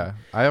G-Fest. Yeah,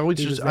 I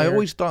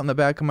always thought in the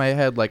back of my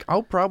head, like,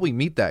 I'll probably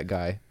meet that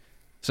guy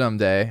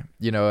someday,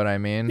 you know what I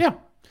mean? Yeah,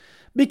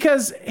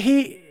 because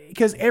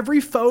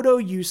every photo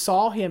you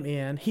saw him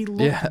in, he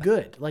looked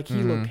good. Like he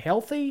looked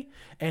healthy,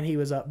 and he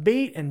was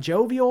upbeat and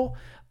jovial.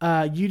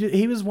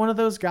 He was one of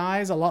those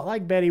guys, a lot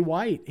like Betty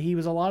White. He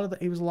was a lot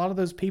of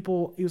those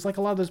people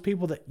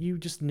that you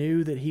just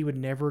knew that he would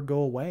never go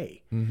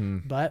away.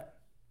 But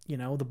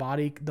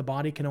the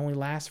body can only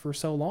last for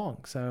so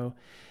long. So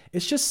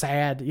it's just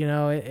sad,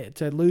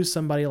 to lose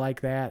somebody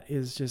like that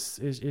is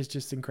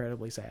just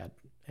incredibly sad.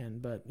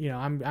 But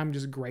I'm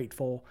just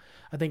grateful.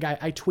 I think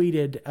I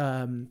tweeted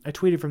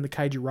from the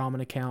Kaiju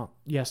Ramen account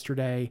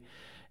yesterday,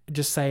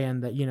 just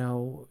saying that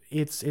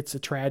it's a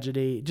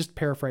tragedy. Just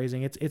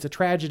paraphrasing, it's a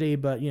tragedy,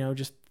 but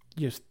just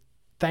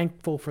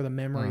thankful for the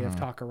memory of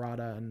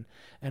Takarada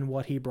and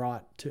what he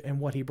brought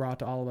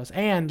to all of us.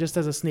 And just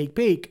as a sneak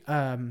peek,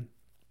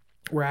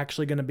 we're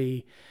actually going to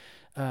be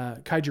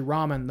Kaiju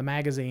Ramen, the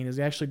magazine, is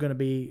actually going to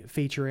be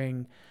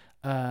featuring.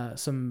 We're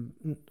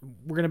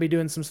going to be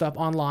doing some stuff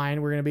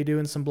online. We're going to be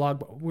doing some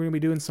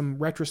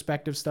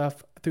retrospective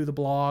stuff through the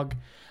blog.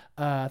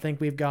 I think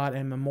we've got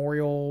a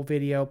memorial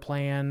video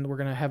planned. We're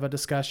going to have a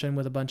discussion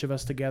with a bunch of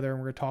us together, and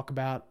we're going to talk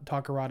about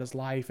Takarada's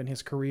life and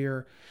his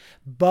career.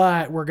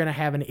 But we're going to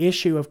have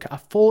a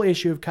full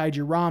issue of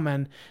Kaiju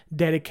Ramen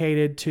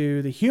dedicated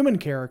to the human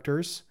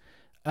characters.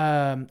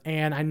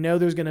 And I know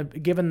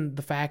given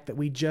the fact that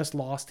we just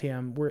lost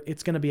him,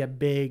 it's going to be a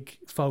big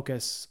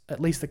focus, at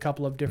least a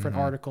couple of different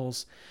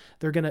articles.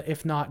 They're going to,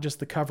 if not just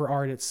the cover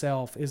art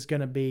itself, is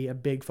going to be a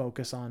big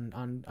focus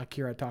on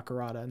Akira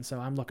Takarada. And so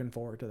I'm looking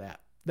forward to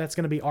that. That's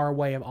going to be our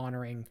way of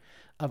honoring.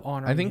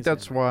 I think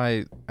that's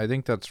why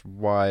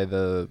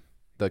the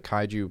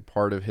kaiju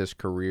part of his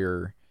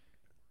career,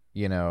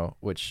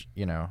 which,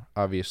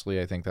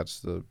 obviously I think that's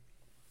the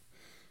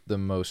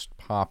most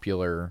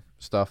popular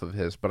stuff of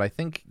his, but I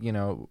think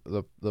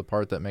the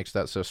part that makes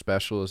that so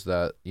special is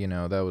that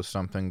that was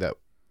something that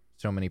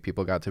so many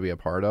people got to be a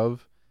part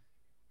of,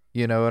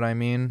 you know what I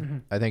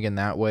mean? I think in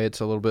that way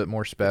it's a little bit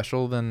more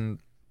special than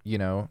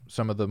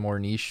some of the more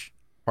niche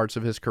parts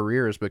of his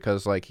career, is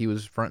because like he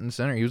was front and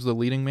center, he was the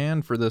leading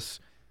man for this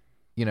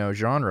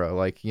genre.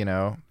 Like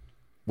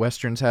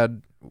westerns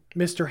had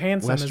Mr.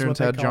 Handsome, westerns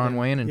had John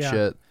Wayne and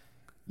shit.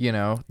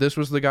 This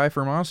was the guy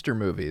for monster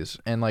movies,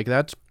 and like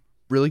that's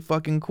really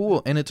fucking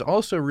cool. And it's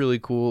also really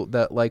cool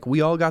that like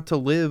we all got to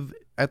live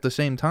at the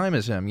same time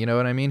as him, you know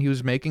what I mean? He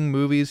was making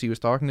movies, he was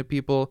talking to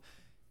people,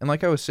 and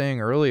like I was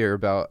saying earlier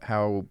about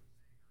how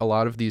a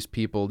lot of these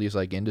people, these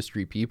like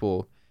industry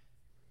people,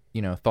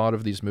 thought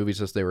of these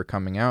movies as they were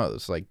coming out.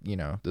 It's like,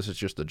 this is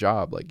just a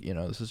job, like,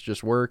 this is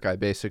just work. I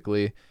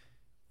basically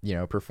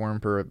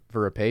perform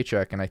for a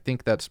paycheck. And I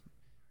think that's,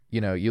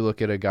 you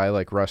look at a guy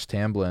like Russ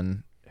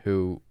Tamblyn,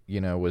 who,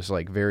 was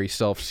like very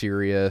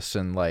self-serious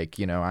and like,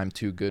 I'm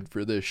too good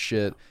for this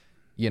shit,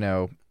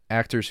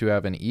 actors who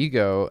have an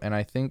ego. And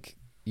I think,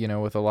 you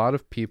know, with a lot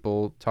of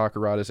people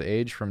Takarada's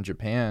age from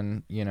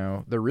Japan, you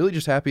know, they're really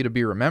just happy to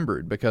be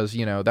remembered because,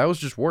 you know, that was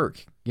just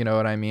work. You know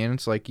what I mean?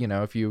 It's like, you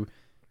know, if you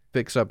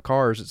fix up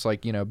cars, it's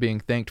like, you know, being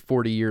thanked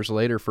 40 years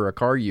later for a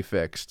car you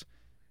fixed.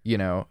 You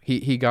know,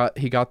 he got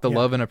the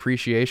love and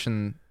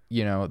appreciation,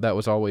 you know, that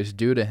was always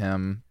due to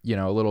him, you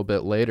know, a little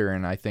bit later.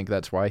 And I think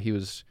that's why he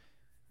was,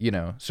 you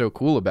know, so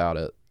cool about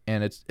it.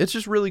 And it's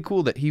just really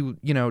cool that he,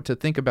 you know, to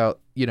think about,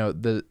 you know,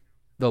 the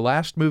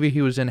last movie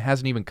he was in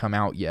hasn't even come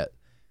out yet.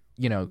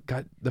 You know,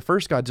 the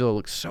first Godzilla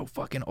looks so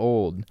fucking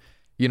old.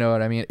 You know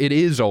what I mean? It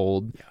is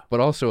old, but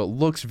also it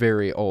looks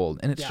very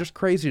old. And it's just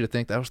crazy to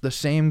think that was the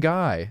same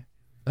guy.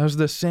 That was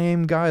the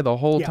same guy the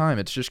whole time.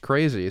 It's just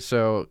crazy.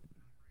 So,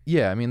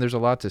 yeah, I mean, there's a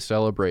lot to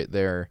celebrate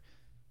there.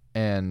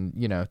 And,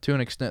 you know, to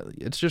an extent,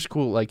 it's just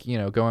cool, like, you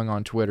know, going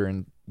on Twitter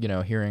and, you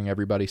know, hearing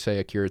everybody say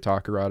Akira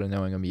Takarada,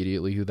 knowing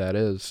immediately who that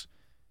is.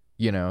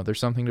 You know, there's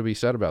something to be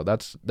said about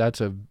that's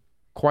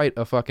quite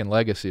a fucking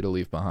legacy to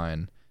leave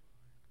behind.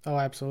 Oh,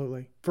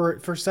 absolutely.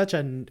 For such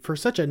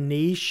a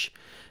niche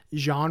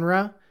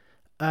genre,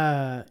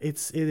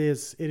 it's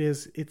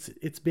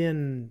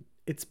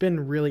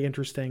been really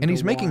interesting. And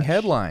he's making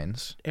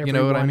headlines. You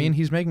know what I mean?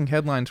 He's making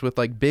headlines with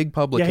like big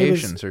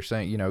publications are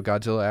saying, you know,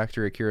 Godzilla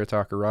actor Akira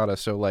Takarada.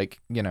 So like,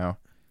 you know.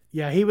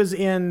 Yeah, he was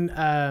in,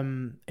 I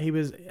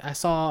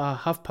saw a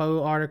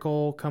HuffPo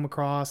article come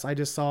across. I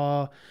just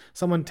saw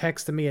someone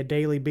texted me a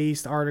Daily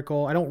Beast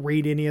article. I don't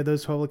read any of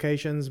those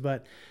publications,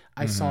 but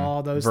I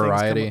saw those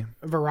Variety. things.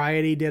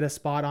 Variety did a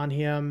spot on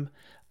him.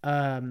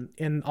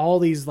 And all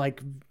these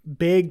like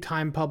big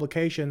time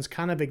publications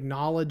kind of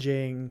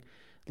acknowledging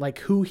like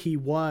who he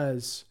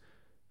was.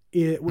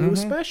 It was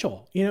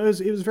special. You know,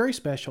 it was very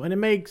special. And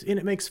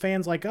it makes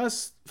fans like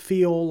us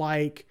feel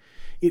like,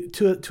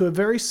 to a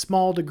very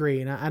small degree,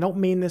 and I don't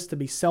mean this to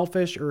be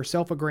selfish or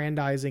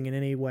self-aggrandizing in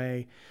any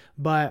way,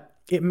 but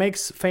it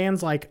makes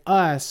fans like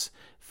us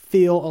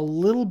feel a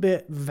little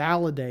bit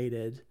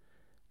validated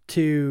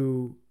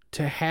to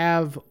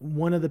have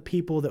one of the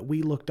people that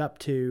we looked up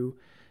to,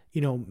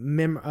 you know,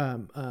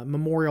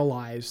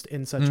 memorialized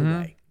in such a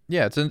way.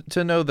 Yeah,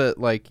 to know that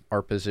like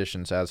our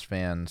positions as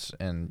fans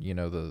and, you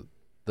know,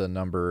 the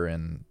number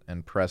and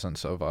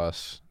presence of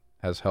us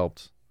has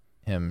helped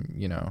him,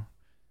 you know,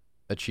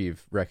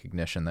 achieve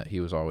recognition that he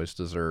was always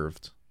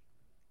deserved.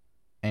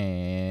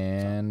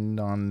 And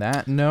on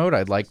that note,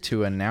 I'd like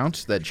to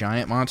announce that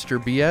Giant Monster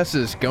BS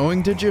is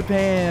going to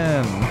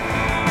Japan.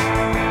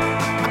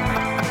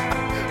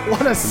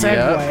 What a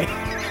segue. Yep.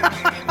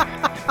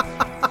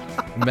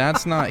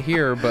 Matt's not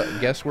here, but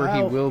guess where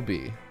he will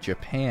be?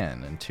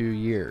 Japan in 2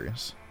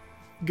 years.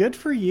 Good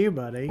for you,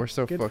 buddy. We're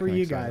so good fucking for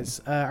you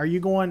excited. guys. Are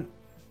you going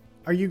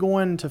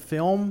to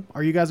film?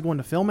 Are you guys going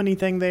to film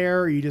anything there,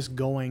 or are you just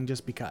going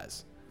just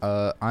because?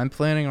 I'm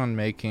planning on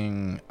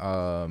making,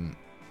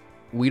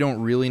 we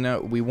don't really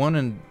know. We want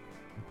to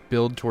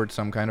build towards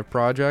some kind of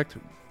project.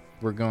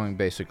 We're going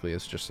basically,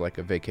 it's just like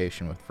a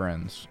vacation with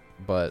friends.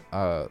 But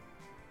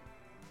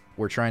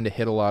we're trying to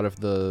hit a lot of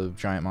the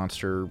Giant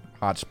Monster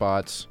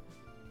hotspots.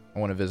 I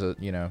want to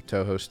visit, you know,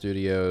 Toho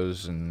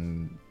Studios,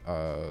 and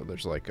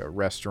there's like a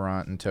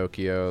restaurant in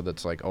Tokyo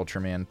that's like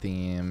Ultraman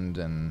themed,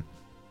 and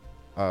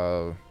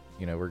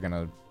you know, we're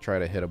gonna try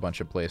to hit a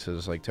bunch of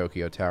places like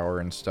Tokyo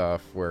Tower and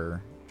stuff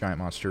where Giant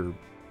Monster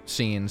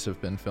scenes have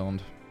been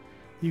filmed.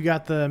 You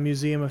got the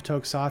Museum of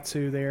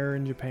Tokusatsu there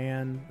in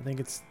Japan. I think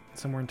it's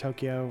somewhere in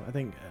Tokyo. I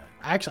think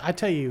actually, I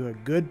tell you, a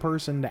good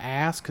person to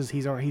ask because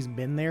he's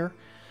been there.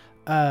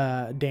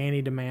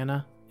 Danny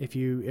DeManna. If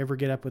you ever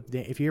get up with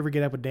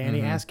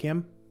Danny, ask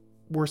him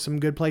where some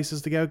good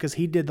places to go because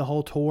he did the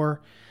whole tour.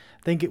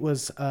 I think it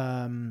was.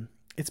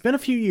 It's been a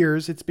few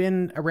years. It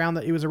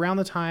was around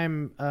the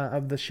time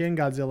of the Shin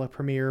Godzilla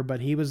premiere,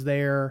 but he was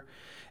there.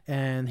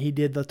 And he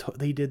did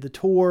the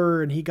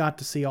tour, and he got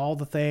to see all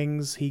the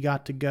things. He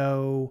got to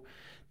go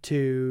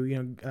to, you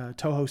know,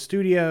 Toho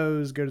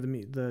Studios, go to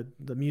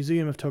the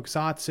Museum of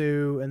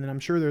Tokusatsu, and then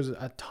I'm sure there's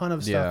a ton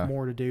of stuff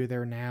more to do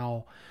there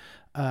now.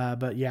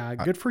 But yeah,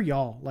 good for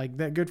y'all. Like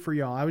that, good for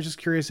y'all. I was just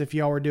curious if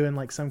y'all were doing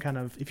like some kind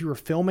of, if you were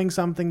filming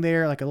something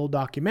there, like a little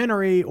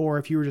documentary, or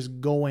if you were just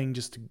going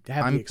just to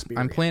have the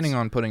experience. I'm planning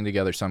on putting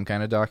together some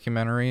kind of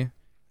documentary,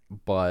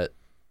 but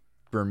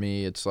for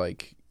me, it's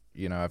like,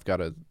 you know, I've got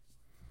to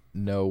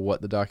know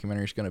what the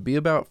documentary is going to be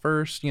about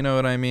first, you know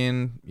what I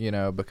mean? You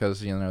know,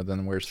 because, you know,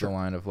 then where's the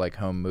line of like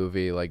home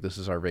movie, like this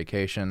is our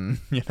vacation,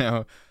 you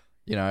know,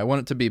 I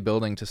want it to be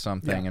building to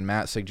something. And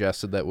Matt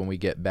suggested that when we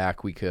get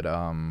back, we could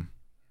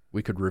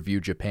review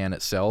Japan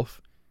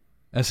itself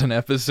as an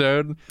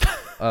episode,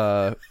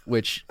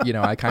 which, you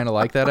know, I kind of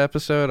like that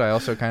episode. I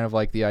also kind of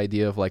like the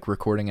idea of like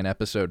recording an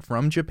episode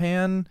from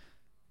Japan.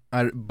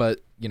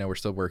 But, you know, we're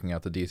still working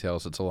out the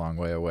details. It's a long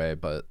way away,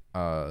 but,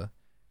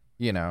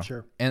 you know,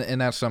 sure. And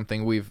that's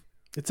something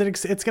it's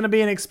going to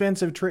be an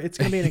expensive trip. It's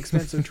going to be an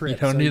expensive trip.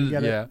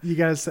 You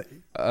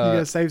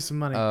gotta save some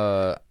money.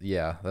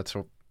 Yeah, that's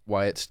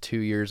why it's 2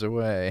 years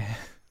away.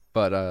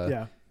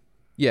 But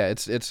yeah,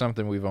 it's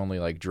something we've only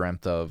like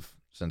dreamt of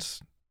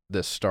since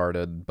this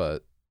started.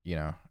 But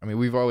I mean,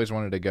 we've always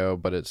wanted to go,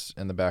 but it's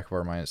in the back of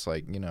our mind. It's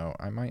like,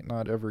 I might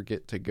not ever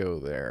get to go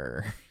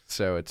there.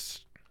 So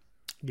it's,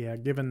 yeah,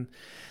 given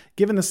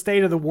the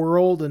state of the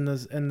world and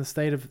the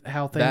state of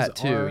how things that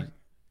too. are,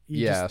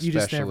 you just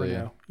never especially.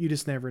 know. You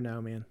just never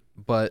know, man.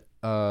 But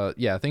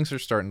yeah, things are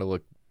starting to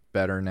look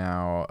better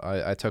now.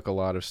 I took a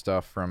lot of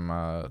stuff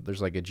from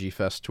there's like a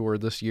G-Fest tour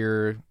this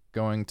year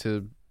going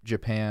to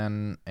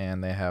Japan,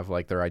 and they have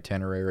like their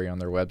itinerary on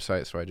their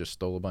website, so I just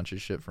stole a bunch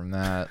of shit from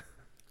that.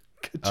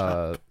 Good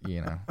job.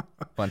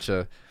 Bunch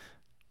of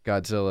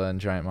Godzilla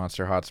and giant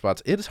monster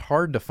hotspots. It's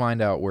hard to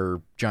find out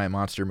where giant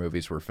monster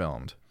movies were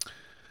filmed.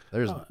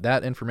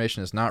 That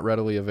information is not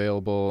readily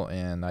available,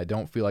 and I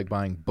don't feel like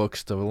buying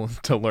books to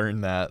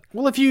learn that.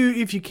 Well, if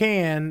you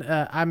can,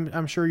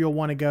 I'm sure you'll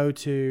want to go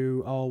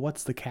to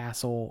what's the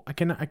castle? I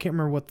can't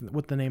remember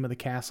what the name of the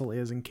castle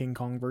is in King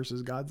Kong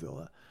versus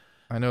Godzilla.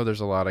 I know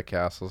there's a lot of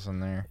castles in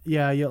there.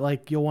 Yeah,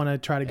 you'll want to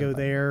try to go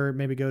there.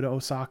 Maybe go to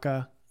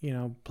Osaka.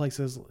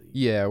 Places.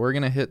 Yeah, we're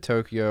gonna hit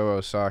Tokyo,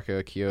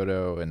 Osaka,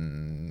 Kyoto,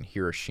 and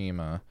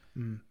Hiroshima.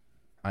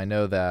 I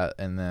know that,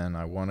 and then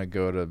I want to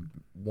go to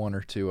one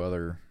or two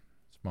other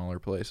smaller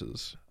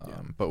places.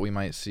 But we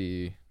might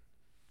see,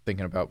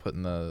 thinking about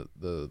putting the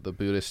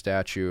Buddha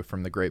statue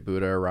from the Great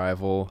Buddha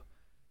Arrival.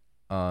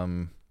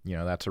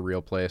 That's a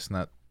real place,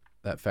 and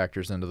that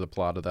factors into the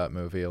plot of that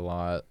movie a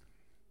lot.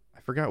 I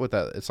forgot what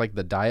it's like,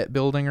 the Diet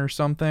Building or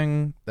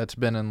something that's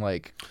been in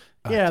like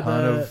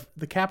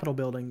the Capitol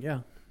building.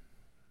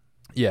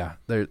 Yeah,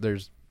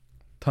 there's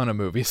a ton of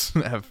movies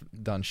that have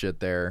done shit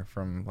there,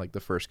 from like the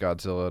first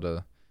Godzilla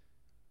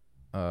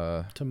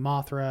to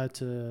Mothra,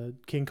 to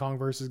King Kong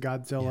versus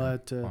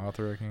Godzilla, to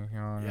Mothra, King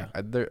Kong.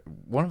 Yeah.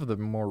 One of the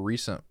more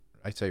recent,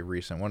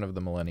 one of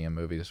the Millennium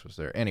movies was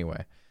there.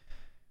 Anyway,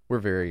 we're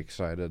very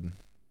excited.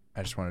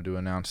 I just wanted to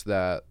announce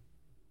that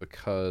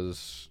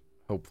because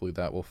hopefully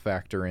that will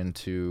factor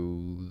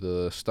into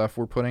the stuff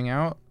we're putting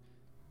out.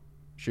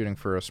 Shooting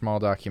for a small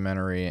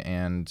documentary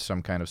and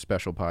some kind of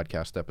special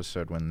podcast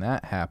episode when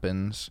that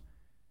happens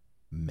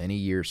many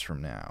years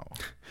from now.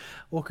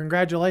 Well,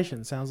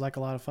 congratulations. Sounds like a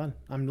lot of fun.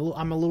 I'm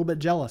a little bit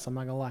jealous. I'm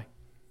not going to lie.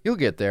 You'll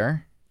get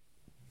there.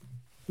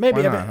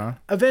 Maybe Why not, huh?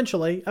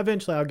 Eventually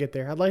I'll get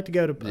there. I'd like to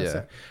go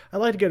to I'd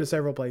like to go to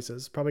several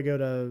places. Probably go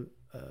to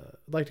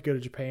I'd like to go to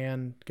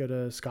Japan, go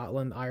to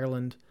Scotland,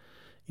 Ireland,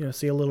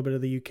 see a little bit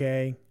of the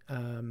UK.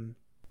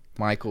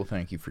 Michael,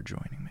 thank you for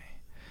joining me.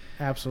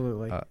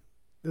 Absolutely.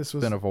 It's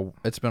been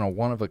a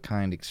one of a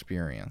kind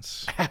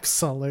experience.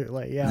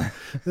 Absolutely, yeah.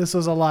 This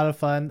was a lot of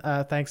fun.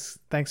 Thanks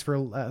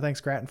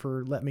Grattan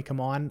for letting me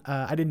come on.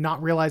 I did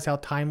not realize how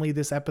timely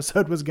this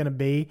episode was going to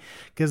be,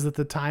 because at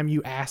the time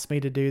you asked me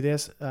to do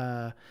this,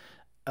 to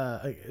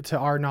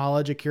our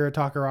knowledge, Akira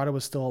Takarada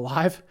was still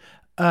alive.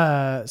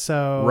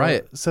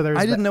 Right. So there's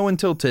I didn't know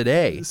until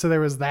today. So there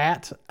was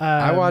that.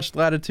 I watched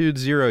Latitude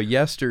Zero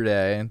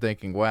yesterday and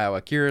thinking, wow,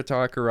 Akira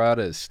Takarada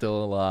is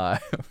still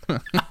alive.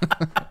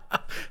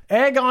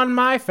 Egg on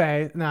my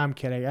face. No, I'm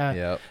kidding.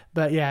 Yep.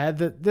 But yeah,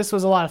 this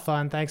was a lot of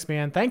fun. Thanks,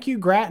 man. Thank you,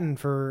 Grattan,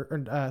 for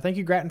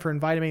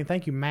inviting me. And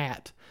thank you,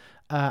 Matt.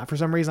 For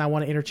some reason, I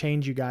want to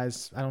interchange you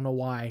guys. I don't know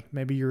why.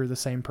 Maybe you're the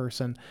same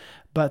person.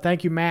 But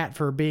thank you, Matt,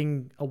 for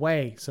being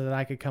away so that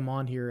I could come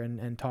on here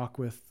and talk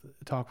with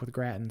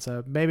Grattan.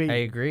 So maybe I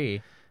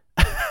agree.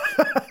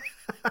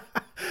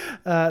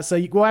 So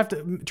we'll have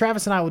to.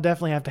 Travis and I will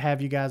definitely have to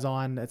have you guys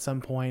on at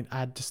some point.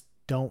 I just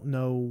don't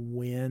know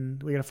when.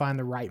 We gotta find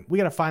the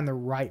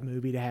right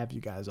movie to have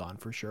you guys on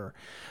for sure.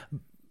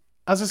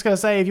 I was just gonna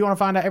say, if you want to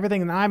find out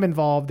everything that I'm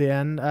involved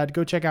in,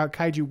 go check out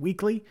Kaiju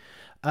Weekly.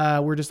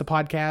 We're just a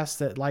podcast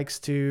that likes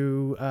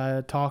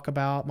to talk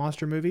about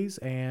monster movies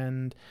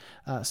and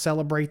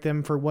celebrate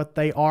them for what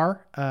they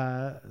are.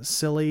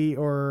 Silly.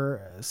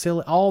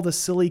 All the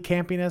silly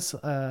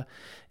campiness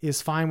is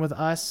fine with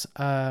us.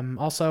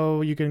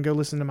 Also, you can go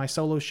listen to my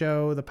solo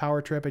show, The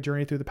Power Trip, A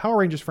Journey Through the Power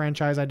Rangers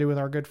franchise, I do with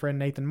our good friend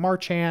Nathan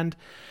Marchand,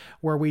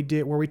 where we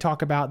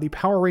talk about the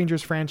Power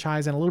Rangers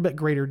franchise in a little bit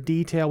greater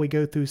detail. We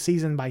go through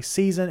season by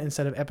season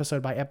instead of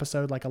episode by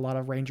episode like a lot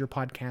of Ranger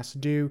podcasts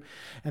do.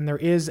 And there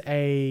is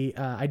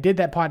I did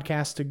that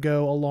podcast to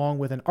go along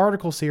with an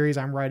article series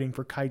I'm writing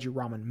for Kaiju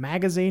Ramen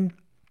Magazine.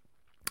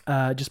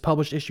 Just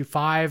published issue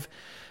 5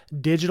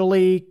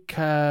 digitally.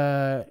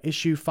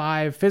 Issue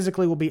 5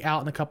 physically will be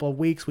out in a couple of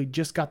weeks. We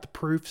just got the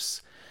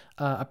proofs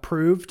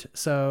approved,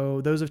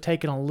 so those have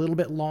taken a little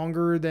bit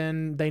longer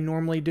than they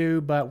normally do,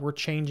 but we're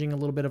changing a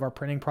little bit of our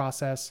printing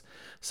process.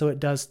 So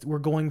we're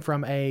going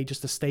from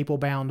just a staple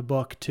bound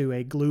book to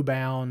a glue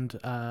bound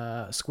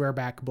square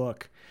back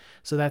book.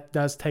 So that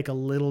does take a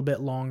little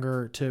bit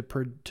longer to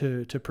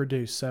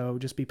produce. So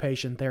just be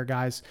patient there,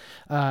 guys.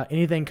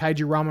 Anything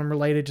Kaiju Ramen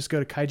related, just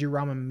go to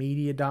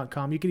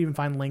kaijuramenmedia.com. You can even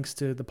find links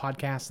to the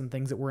podcasts and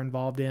things that we're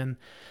involved in.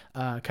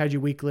 Kaiju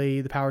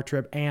Weekly, The Power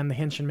Trip, and the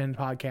Henchmen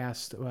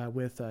podcast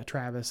with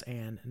Travis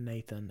and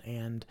Nathan.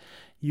 And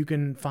you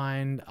can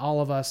find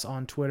all of us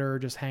on Twitter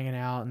just hanging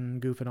out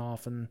and goofing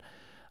off and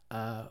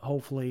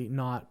hopefully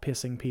not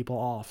pissing people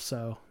off.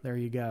 So there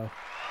you go.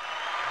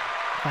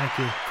 Thank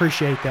you.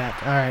 Appreciate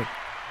that. All right.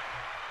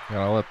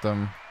 Gotta let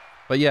them.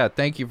 But yeah,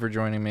 thank you for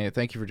joining me.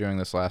 Thank you for doing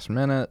this last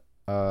minute.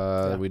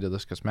 We did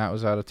this because Matt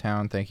was out of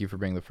town. Thank you for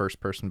being the first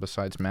person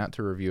besides Matt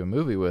to review a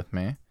movie with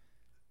me.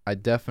 I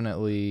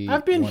definitely.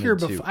 I've been here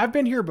before. I've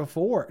been here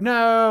before.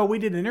 No, we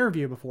did an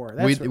interview before.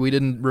 We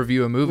didn't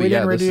review a movie.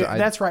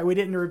 That's right. We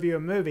didn't review a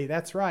movie.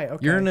 That's right.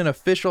 Okay. You're in an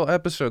official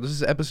episode. This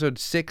is episode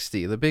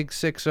 60, the big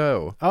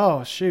 6-0.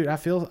 Oh shoot! I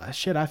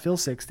feel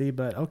 60,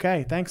 but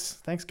okay. Thanks,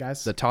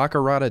 guys. The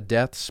Takarada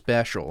Death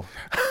Special.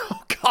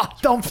 Oh God!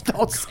 Don't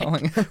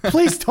say.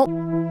 Please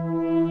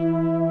don't.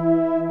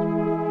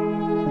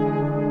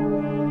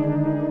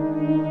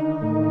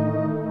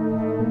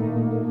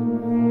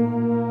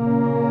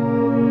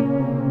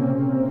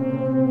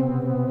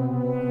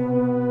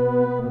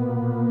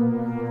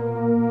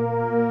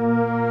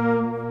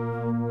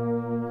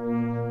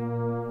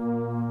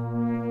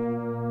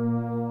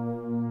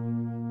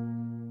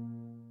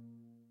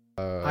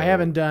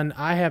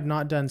 I have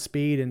not done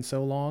Speed in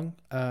so long.